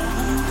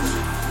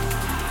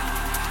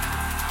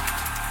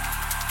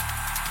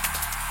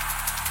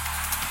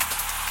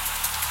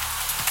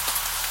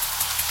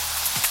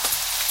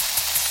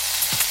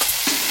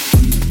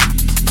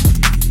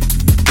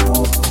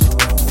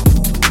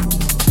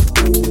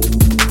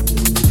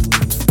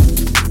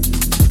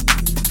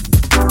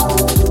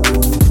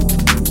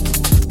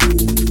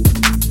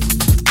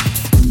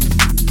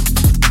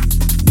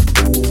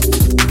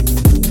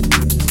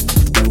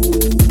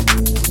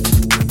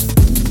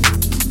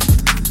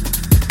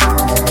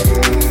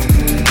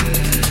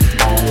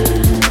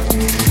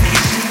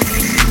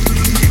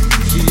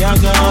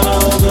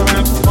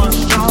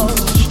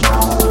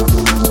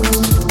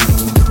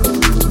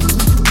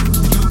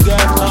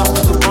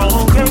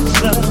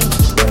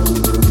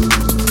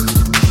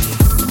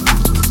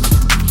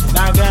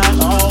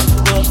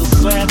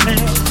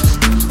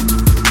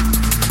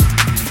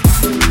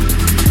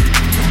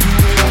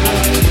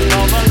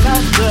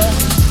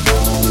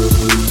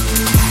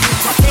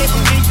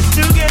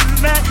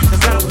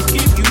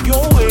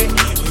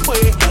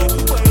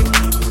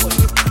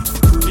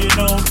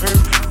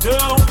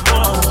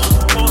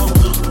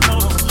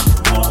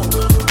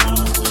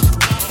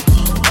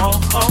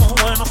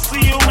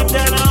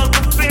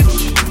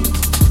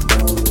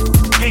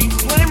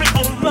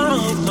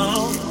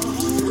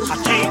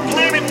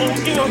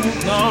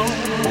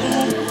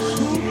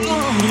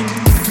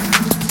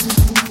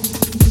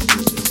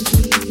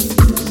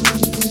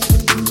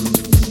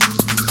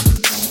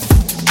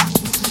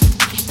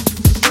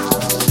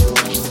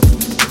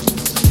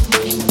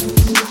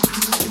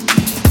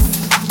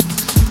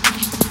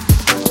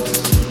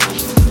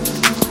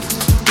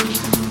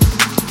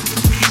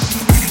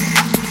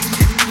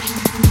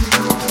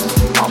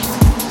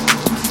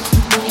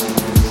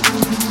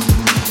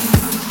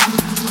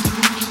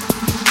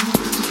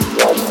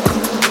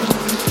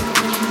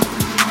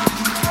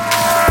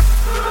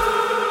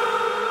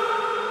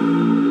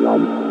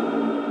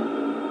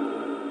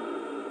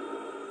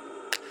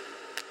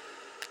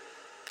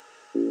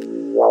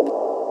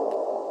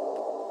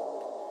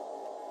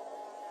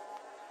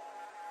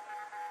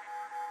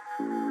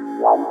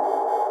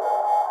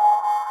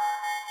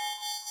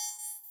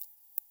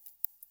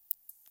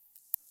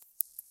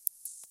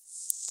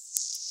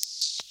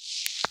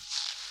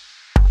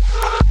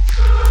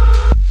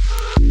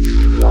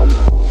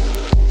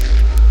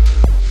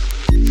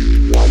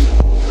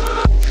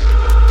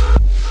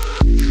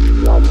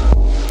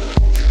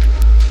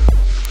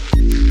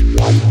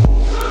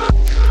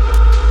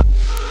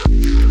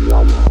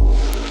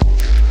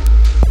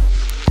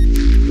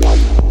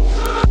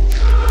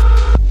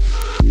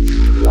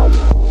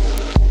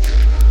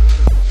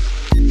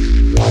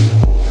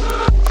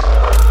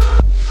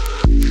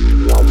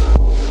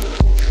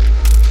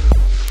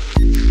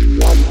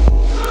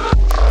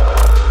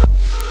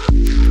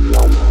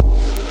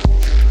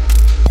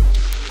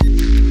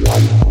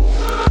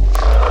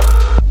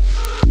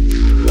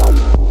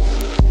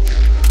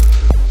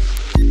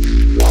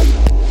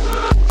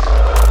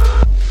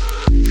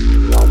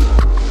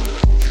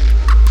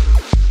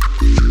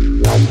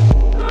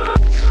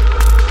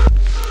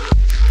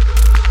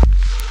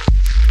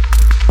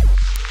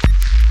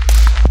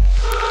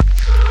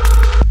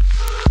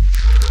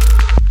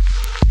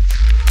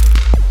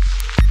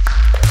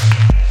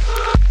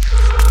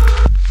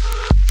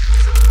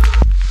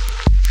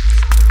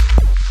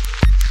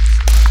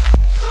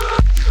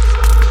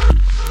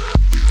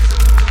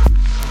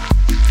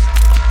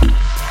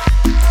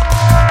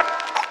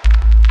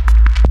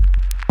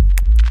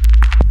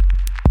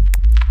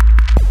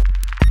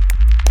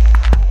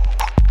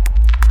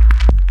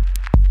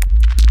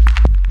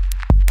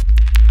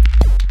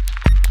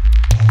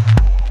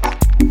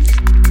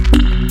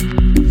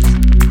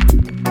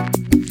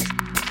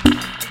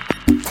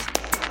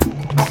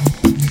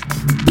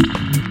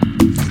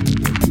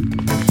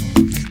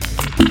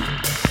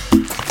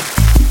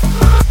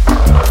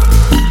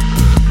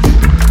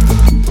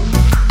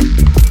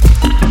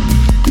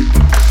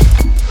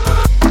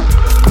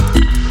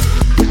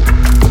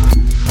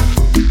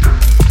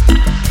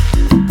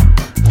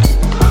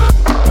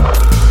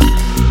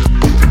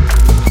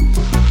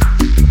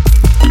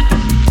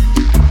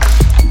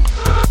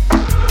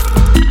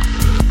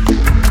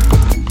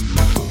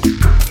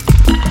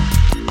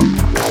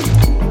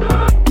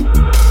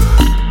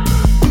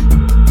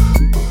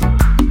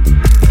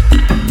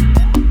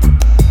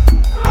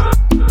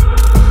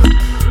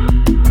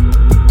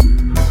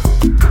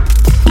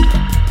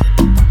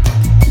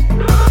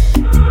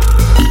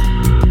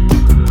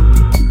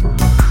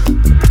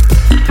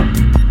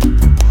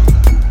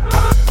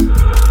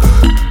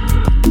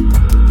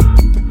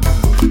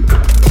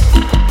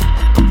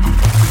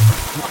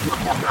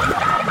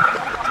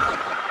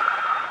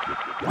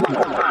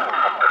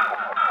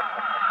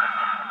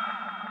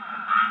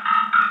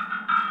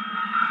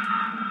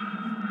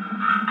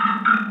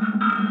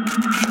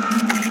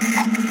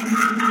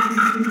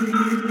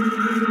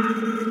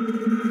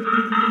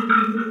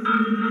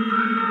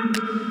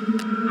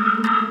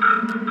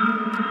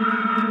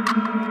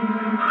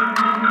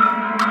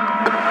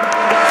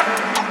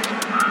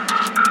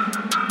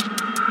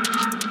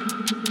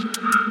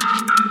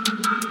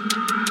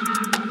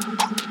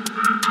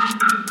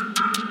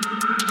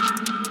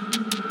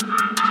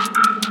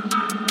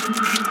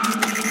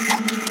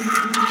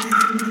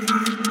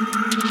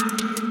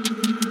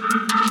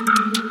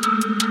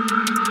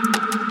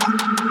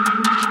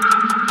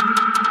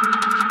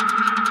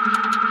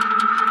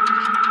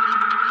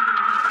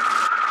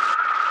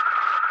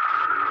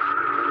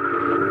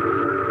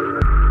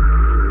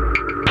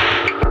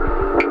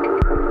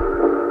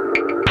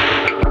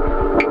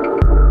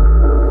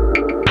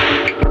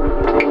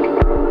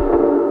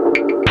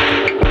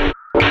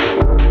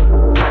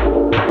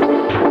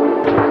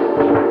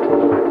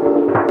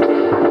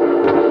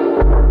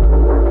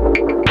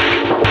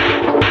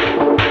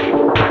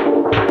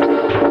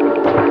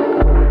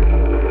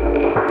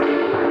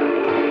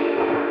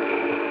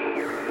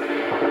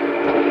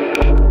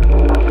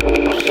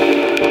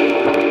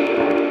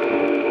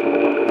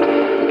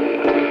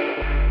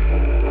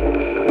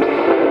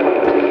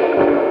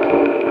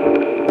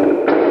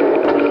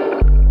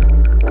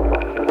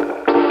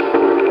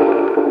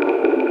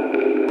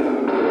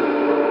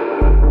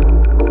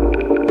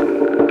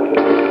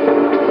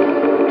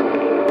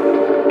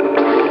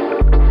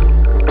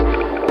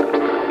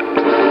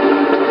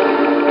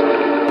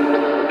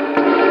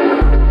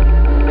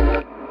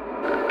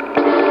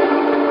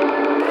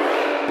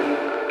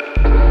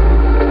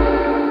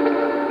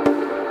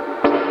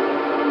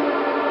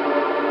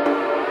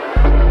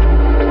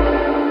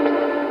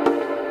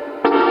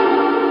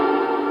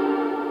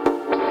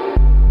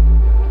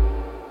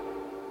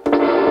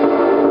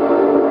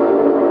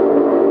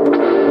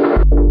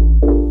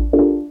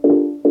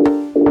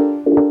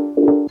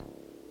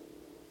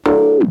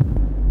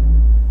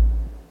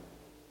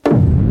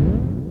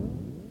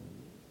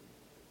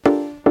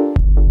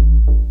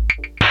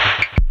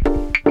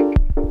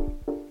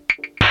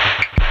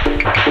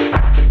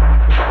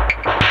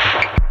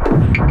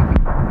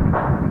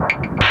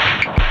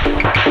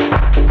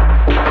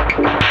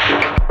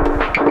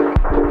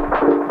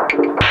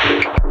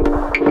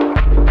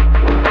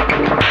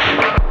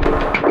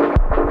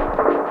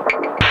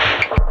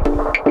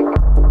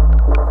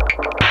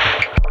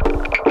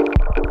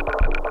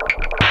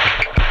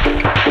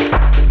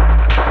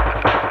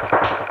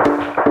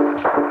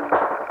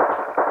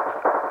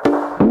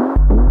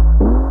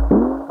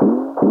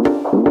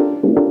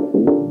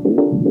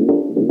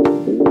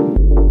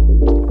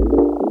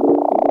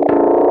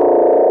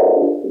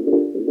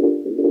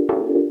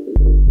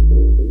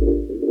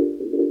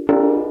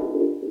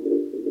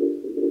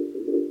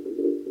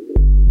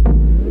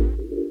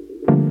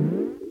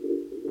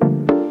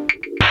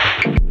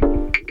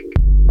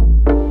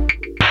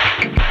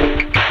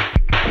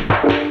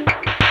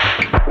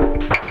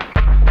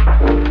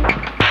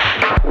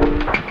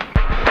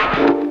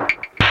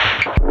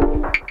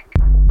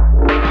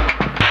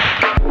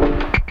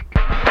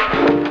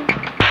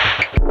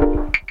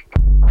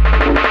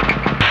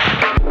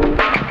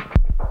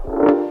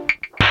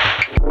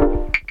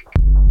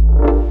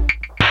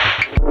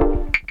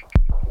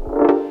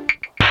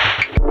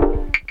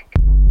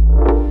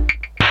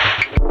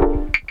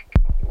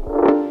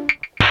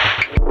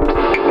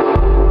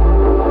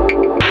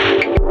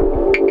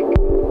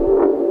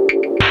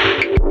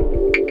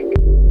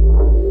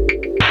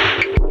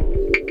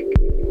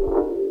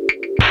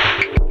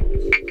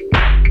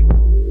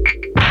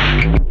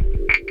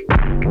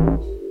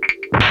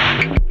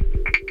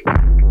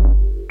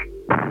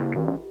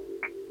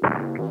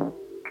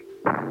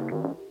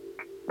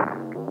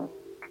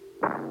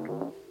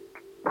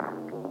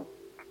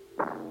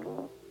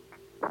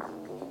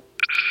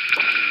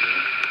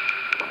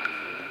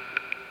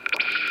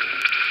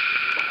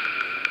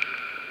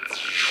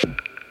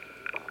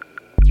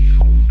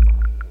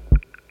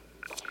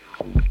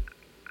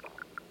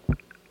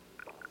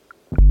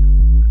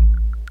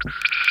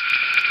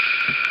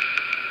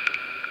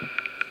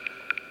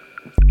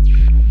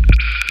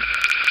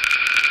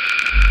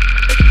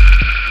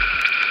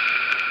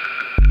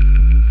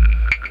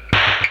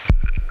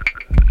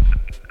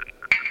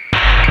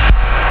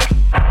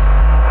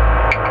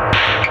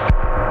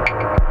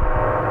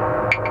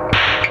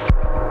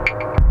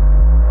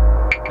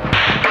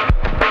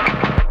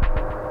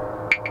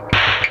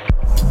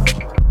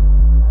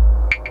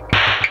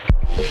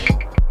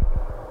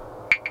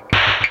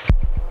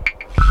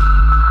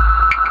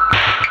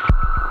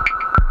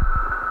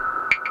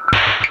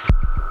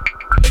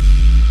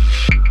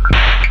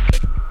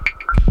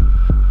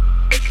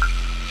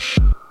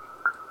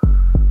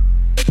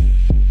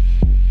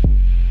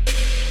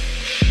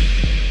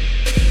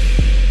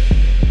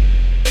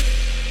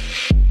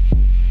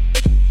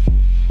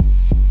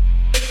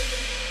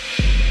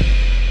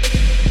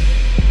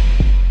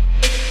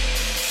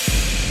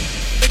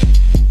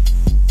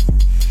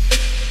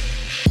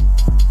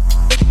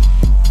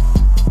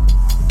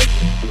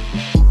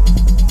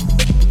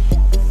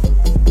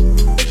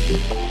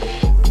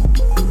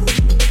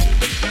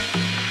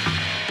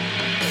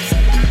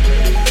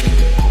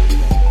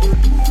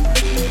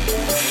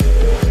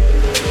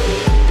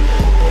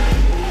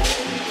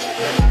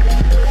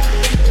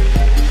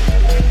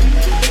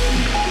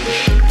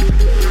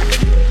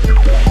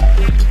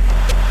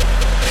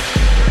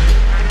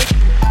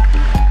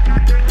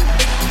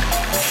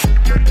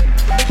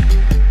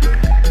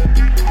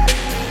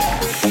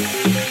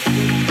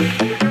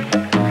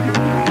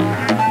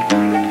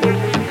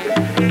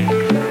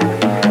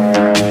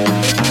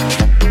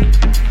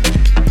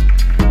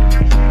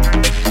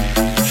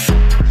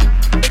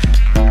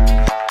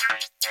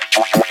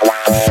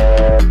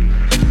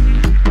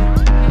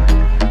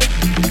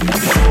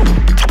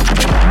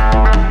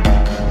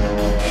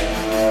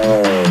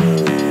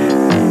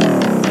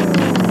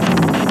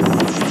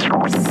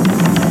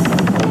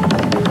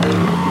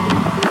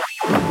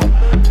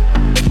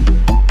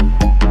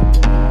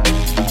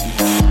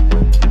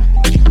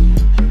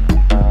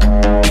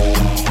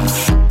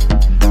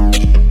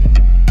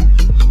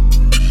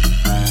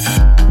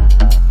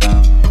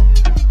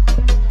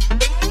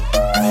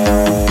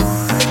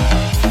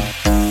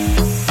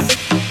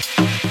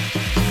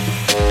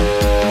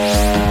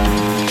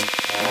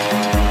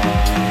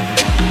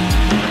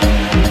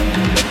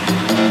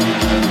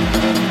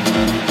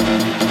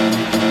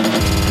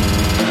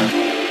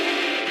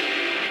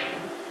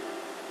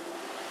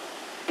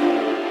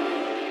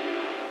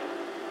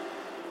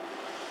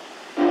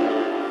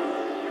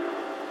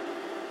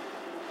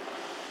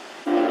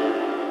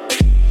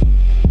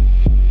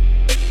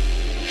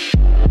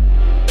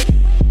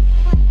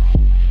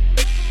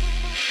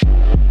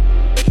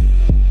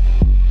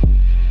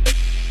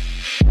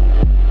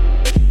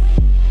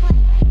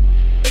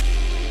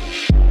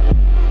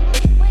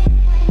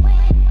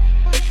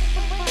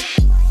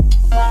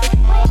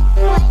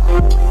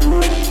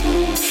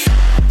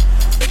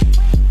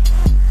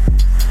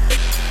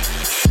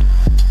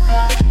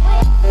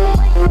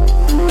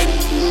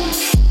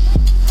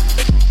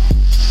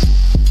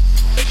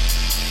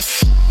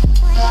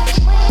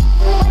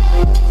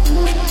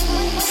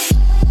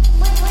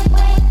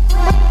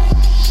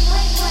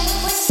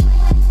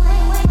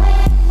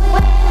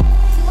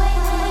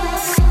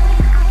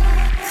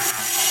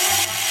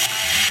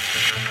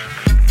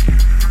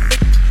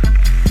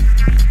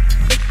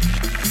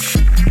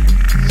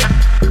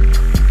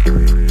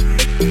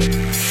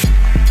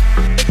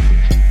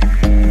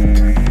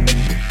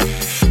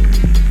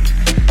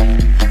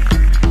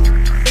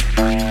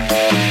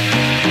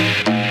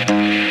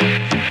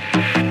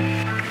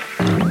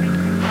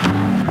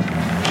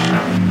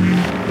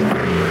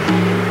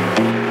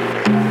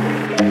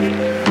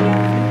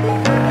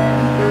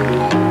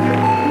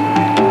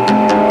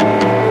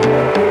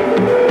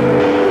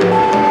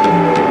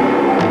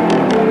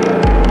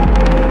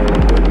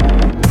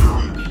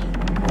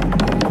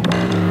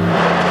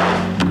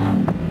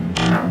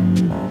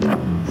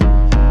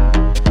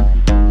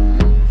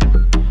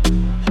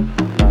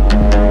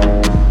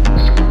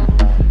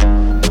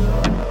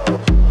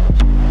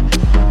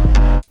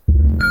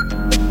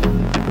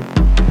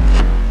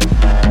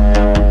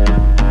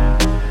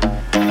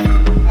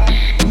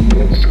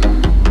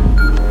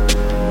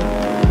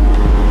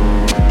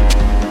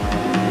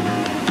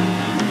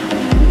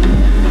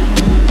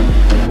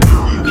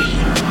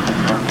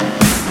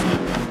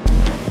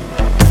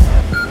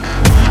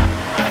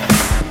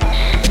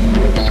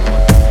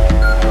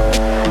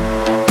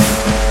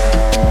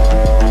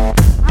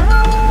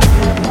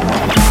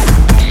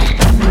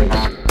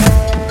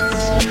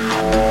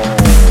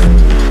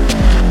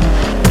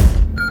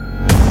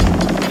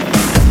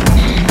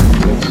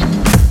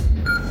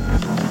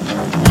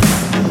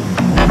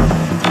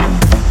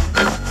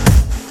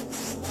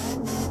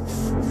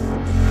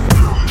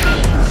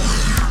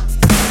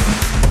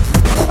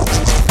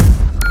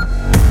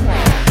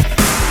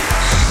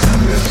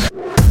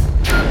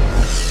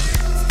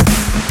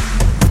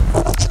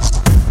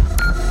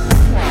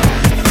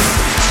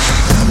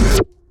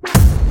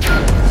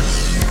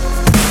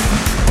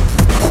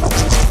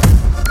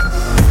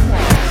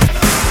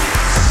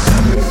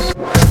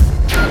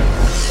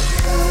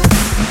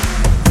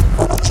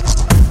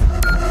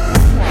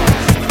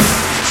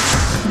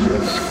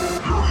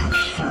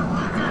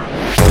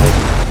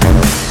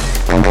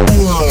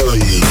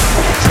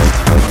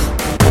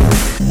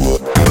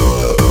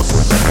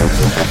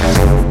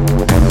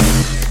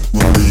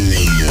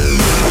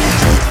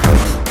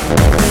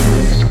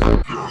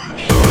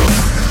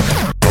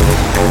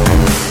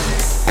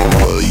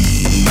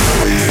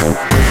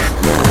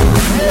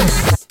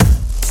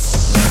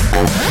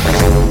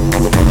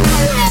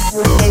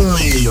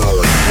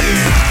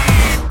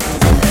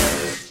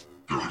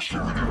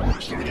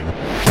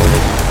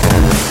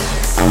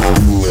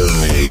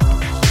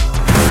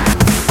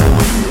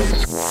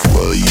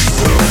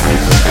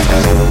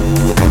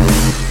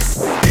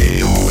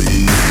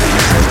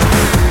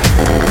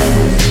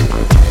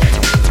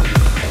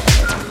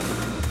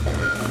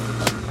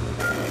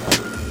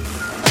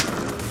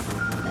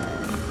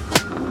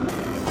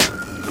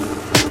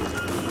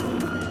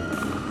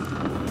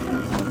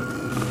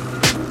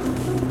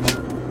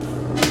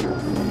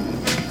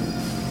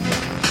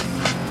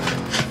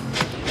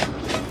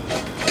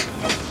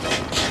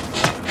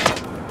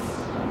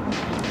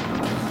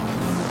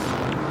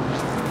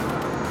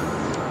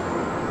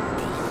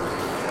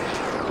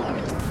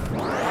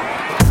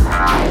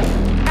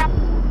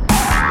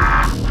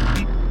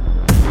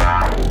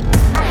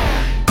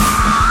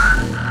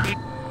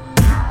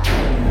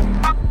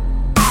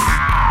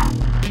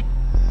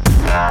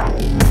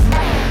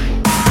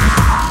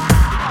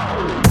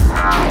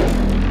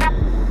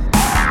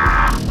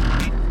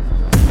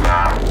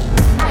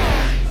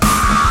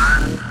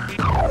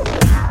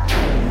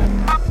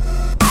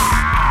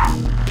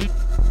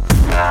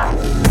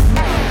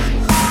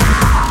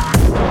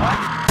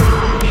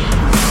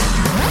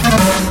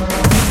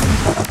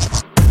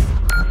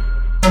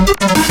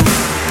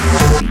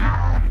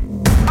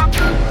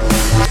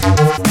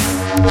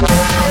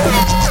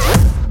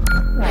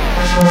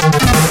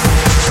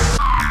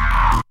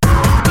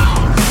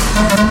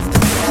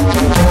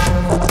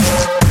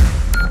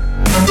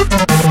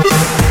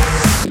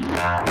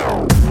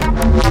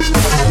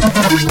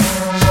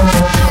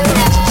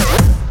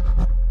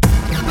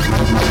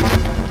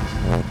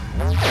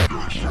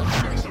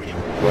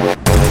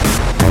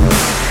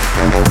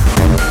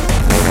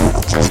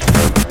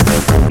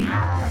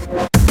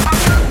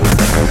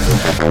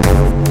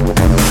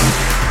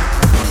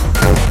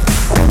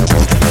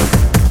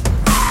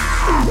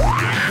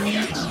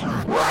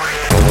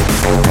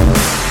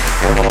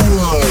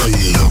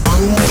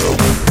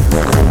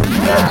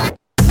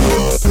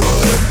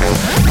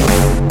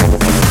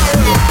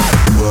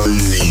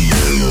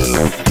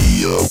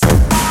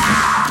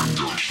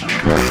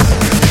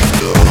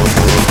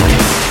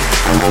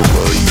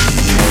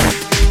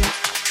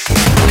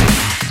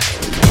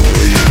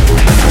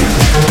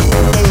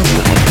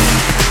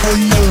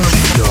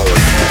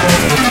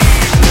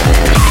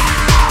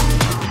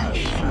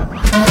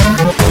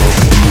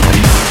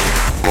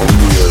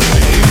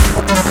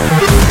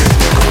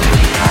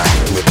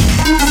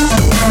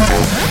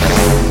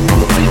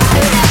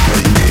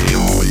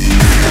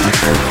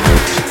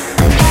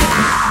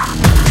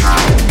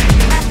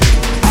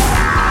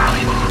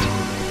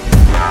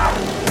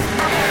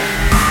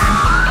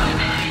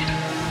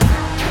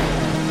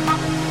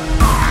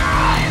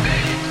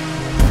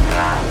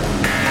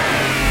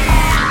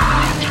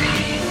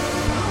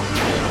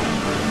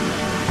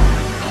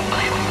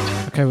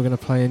 Okay, we're going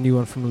to play a new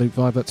one from Luke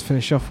Vibert to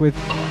finish off with.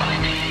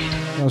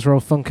 That was Roll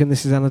Funkin',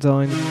 this is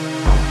Anodyne.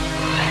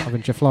 I've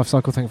been Jeff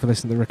Lifecycle, thank you for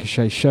listening to the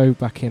Ricochet Show,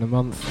 back in a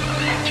month.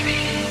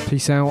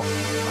 Peace out.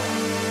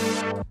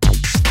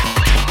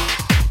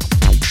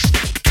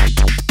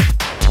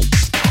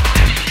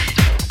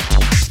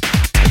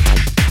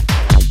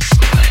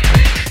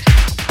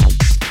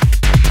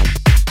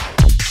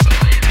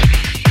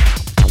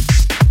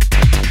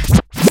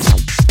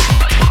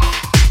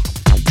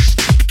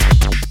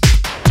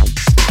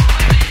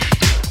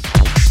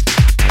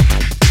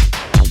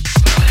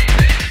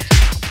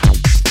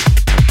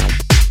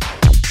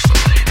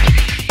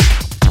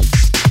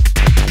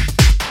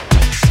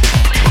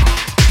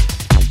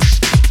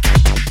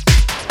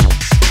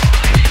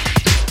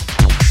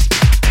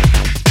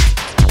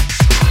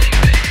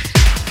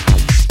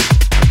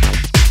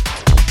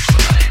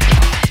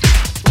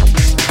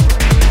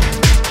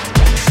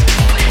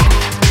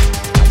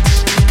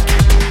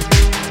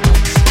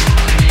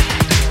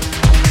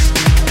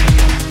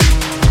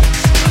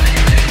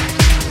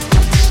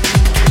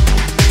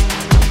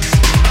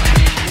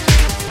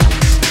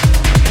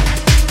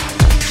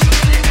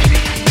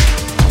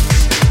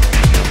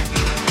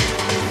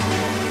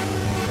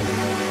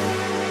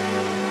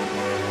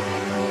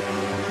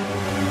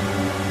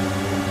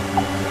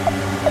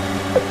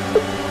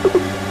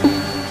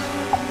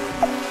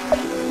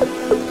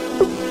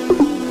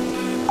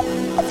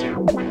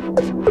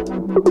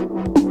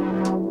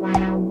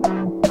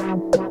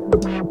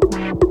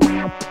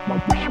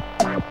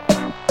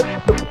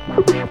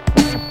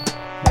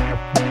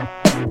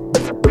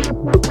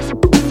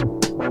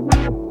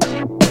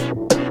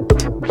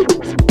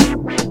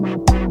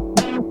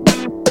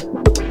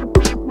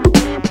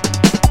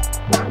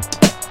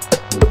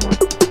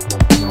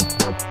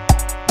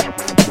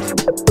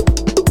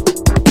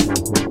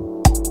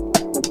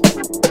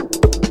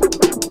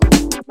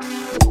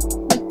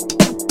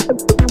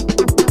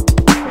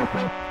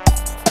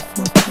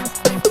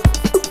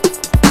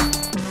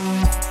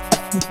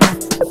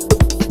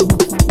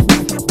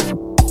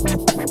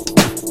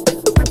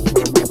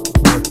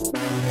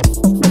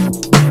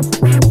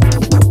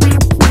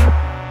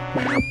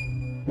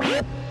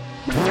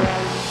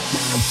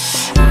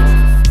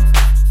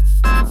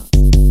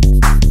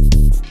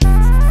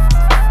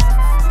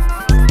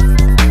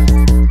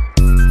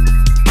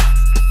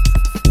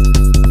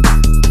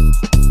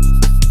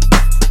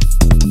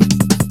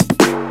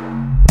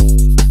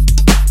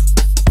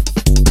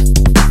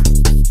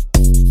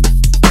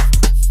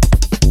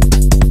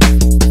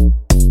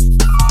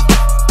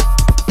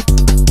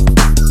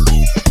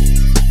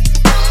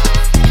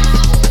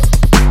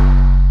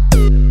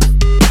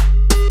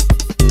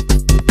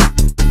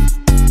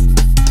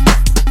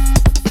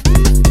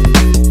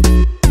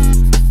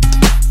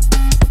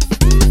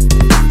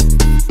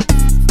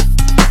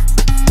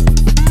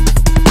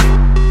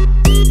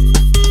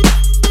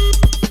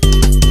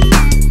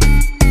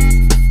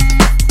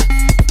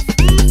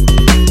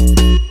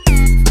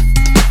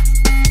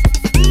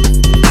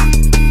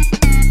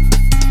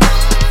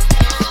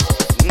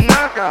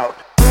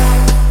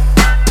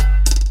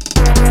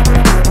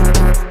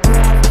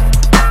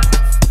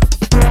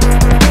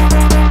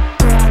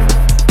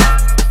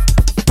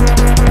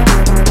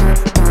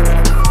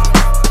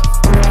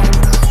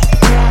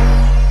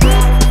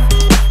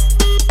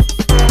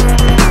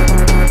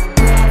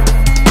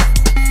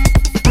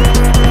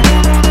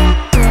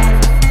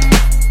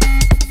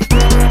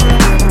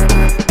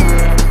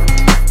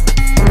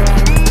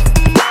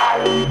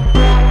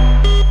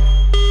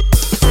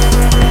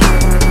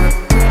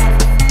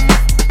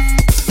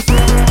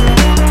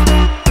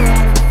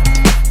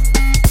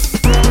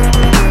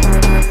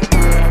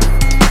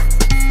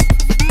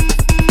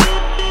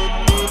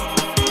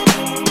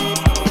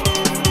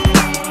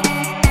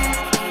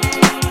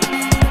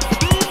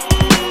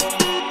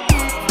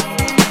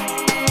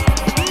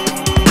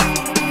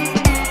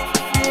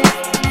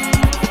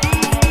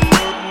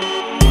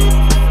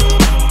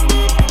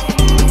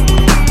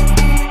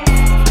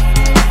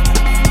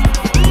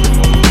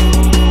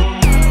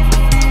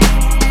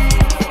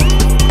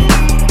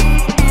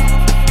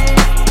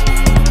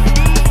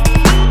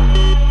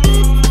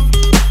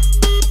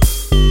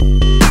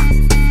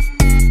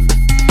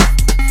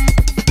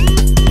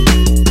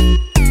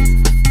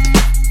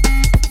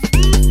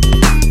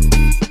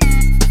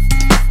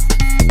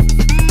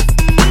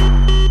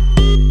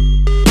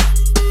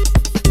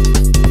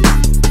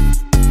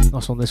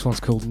 last one. This one's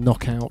called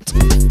Knockout.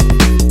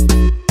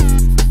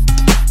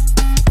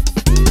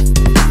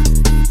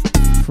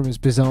 From his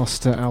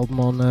Disaster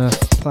album on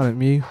Planet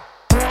Mu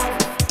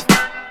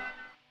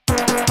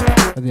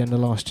at the end of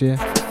last year.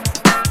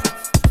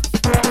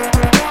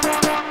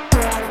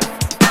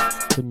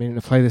 Been meaning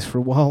to play this for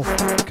a while.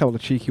 A couple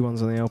of cheeky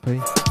ones on the LP.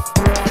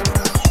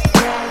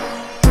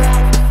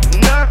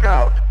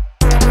 Knockout.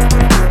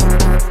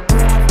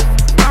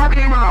 Knock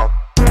him out.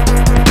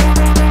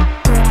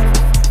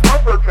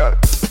 Uppercut.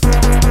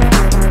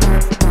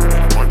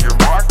 On your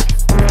mark,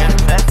 get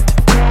set,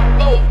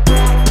 go.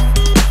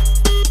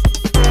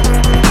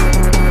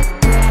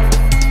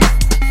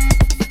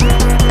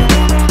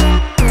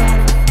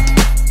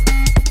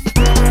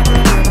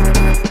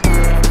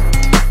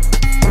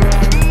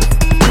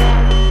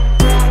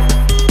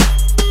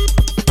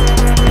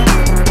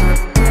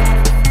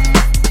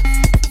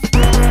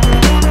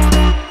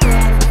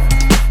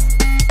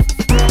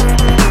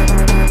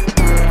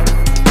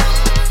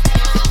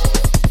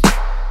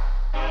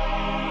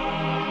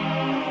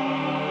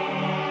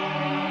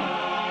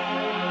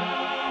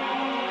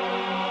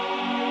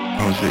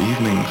 How's the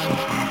evening so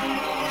far?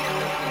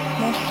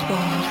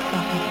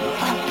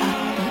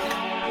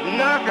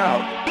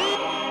 Knockout.